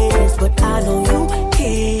cares? But I know you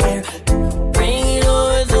care. Bring it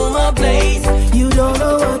over to my place. You don't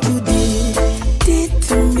know what you did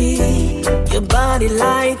to me. Your body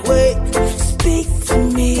lightweight, speak to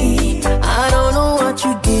me. I don't know what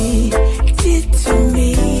you did to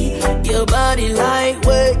me. Your body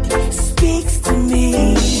lightweight speaks to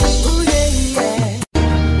me. Ooh yeah, yeah.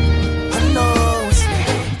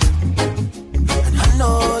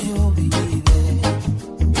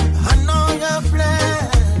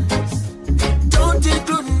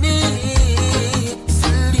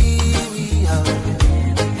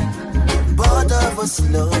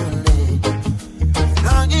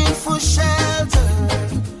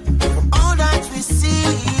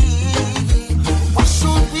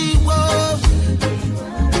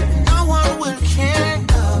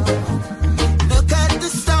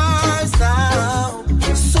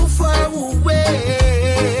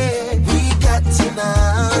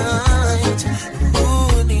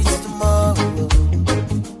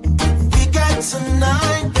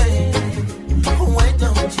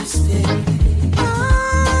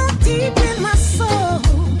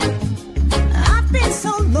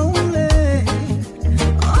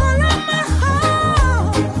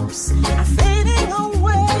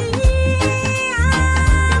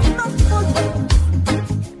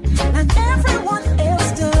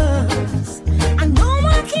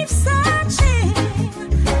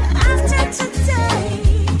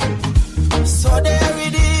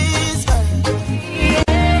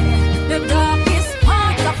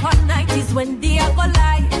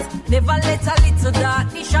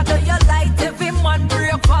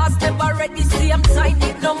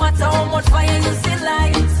 no matter how much fire you see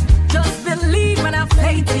light. Just believe and have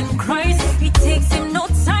faith in Christ. It takes him no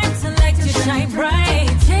time to let you shine bright.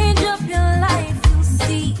 Change up your life, you'll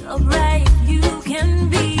see how bright you can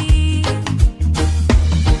be.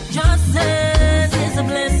 Just as there's a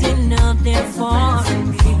blessing out there for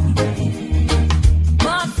me.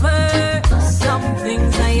 But first, some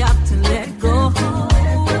things I have to let go.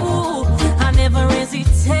 I never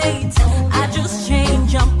hesitate, I just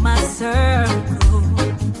change up my circle.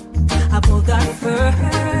 I put God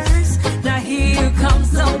first, now here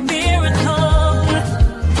comes a miracle.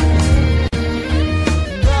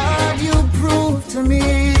 God, you prove to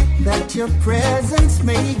me that your presence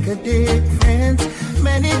make a difference.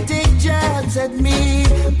 Many take jabs at me,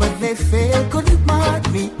 but they fail, couldn't mark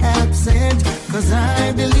me absent. Cause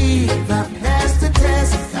I believe I passed the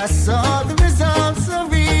test, I saw the results are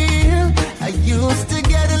real. I used to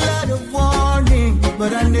get a lot of warning,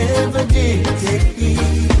 but I never did take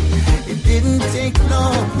heed. It didn't take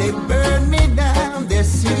long, they burned me down, their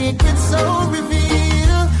secrets so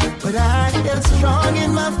revealed. But I held strong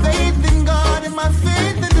in my faith in God, and my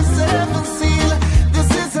faith in the seventh seal. This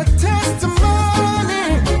is a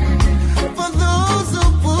testimony for those who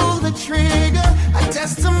pull the trigger. A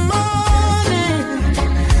testimony,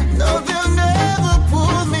 no, they'll never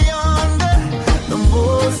pull me under. The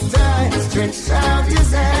Most High stretched out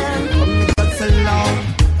his hand. God so long,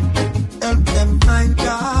 help them find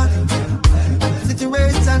God.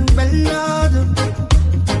 Situation well, Lord,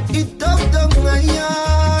 it up down my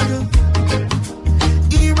yard.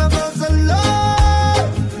 Here I go so long,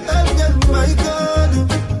 help them my God.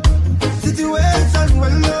 Situation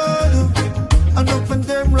well, Lord, enough of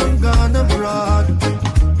them run gone abroad.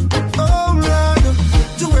 Oh Lord,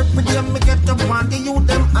 to work with them, me get up on the youth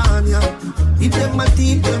them on ya. If them a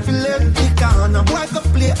team, them feel left the corner. Boy can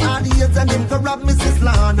play hard years and them can rob Mrs.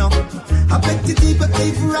 Lana. I bet the deep a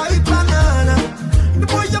thief right banana. The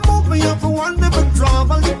boy you move me up for one never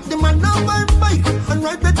trouble. Lift the man up my bike and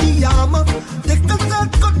ride the armor. Take the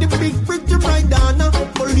start, cut the big bridge and ride down.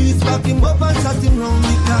 Police back him up and shot him round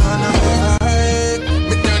the corner.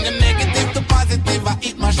 Me turn the negative to positive, I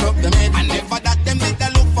eat my shop them head. And never that them did I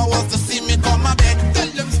look forward to see me come a bed. Tell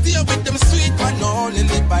them stay with them sweet man, only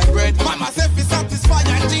live by bread. Mama self is satisfied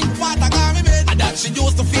and drink water got me bed. And that she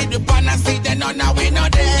used to feed the pan and see them now we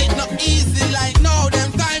not dead. It's not easy like now,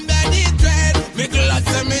 them time that it dread. Me glad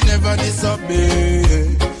say me never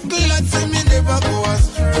disobey. Glad say me never go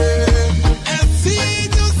astray. And see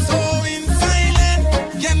just so in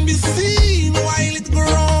silence can be seen while it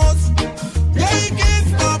grows. They can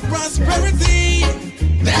stop prosperity.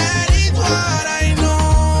 That is what I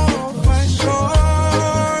know for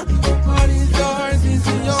sure. What is yours is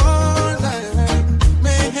yours. I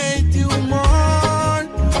may hate you more,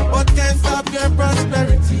 but can't stop your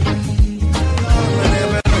prosperity.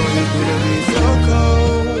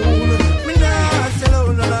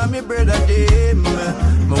 Brother them,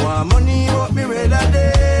 me want money but me rather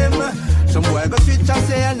them. Some boy go switch and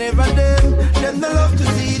say I never them. Them no love to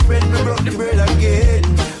see it when me broke the bread again.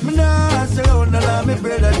 Me nah sell out none of me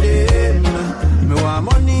brother them. Me want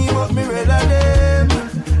money but me rather them.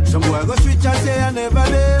 Some boy go switch and say I never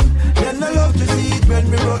them. Them no love to see it when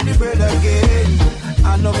me broke the bread again.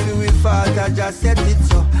 I know feel we fault, I just said it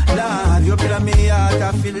so. Nah, you play me heart,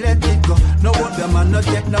 I feel let it go. No one the man, no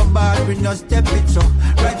take no back, we no step it so.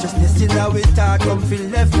 Righteousness in our thought, come feel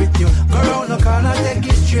left with you. Go round the corner, take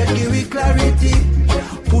it straight, give it clarity.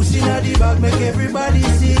 Pussy in the bag, make everybody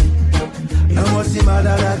see. No must the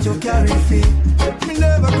matter that you carry fee. Me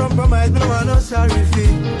never compromise, me no want no sorry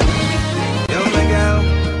fee. Yo, my girl,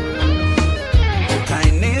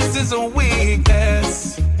 kindness is a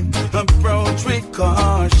weakness. Approach with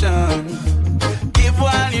caution. Give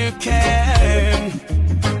while you can,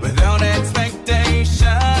 without expectation.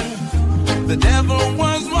 The devil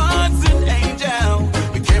was once an angel.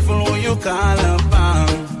 Be careful who you call upon.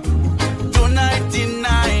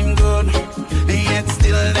 299 good, yet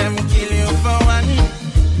still them kill you for one.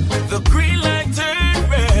 The green light turned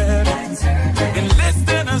red in less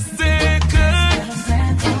than a second.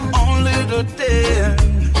 Only the dead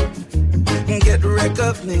get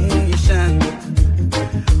recognition.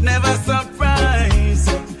 Never surprise,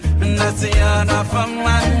 and that's the honor of a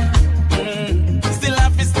man. Still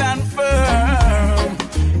have to stand firm.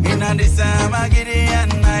 In this time I get it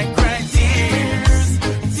and I cry tears.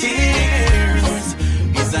 Tears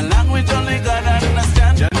is a language only God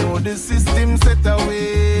understands. You know the system set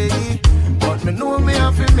away, but me know me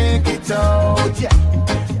have to make it out. Yeah,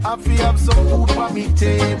 I have to have some food for me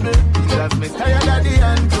table. Because me tired of the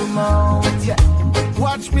hand to mouth. Yeah,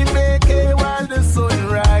 watch me bake while the sun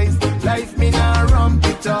rise. Life me now ramp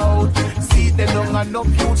it out. See the long and no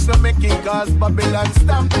youths to make it cause Babylon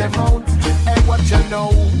stamp them out. Hey, what you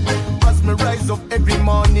know? As me rise up every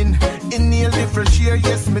morning, inhale the fresh air,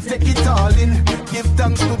 yes, me take it all in. Give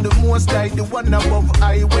thanks to the Most High, the one above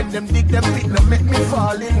I. When them dig them pit, no make me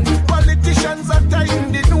fall in. Politicians are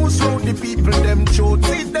tying the news, so the people them choose.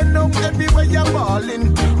 See them now everywhere you're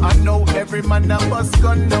balling. I know every man a bus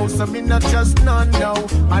gun now, so me not just none now.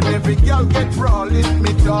 And every girl get brawling,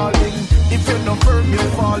 me darling. If you're not firm,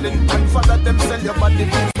 you're falling. And follow them, sell your body.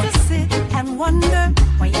 To sit and wonder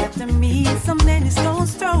why you have to meet so many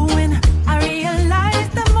stones throwing. I realize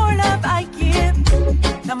the more love I give,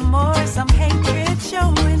 the more some hatred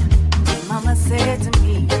showing. Mama said to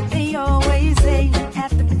me, they always aim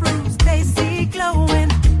at the fruits they see glowing.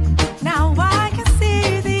 Now I can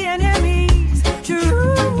see the enemy's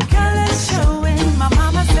true colors showing. My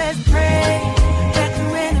mama says pray that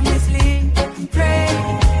your enemies leave. Pray,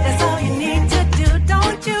 that's all you need to do.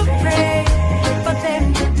 Don't you pray for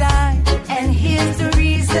them to die. And here's the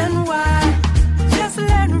reason why. Just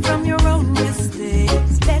learn from your own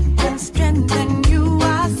mistakes. Let them strengthen you,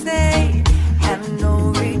 I say. Have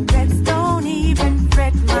no regrets, don't even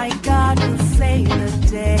fret. My God will save the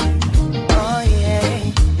day. Oh yeah,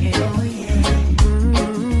 yeah, oh yeah.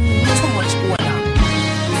 Too much order.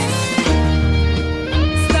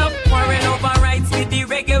 Stop worrying over rights with the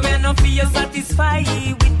reggae when no feel satisfied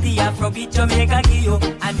with the Afrobeat Jamaica give you.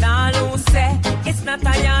 And all who say it's not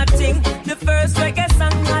a yard thing. The first reggae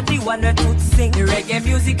song are the one that would sing. The reggae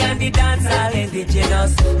music and the dancehall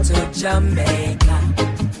indigenous to Jamaica.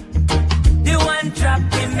 The one drop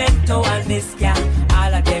the mental and this guy,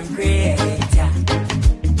 all of them creator.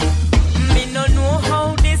 Me no know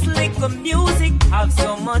how this little music have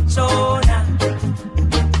so much honor.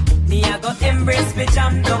 Me I go embrace me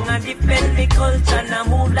jam down and defend me culture and I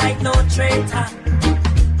move like no traitor.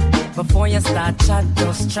 Before you start chat,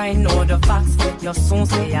 just try know the facts. You soon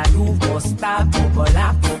say I do must stop,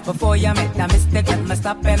 overlap. Before you make the mistake, let me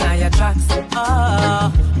stop in all your tracks.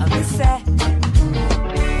 Oh, I'm say.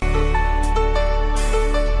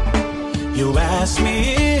 You ask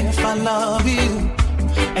me if I love you,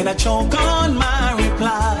 and I choke on my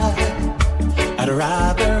reply. I'd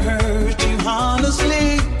rather hurt you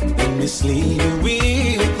honestly than mislead you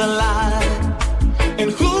with a lie. And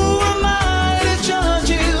who am I to judge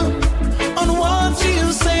you on what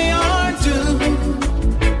you say or do?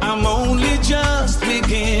 I'm only just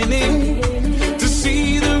beginning to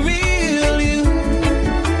see the real you.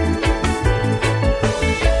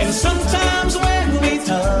 And sometimes when we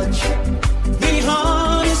touch,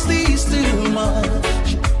 honesty's too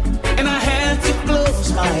much, and I had to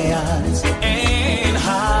close my eyes and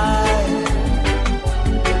hide.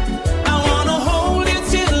 I wanna hold you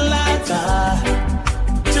till I die,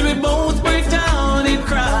 till we both break down and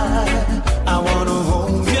cry. I wanna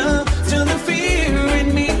hold you till the fear in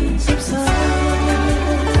me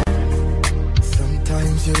subsides.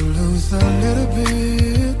 Sometimes you lose a little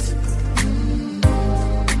bit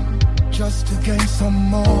just to gain some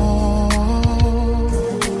more.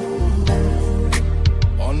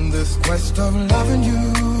 This quest of loving you,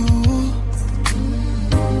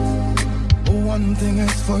 one thing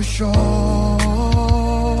is for sure,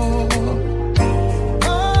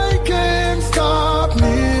 I can't stop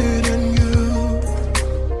needing you.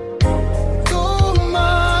 Though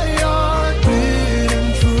my heart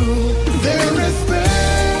beating true, there is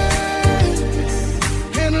pain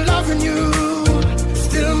in loving you,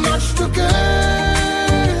 still much to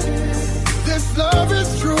gain. This love is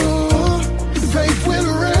true, faith will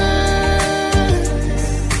reign.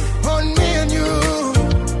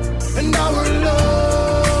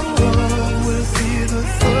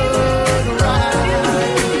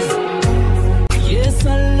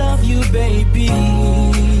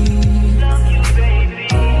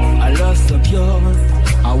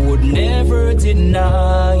 I would never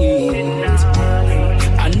deny it.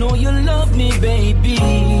 I know you love me, baby.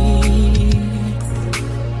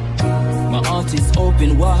 My heart is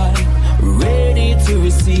open wide, ready to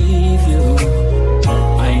receive you.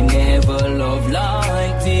 I never loved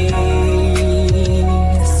like this.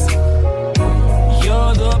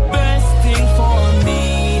 You're the best thing for me,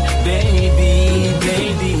 baby,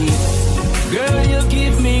 baby. Girl, you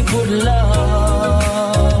give me good love.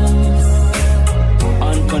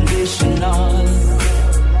 Unconditional,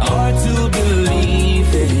 hard to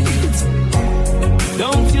believe it.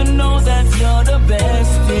 Don't you know that you're the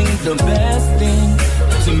best thing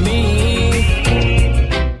to me?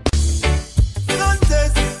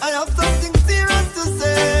 Contest, I have something serious to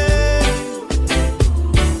say.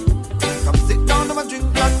 Come sit down and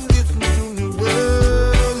drink and listen to the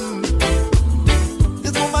word.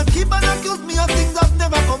 This woman keep on accuse me of things I've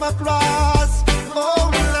never come across.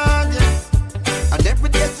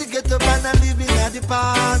 wanna live in the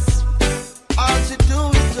past. All she do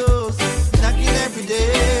is just knocking every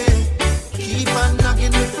day. Keep on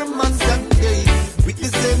knocking me from months and days. With the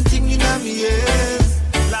same thing in my ears.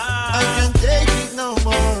 I can't take it no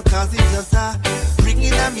more, cause it's just a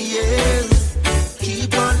ringing at me ears.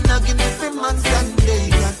 Keep on knocking me from months and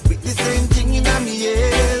days. With the same thing in my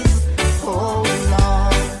ears. Oh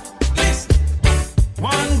Lord. Listen.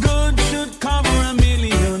 One good should cover a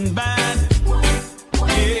million bad.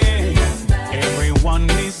 Yeah. Everyone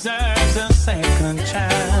deserves a second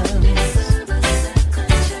chance.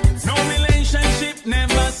 No relationship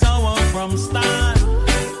never sour from start.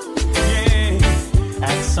 Yeah.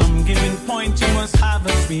 At some given point you must have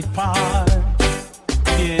a sweet part.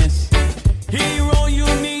 Yes. Hero, you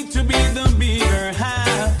need to be the bigger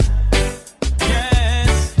half.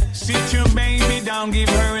 Yes. Sit your baby down, give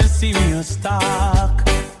her a serious talk.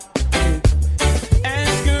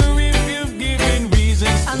 Ask her if you've given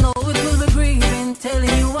reasons. I know it will be grieving,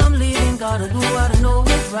 telling you I'm leaving. Gotta do what I know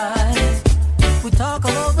is right. We talk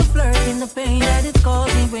about the flirting, the pain that it's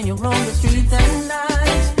causing when you roam the streets at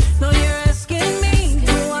night. Now you're asking me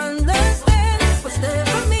to understand what's there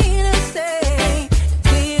for me to stay.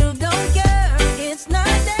 You don't care, it's not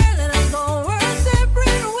there. Let us go our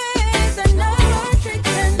separate ways. And no more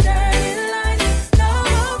tricks and dirty lies. No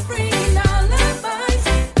more freaking alibis.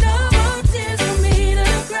 No more tears for me to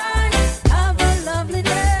cry. Have a lovely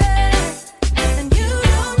day. And you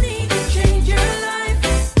don't need to change your life.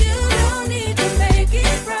 You don't need to make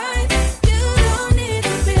it right. You don't need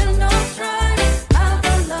to feel no strife. Have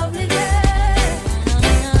a lovely day.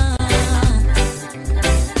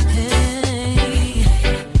 Hey,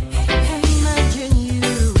 imagine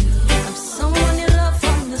you. I'm someone you love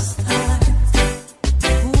from the start.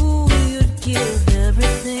 Ooh, you'd give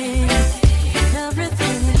everything,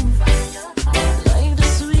 everything. Like the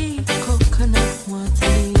sweet coconut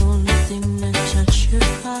water, the only thing that touch your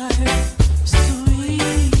heart.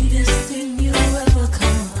 Sweetest thing you ever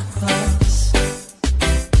come across.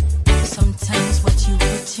 Sometimes what you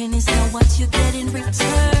put in is not what you get in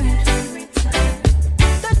return.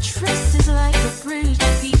 The trust is like a bridge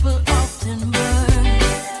people often burn.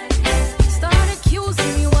 Start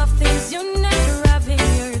accusing you of things you never have in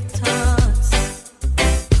your thoughts.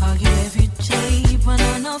 Call you every day, but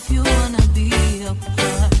none of you wanna be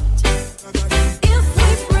apart. If we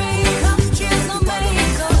break up, there's no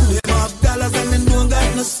makeup. Them have dollars and them don't got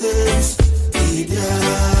no sense.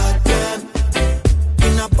 Idiot, them.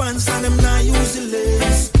 In a pants and them not use the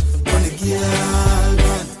lace. On the girl,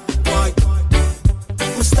 man. Why?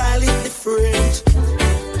 My style is different.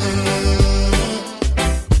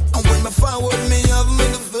 And when my forward me have me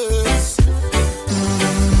the verse.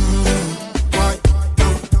 Why?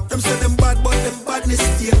 Them say them bad, but them badness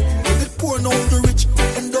still. If it poor now the rich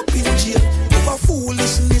end up in jail. If a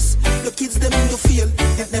foolishness, the kids them to feel.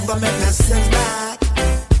 It never make no sense back.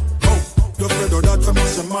 Oh, you're afraid of that, I'm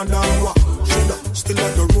a man and what? Shoulda still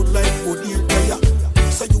on the road like good here player.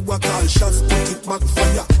 So you a call shots, put it back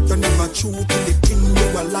fire. You never true to the king, you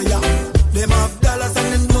a liar. Them have dollars and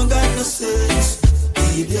them don't got no sense.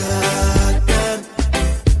 Idiot, them.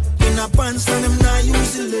 In a pants and them not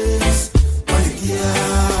use the lace. On the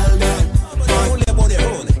girl, them.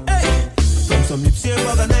 Some lips here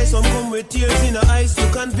organized, some come with tears in the eyes to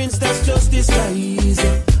convince that's just disguise.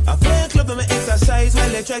 I play a club and I exercise while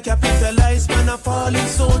they try to capitalize. Man, a falling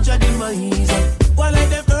soldier demise. While I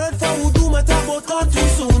them heard for who do my talk about gone too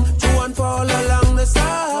soon. True and fall along the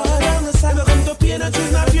side. Never come to pain and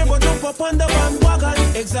choose not fear, but jump up on the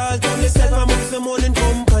bandwagon. Exalt on yourself amongst the morning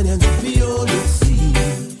companions. We all look see.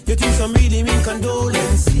 You think some really mean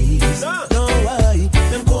condolences. No, why?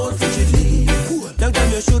 Them cold frigidly. Long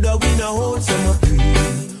time you shoulda win a whole summer free.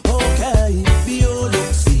 Okay, be all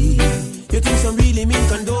look see. You think some really mean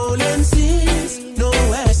condolences. No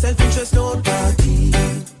way, self-interest, no party.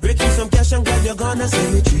 Breaking some cash and glad you're gonna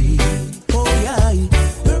cemetery. Oh yeah.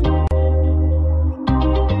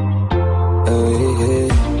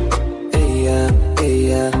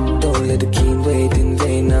 Hey, don't let the king wait in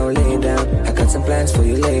vain. Now lay down. I got some plans for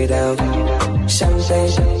you laid out.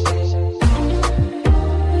 Champagne.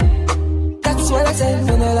 That's what I said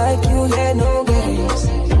when I like you, yeah, no games.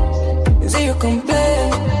 Zero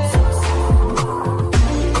complaint.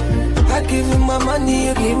 I give you my money,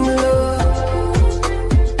 you give me love.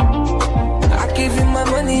 I give you my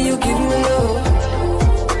money, you give me love.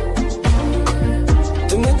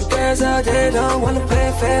 Too many girls out there don't wanna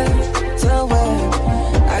play fair. So well,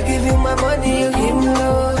 I give you my money, you give me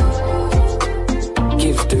love.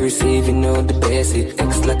 Give to receive, you know the basic.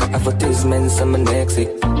 X like an advertisement, I'm an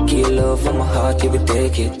exit. Give love from my heart, you will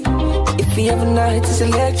take it. If The other night is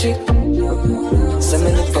electric. So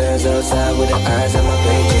many girls outside with their eyes on my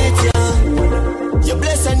page. You're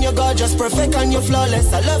blessed and you're gorgeous, perfect and you're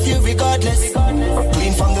flawless. I love you regardless.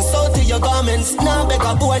 Clean from the soul to your garments. Now beg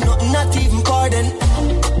a boy, nothing, not even pardon.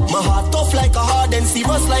 My heart tough like a harden,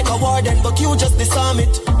 serious like a warden, but you just disarm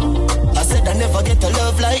it. I said I never get a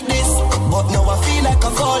love like this, but now I feel like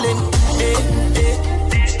I'm falling.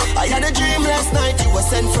 I had a dream last night, you were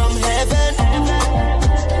sent from heaven.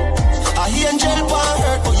 I hear angel pan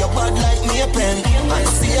hurt, but you're bad like me a pen. I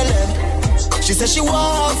see a lamb. She said she want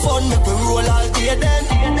have fun, make we roll all day then.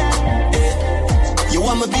 You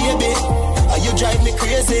want my baby, and you drive me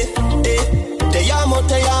crazy. Te amo,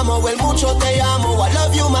 well mucho te amo. I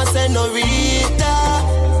love you, my senorita.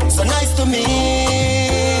 So nice to meet.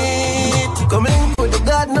 Come link with the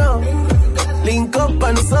God now. Link up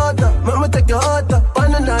on the soda. Mama take your heart up,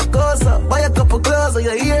 on the narcosa. Buy a couple clothes on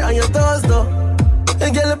your ear and your toes though.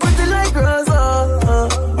 And girl, you pretty like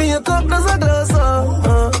Rosa. Me a cup, there's a glass.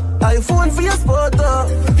 iPhone for your spot.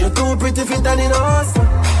 You're too pretty fit and in a house.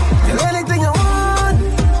 Get anything you want,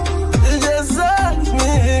 you just ask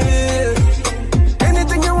me.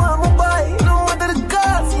 Anything you want, me buy, no matter the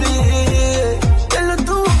cost me. Girl, you're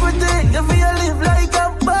too pretty, you feel live like a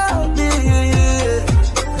Barbie.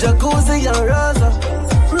 Jacuzzi and Rosa,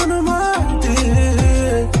 run a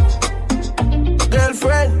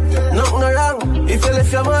girlfriend, nothing wrong. If you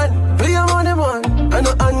left your man, be your money man. I'm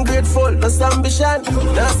not ungrateful, that's ambition.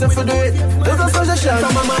 That's if you do it, there's no suggestion.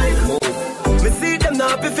 From my mind, me see them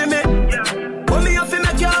not happy for me. But me have to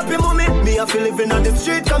make you happy, mommy. Me have to live in on the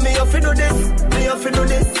street, cause me have to do this. Me have to do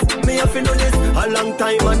this, me have to do this. A long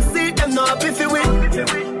time and see them not happy for me.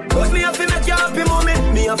 But me have to make you happy, mommy.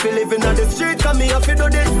 Me have to live in on the street, cause me have to do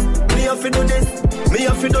this. Me have to do this, me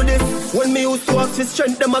have to do this. When me used to have to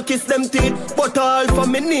strength, them a kiss them teeth. But all for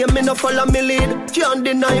me name, me no follow me lead. Can't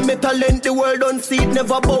deny me talent, the world don't see it.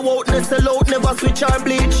 Never bow out, never sell out, never switch or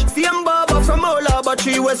bleach. Same barber from all Harbour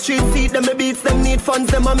 3 West Street. See them me beats, them need fans,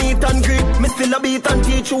 them a meet and greet. Me still a beat and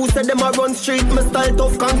teach who said them a run street. Me style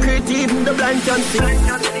tough concrete, even the blind can see.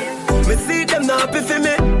 Me see them not happy for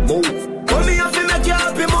me. But me have to make you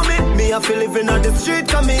happy, mommy. Me have to live in on the street,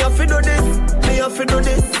 cause me have to do this. Me have to do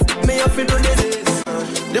this, me have to do this.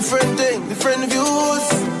 Different thing, different views,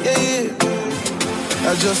 yeah.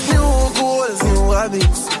 I just new goals, new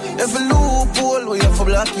habits. Every loophole we have to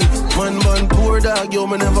block it. Man, poor dog, yo,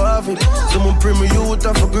 me never have it. Someone pray me youth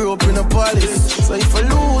and for grow up in a palace. So if I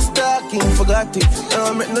lose talking, forgot it. Now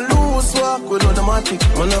I make no lose walk with automatic.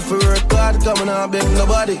 Man, I have to work hard, cause man, I beg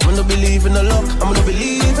nobody. Man, don't believe in the luck, I'm gonna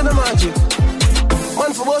believe in the magic.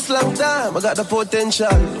 Man, for most long time, I got the potential.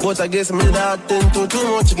 But I guess me that tend to too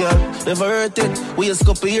much, girl. Never hurt it. Waste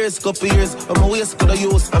couple years. I'm a waste could I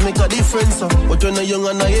use. I make a difference, but when I'm young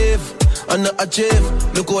and naive, and not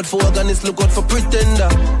achieve. Look out for organist, look out for pretender.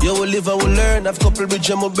 You will live and will learn. I've couple bridge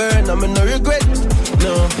and will burn. I'm in no regret.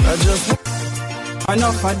 No, I just.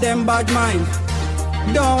 Enough of them bad mind.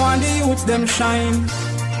 Don't want the youths them shine.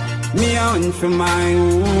 Me on for my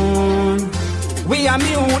own. We are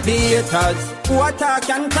mute the haters. Who attack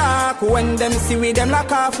and talk. When them see we them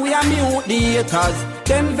lock off. We are mute the haters.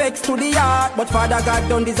 Them vex to the heart, but Father God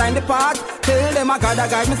don't design the path. Tell them I gotta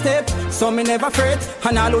guide me step, so me never fret.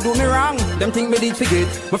 And all who do me wrong, them think me did forget.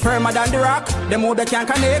 But firmer than the rock, them who they can't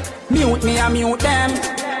connect. Mute me and mute them.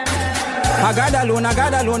 I got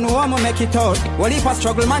alone, no one make it out. Well, if I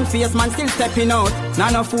struggle, man face, man still stepping out.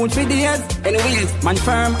 Not no food for days, anyways, man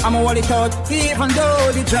firm, I'm a wall it out. Even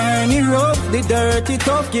though the journey rough, the dirty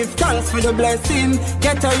tough, give thanks for the blessing.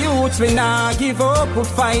 Get a youth, we not give up, we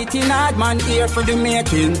fighting hard, man here for the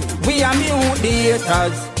making. We are mute the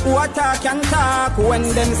haters, who attack and talk, when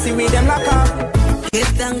them see we them lock up. Give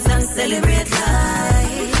thanks and celebrate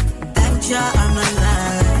life, thank Jah I'm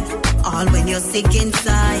alive. All when you're sick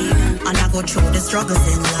inside, and I go through the struggles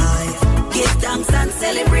in life. Give thanks and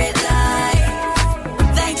celebrate life.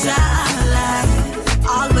 Thank Jah I'm alive.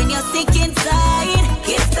 All when you're sick inside,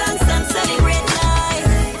 give thanks and celebrate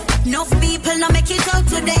life. Enough people now make it out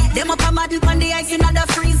today. Them up a model on the ice in the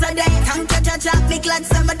freezer day. Thank Jah Jah, me glad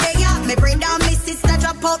summer day. Me bring down my sister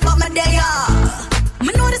drop out, but my day.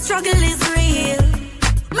 Me know the struggle is real.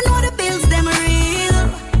 Me know the bills them real.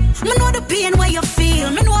 Me know the pain where you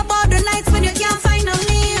feel. Me know about the nights when you can't find a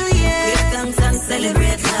meal, yeah. Give thanks and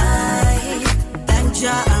celebrate life. Thank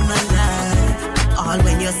Jah I'm alive. All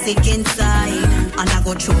when you're sick inside, and I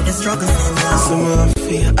go through the struggles in life. So I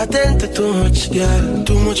feel I tend to too much girl.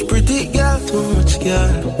 Too much pretty girl, too much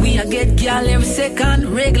girl. We a get girl every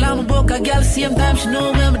second. Regular me book a girl same time she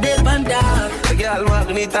know when I'm dead and dark. A girl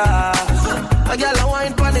Magnita. A girl a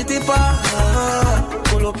wine pon the tipper.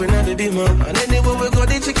 Pull up in the dimmer. And anywhere we go,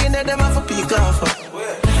 the chicken and them have a peak off.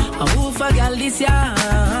 I move for girl this year.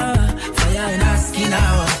 Fire in her skin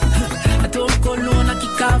now. I don't call no one, I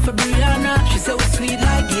kick off for Brianna. She so sweet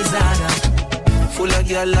like Gizana. Full of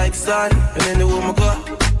girl like sun. And anywhere we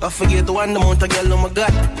go, I forget the one amount of girl, oh my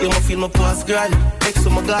God. You might feel my past grand. Ex, oh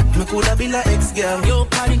my God, me coulda be like ex girl. Yo,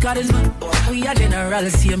 party charisma. We are general,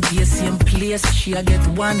 same place. She a get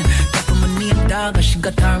one. That for my name dog, she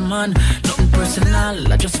got her man. Nothing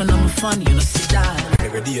personal, I just wanna have fun. You know, see that.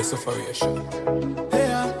 Every day is separation.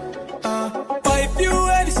 Pipe you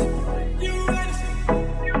Edison.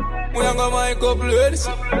 We are gonna make up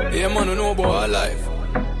Edison. Yeah, man, don't know about our life.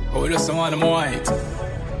 Oh, just want them white.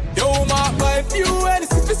 Yo, my pipe you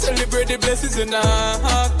Edison. To celebrate the blessings in our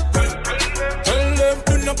heart. Tell them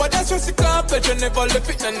do nobody stress the carpet. You never left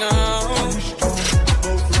it now.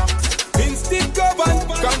 Instinct govern,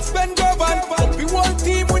 can't spend govern. But we one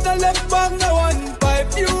team with a left back no one.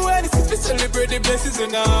 Pipe you Edison. To celebrate the blessings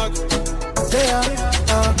in our heart.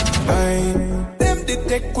 Them they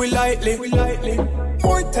take we lightly.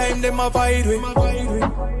 More time them avoid we.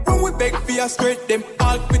 When we beg for a straight, them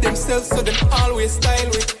all with themselves, so them always style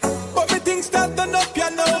we. But me things start done up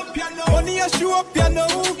piano. Money a show up piano.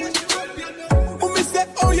 Who me say,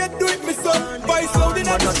 oh you do it me son. Vice out in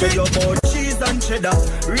the street. Man, I tell you about cheese and cheddar.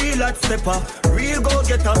 Real hot stepper. Real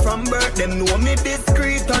go-getter from birth. Them know me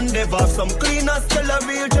discreet and never. Some cleaners tell a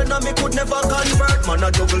real jenna me could never convert. Man,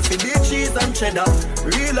 I juggle for the cheese and cheddar.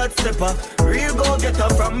 Real hot stepper. Real go-getter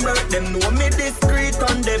from birth. Them know me discreet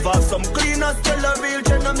and never. Some cleaners tell a real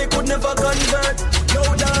jenna me could never convert. Yo,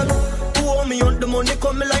 dog. Who owe me on the money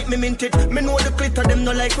come me like me mint it. Me know the glitter them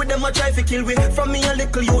no like with them a try to kill we. From me a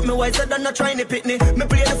little youth me wiser than a trying to pit me. Me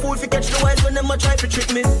play the fool fi catch the wise when them a try to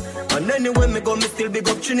trick me. And anywhere me go me still big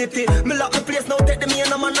up Trinity. Me lock me place now take the me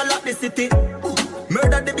and a man a lock the city.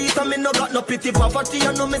 Murder the beat and me no got no pity. Poverty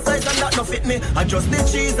and no me size and that no fit me. I just the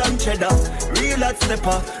cheese and cheddar. Real hot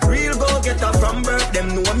stepper. Real go-getter from birth. Them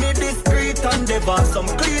know me discreet and never. Some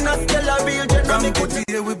cleaners tell a real jenna me could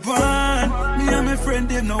here we born. Me and my friend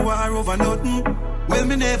them no war over nothing. Well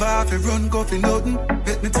me never have to run go for nothing.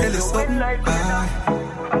 Let me tell you something.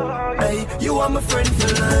 Hey, you are my friend for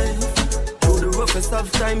life. Through the roughest of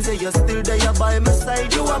times, yeah, you're still there by my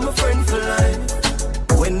side. You are my friend for life.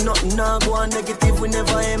 When nothing now go on negative, we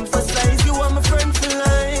never emphasize. You are my friend for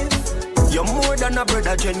life. You're more than a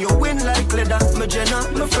brother, Jen. You win like leather, my Jenna,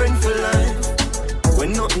 my friend for life.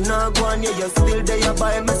 When nothing now go on, yeah, you're still there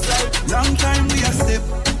by my side. Long time we a step.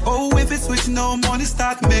 Oh, if it switch now, money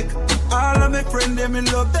start make. All of my friends, them in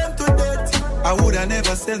love them to death. I woulda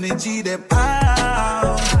never sell me G them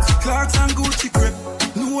out. Clarks and Gucci crep.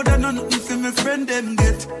 No that nothing for my friend them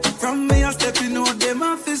get. From me a step, you know them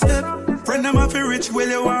off his step. Friend them off rich, well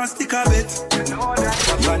you want stick a bit. You know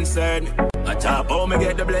that. Concern. I top how me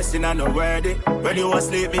get the blessing and no worthy. When you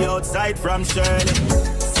asleep me outside from Shirley.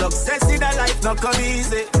 Success in a life not come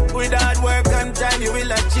easy. With hard work and time you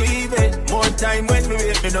will achieve it. More time when me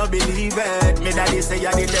wait me no believe it. Me daddy say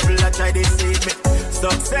ya the devil a try deceive me.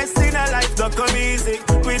 Success in a life not come easy.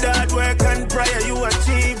 With hard work and prayer you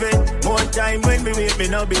achieve it. More time when me wait me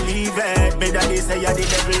no believe it. Me daddy say ya the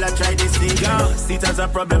devil a try deceive me. See it as a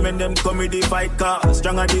problem when them come with the fight car.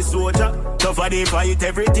 Stronger the soldier, tougher the fight.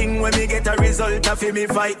 Everything when me get a result of me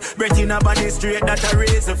fight. Breath in a body straight that a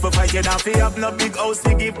reason for fight. You don't have no big house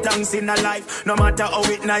to give thanks in a life. No matter how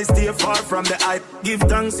it nice, stay far from the hype. Give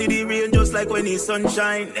thanks to the rain just like when the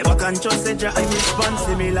sunshine. Never can trust that I response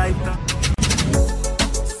to me like that.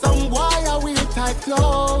 Some why are we tight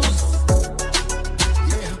clothes?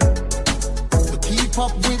 Yeah, to keep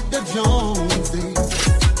up with the Joneses.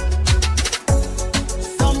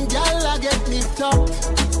 Some gal I get nipped up.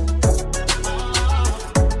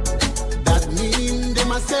 That mean they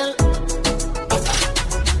must sell.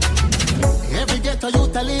 Every ghetto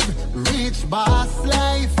youth a live rich boss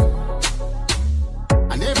life,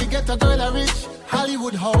 and every ghetto girl a rich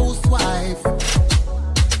Hollywood housewife.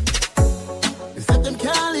 They said them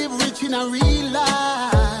can't live rich in a real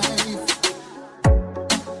life.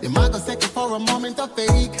 They might go second for a moment of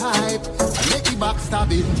fake hype and make the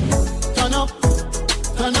backstab it. Turn up,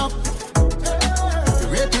 turn up. The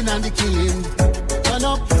raping and the killing. Turn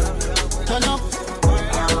up, turn up.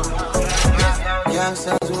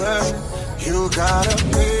 Gangsters world, you gotta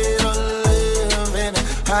pay to live in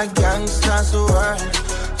a gangster's world.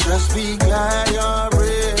 Just be glad you're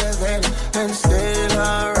breathing and still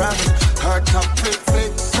around. Her topic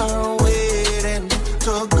flicks are waiting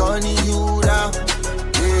to gun you down.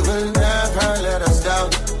 They will never let us down.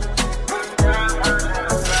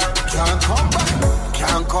 Can't come back,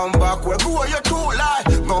 can't come back. Where go you too lie?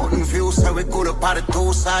 Mountain View say say we good up on the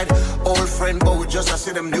two side. Old friend, but we just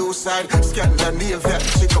see them new side. Scandinavia,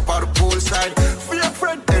 chick up on the pool side. Fear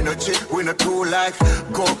friend, energy, we not too like.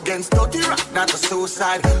 Go against dirty rock, not a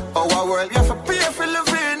suicide. Our world, you have to pay for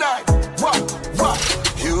living night. What?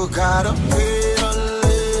 You gotta pay to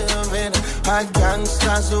live in a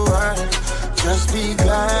gangster's world. Just be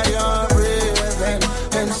glad you're breathing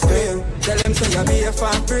and still. Tell them say I be a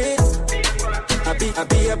fabric, I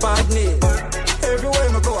be a badness. Everywhere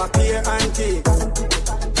I go, I appear antique.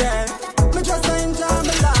 Yeah, me just enjoy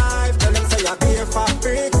my life. Tell them say I be a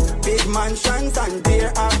fabric, big mansions and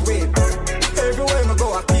deer and whip. Everywhere I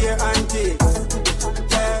go, I appear antique.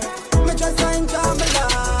 Yeah, me just enjoy my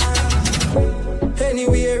life.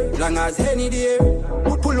 Anywhere, long as any day.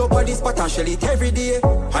 Pull up on this spot and shell it every day.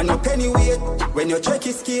 And no penny weight, when you check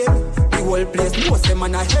his scale. The whole place knows them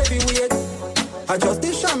on a heavyweight. Adjust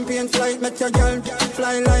the champagne flight, make your girl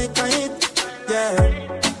fly like kite. Yeah,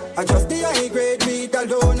 adjust the high grade weed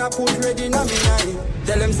alone, I put ready in a me night.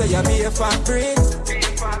 Tell them say I be a fabric,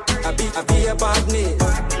 I be a badness.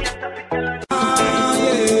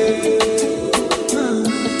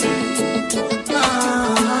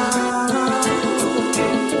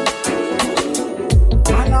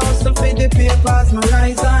 I know some for the papers, my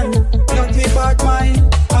rise on. Dirty bad mind,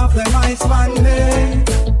 half them ice man, man.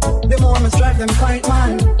 The more I strive, them fight,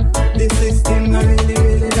 man. This system I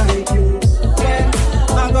really like you. Yeah,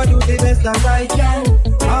 I gotta do the best that I can.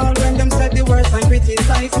 All when them said the worst and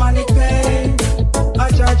criticize, man, it pay. I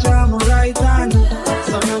judge I'm right hand,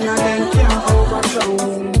 so none of them can overthrow.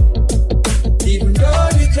 Even though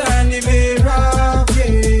the journey be rough,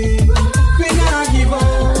 yeah, we not give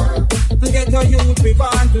up. To get our youth, we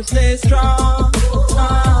want to stay strong.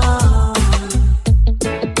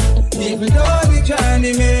 Even though the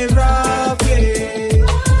journey may rough, yeah,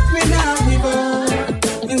 we not give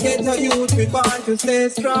up. And get our youth, we want to stay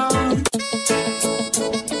strong.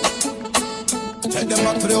 Take them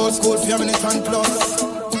back to the old school, 4 minutes and plus.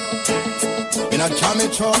 In a jammy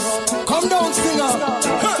trust. Come down, singer.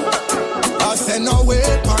 I said no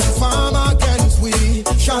weapon form against we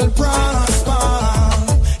shall prosper.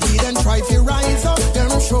 He then try to rise up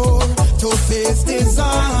them shore to face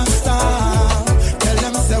disaster. Tell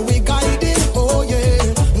them say we guided, oh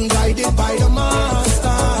yeah, guided by the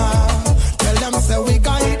master. Tell them say we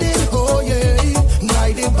guided, oh yeah,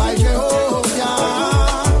 guided by Jehovah.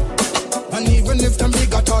 And even if them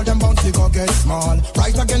big at all, them bound to go get small.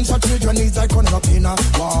 Right against your children needs like running up in a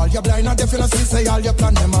wall. You're blind and deaf, you see, say all your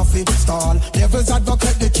plan them off it stall. Devil's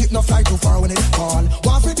advocate, the cheap no fly too far when it fall.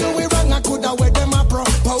 What we do we wrong, I coulda wear them a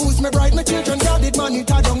propose. Me bright, my children guarded money,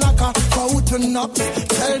 tie down like a fountain up.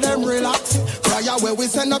 Tell them relax, cry away, we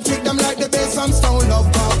send up, kick them like the bass from Stone Love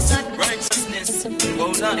Box. Righteousness, whoa,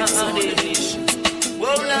 Lord,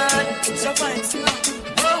 whoa, Lord, so fine,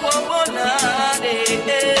 whoa, Lord,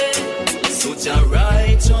 such a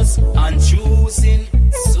righteous and choosing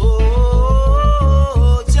soldiers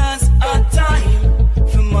a time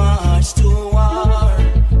for march to war.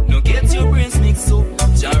 No get your brains mixed up.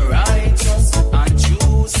 Such a righteous and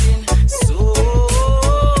choosing soldiers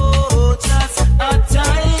a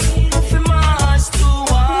time for march to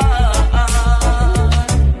war.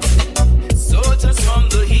 Soldiers from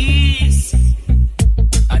the east,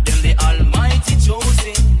 and them the Almighty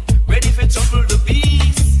chosen, ready for trouble the beast.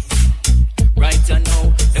 Right now,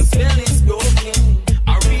 them spell is broken. A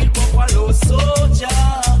real buffalo soldier.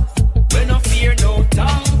 We no fear no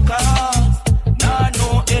tanker, nah no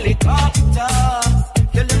helicopter.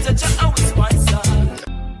 Tell them to check our sponsor.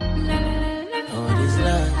 Know what is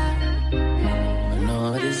love? I know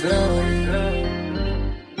what is love.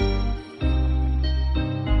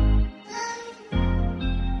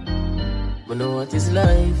 I know what is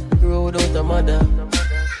life. Grow without a mother.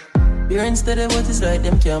 Parents steady what it's like,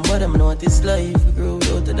 them can't bother. Me know what it's life, we grow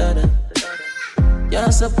without a dada.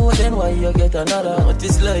 Can't support them, why you get another? What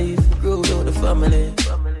is life, we grow without the family.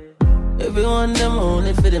 Everyone them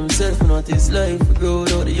only for themselves, know what it's life, we grow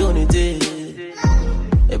without the unity.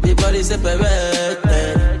 Everybody separate,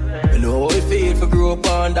 man. You know how it feel for grow up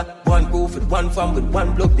under one roof with one fam with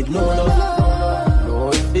one blood with no love. You know how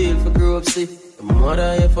it feel for grow up sick. Your mother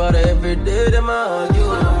and your father every day them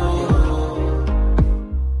argue.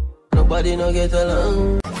 Nobody no get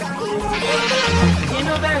along. In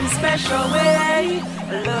a very special way, I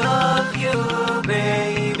love you,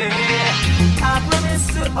 baby. I promise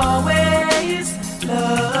to always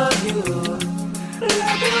love you.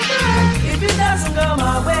 If it doesn't go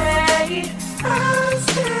my way, I'll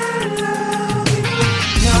still love you.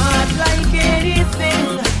 Not like anything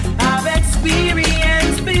I've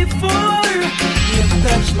experienced before. You've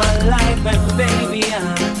touched my life and baby,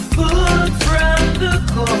 I'm good from the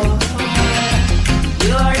core.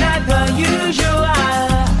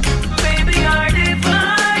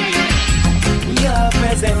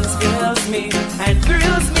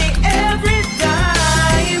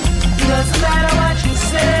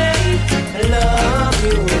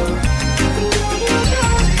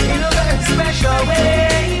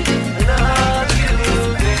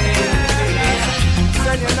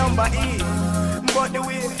 Mama E. But the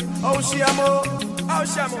way, how she a move,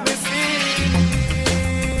 me see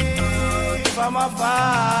from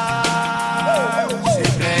afar. She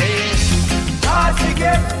play hard to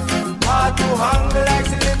get, hard to hang, like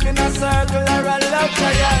she live in a circle or a love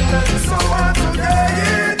triangle. So hard today,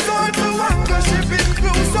 it's hard to angle. She been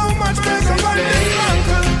through so much, make her run this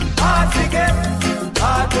ankle. Hard to get,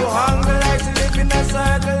 hard to hang, like she live in a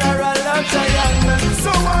circle or a love triangle.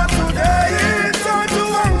 So hard today, it's hard to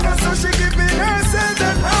angle. So she giving herself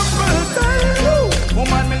that humble time.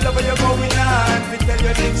 Woman, me love how you going on. We tell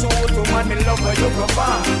you the truth, woman, me love how you go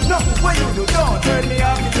on. No, what you do, don't turn me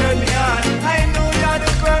off, you turn me on. I know you're the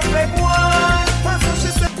perfect one. So she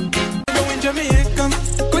said, in Jamaica,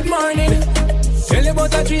 good morning. Tell you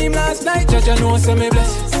about a dream last night, judge I know so me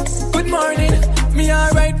bless. Good morning, me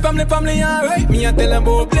alright, family alright. Me I tell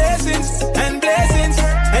about blessings and blessings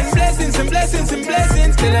and blessings and blessings and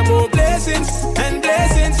blessings. Tell them about blessings and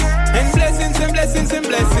blessings and blessings and blessings and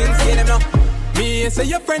blessings. Tell them now. Me say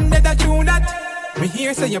your friend that you that. Me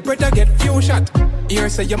hear say your brother get few shot. Here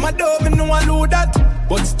say your mother, me know I know that.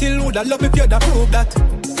 But still would I love if you da prove that.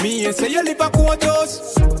 Me say you live a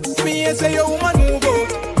quarters. Me say your woman move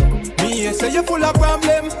out. Me say you full of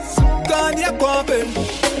problem. Gone your problem.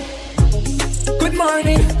 Good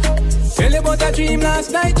morning. Tell you about a dream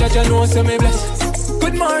last night. Judge I know so me bless.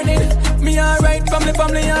 Good morning. Me alright, family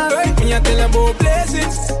alright. Me I tell them about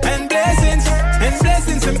blessings and blessings and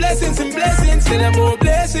blessings and blessings and blessings. Tell them about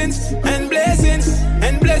blessings and blessings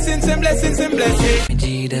and blessings and blessings and blessings. Me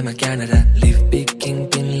G them a Canada, live big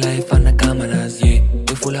kingpin life on the cameras. Yeah,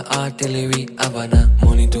 we full of artillery, Havana,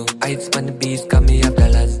 money too. Heights on the beach, got me up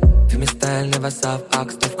dollars. For me style never soft,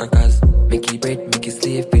 ask tough crackers. Make it bread, make it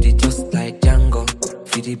slave, with it just like Django.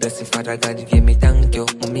 For the blessing, Father God, you give me thank you.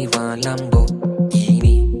 Mommy want Lambo.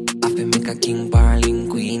 Make a king parling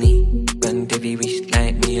queenie. Grant every wish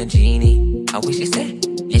like me a genie. I wish she said,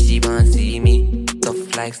 yeah she want see me.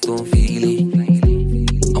 Tough like stone feel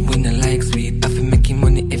it. I'm winning like sweet. I feel making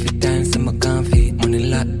money every time so I can't fit. Money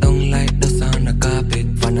locked down like dust on the carpet.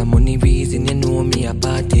 For the money reason you know me a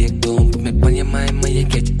party. Don't put me on your mind when you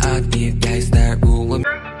get your heartbeat. Guys start rule with me.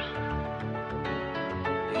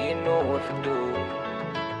 You know what to do.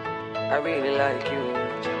 I really like you,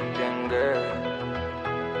 champion girl.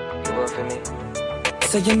 For me.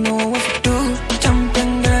 So you know what to do,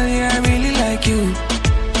 champion girl, yeah, I really like you.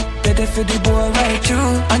 Ready for the boy right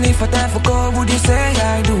through. And if I time for go, would you say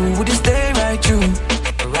I do? Would you stay right through?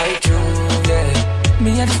 Right through, yeah.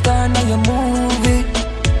 Me at the star now your movie.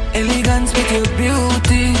 Elegance with your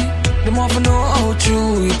beauty. The more I know how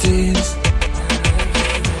true it is.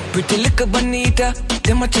 Pretty little bonita.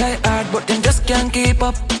 Them a try hard but them just can't keep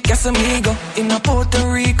up. Casamigo in a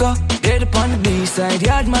Puerto Rico. Dead upon the beach side,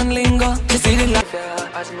 yard man lingo. You see the life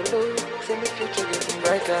as me look, see me future getting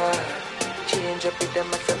brighter. Change up with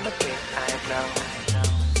them and send my plate high now.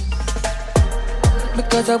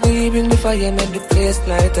 Because I we bring the fire, make the place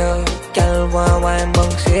lighter. Girl want wine,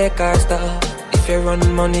 bunk, shake her stuff. If you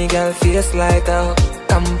run money, girl face lighter.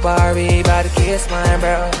 Campari by the case, my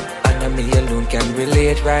bro. And me alone can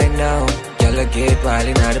relate right now. Girl I get wild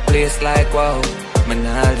in the place like wow. Man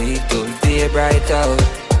I leave till the day bright out.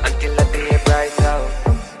 Until the day bright out.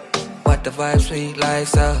 What the vibes sweet like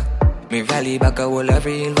so. Me rally back a whole of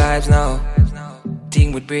real vibes now.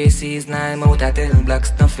 Team with braces, 9 out of 10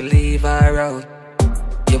 blocks, nothing leave her out.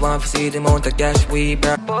 You want to see the amount of cash we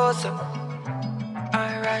brought.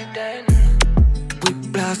 Alright then. We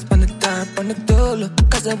blast on the top, on the dollar.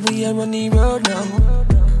 Cause we are on the road now.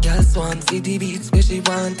 Girls want see the beats where she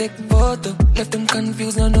want take photo. Left them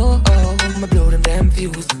confused, no know how. My blow them damn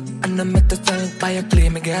fuse. And I met the tank by a clay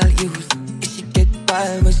my girl use. If she get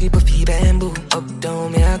wild when she puffy bamboo. Up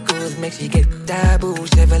down me a cruise, make she get taboo.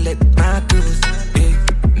 Chevrolet my cruise. Yeah.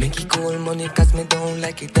 Make it cool money cause me don't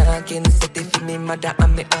like it talking. Set it for me mother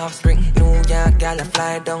and me offspring. New York gal I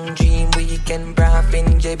fly down dream weekend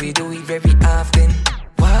braffing. Yeah we do it very often.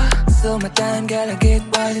 So my time, girl, I get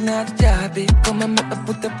wild in the job. Come and make me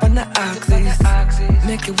put up on the axis.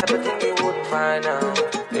 Make it everything you wouldn't find out.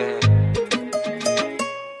 Yeah.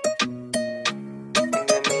 And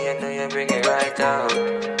then me and you bring it right out.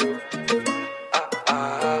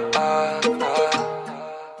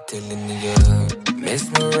 Telling me you're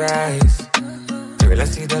mesmerized. Girl, I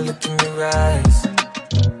see the look in your eyes.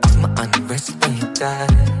 I'm my unrest when you die.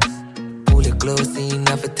 Pull it close, you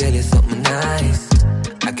never tell you something nice.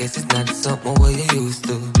 I guess it's not something what you used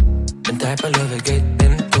to. The type of love I get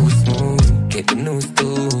them too smooth. Get the news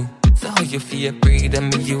too. So how you feel breathe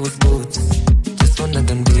and me use boots. Just one of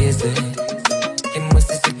them days. You must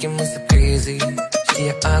be sick, you must be crazy. She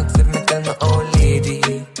asked if me tell my old lady.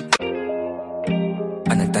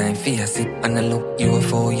 And the time fear sit and I look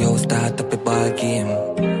UFO, yo, start up a ball game.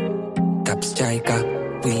 Top striker,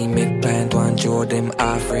 we make client one show them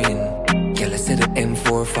offering. Girl, I said the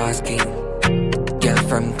M4 fast king. Girl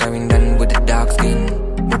from Carindon with the dark skin.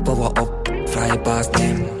 We power up, fly past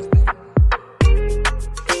them.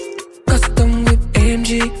 Custom with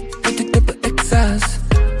AMG, with the double exhaust.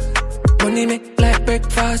 Money make like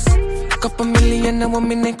breakfast. Couple million, I want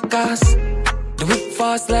me neck cost. Do it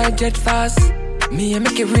fast like jet fast. Me, I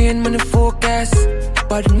make it rain when the forecast.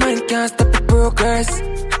 But mine can't stop the progress.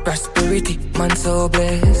 Prosperity, man so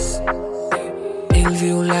blessed.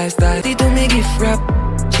 Hillview lifestyle, they do me gift wrap.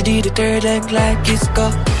 She did the third leg like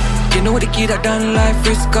Kisco. You know the kid that done life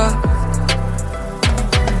risky.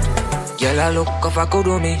 Girl, I look if I could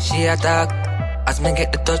do me, she attack. As me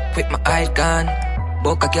get the touch with my eye gone.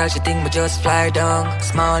 Book a girl, she think me just fly down.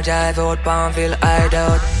 Small drive out, Palmville,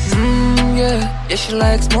 hideout. Yeah, she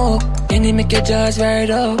like smoke. And it make your jaws right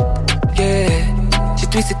up. Yeah, she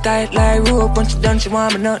twist it tight like rope. When she done, she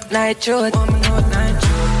want me not night short.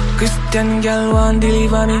 Christian girl want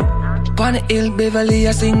deliver me. Pon the hill, Beverly,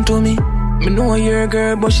 I sing to me. Me know you're a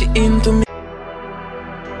girl, but she into me.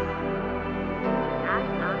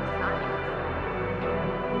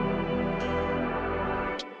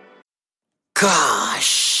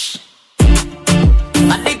 Gosh,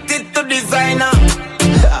 addicted to designer.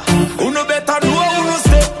 Who no better know who no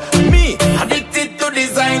step. Me, addicted to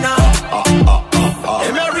designer.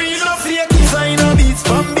 Them a real no fake designer beats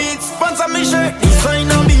from beats. Sponsor me shirt,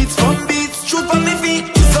 designer beats from beats. Shoot on me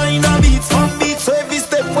feet, designer beats from beats. So every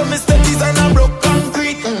step when me step, designer broke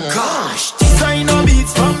concrete. Gosh, designer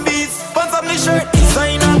beats from beats. Sponsor me shirt,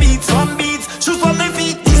 designer beats from beats. Shoot on me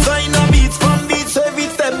feet, designer beats from beats. So every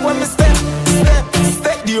step when me step.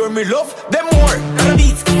 You me love them more, not a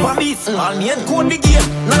beats, one beats. All me and code the game,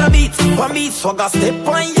 not a beats, one beats. Swagger step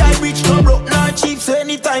on yeah, reach no broke, not cheap. So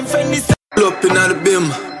anytime friend is up in the beam,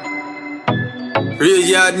 real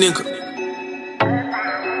yard nigga.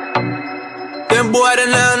 Them boy they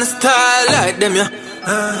learn the style like them yeah,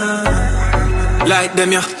 like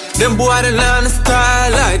them yeah. Them boy they learn the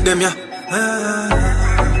style like them yeah,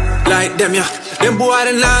 like them yeah. Them boy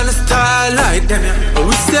they learn the style like them yeah. But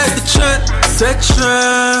we set the trend.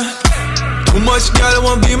 Too much girl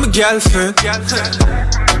want be my girlfriend.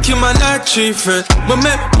 Keep my night tree friend. But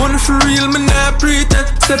me money for real, me not pretend.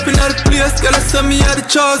 Stepping out the place, girl I say me are the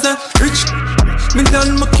chosen. Rich, me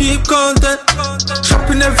done my keep content.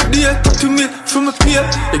 Shopping every day, keep me from my peer.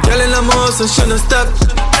 The girl in my house and she no stop.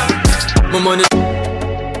 My money.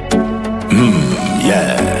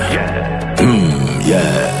 Yeah.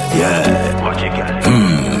 Yeah, yeah.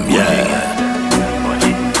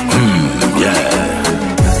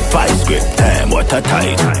 Script time, what a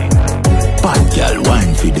tight. Bad girl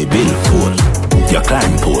wine for the billfold. Your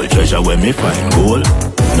climb pole, treasure when me find gold.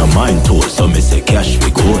 No mind told, so me say cash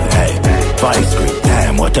we go. Hey, 5 script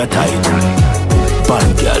time, what a tight.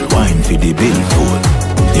 Bad girl wine for the billfold.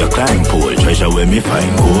 Your climb pole, treasure when me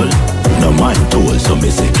find gold. No mind told, so me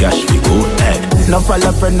say cash we go. Hey, no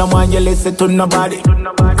follow friend, no one you listen to nobody.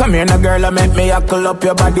 Come here, no girl, I make me hackle up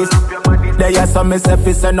your bodies. There you saw me say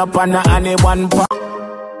fi send up on anyone pa.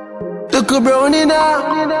 Look a brownie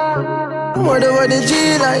now. More than what the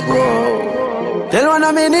G like, whoa. Tell one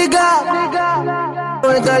of me nigga.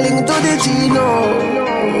 We're calling to the G, no.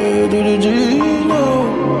 To the G, no.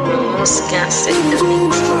 Most can't say the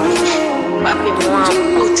mix. Papi want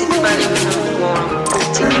put it body,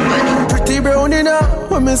 put it body. Pretty brownie now.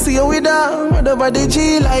 When me see you with her, whatever the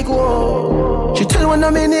G like, whoa. She tell one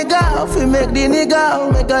of me nigga, if we make the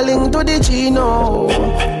nigga, make a link to the G, no.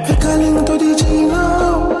 Make a link to the G,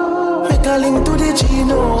 no. Calling to the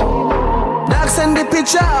Gino. Dark send the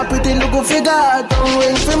picture, pretty look figure. Don't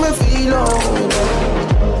wait for me feel.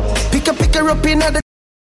 Pick her up in the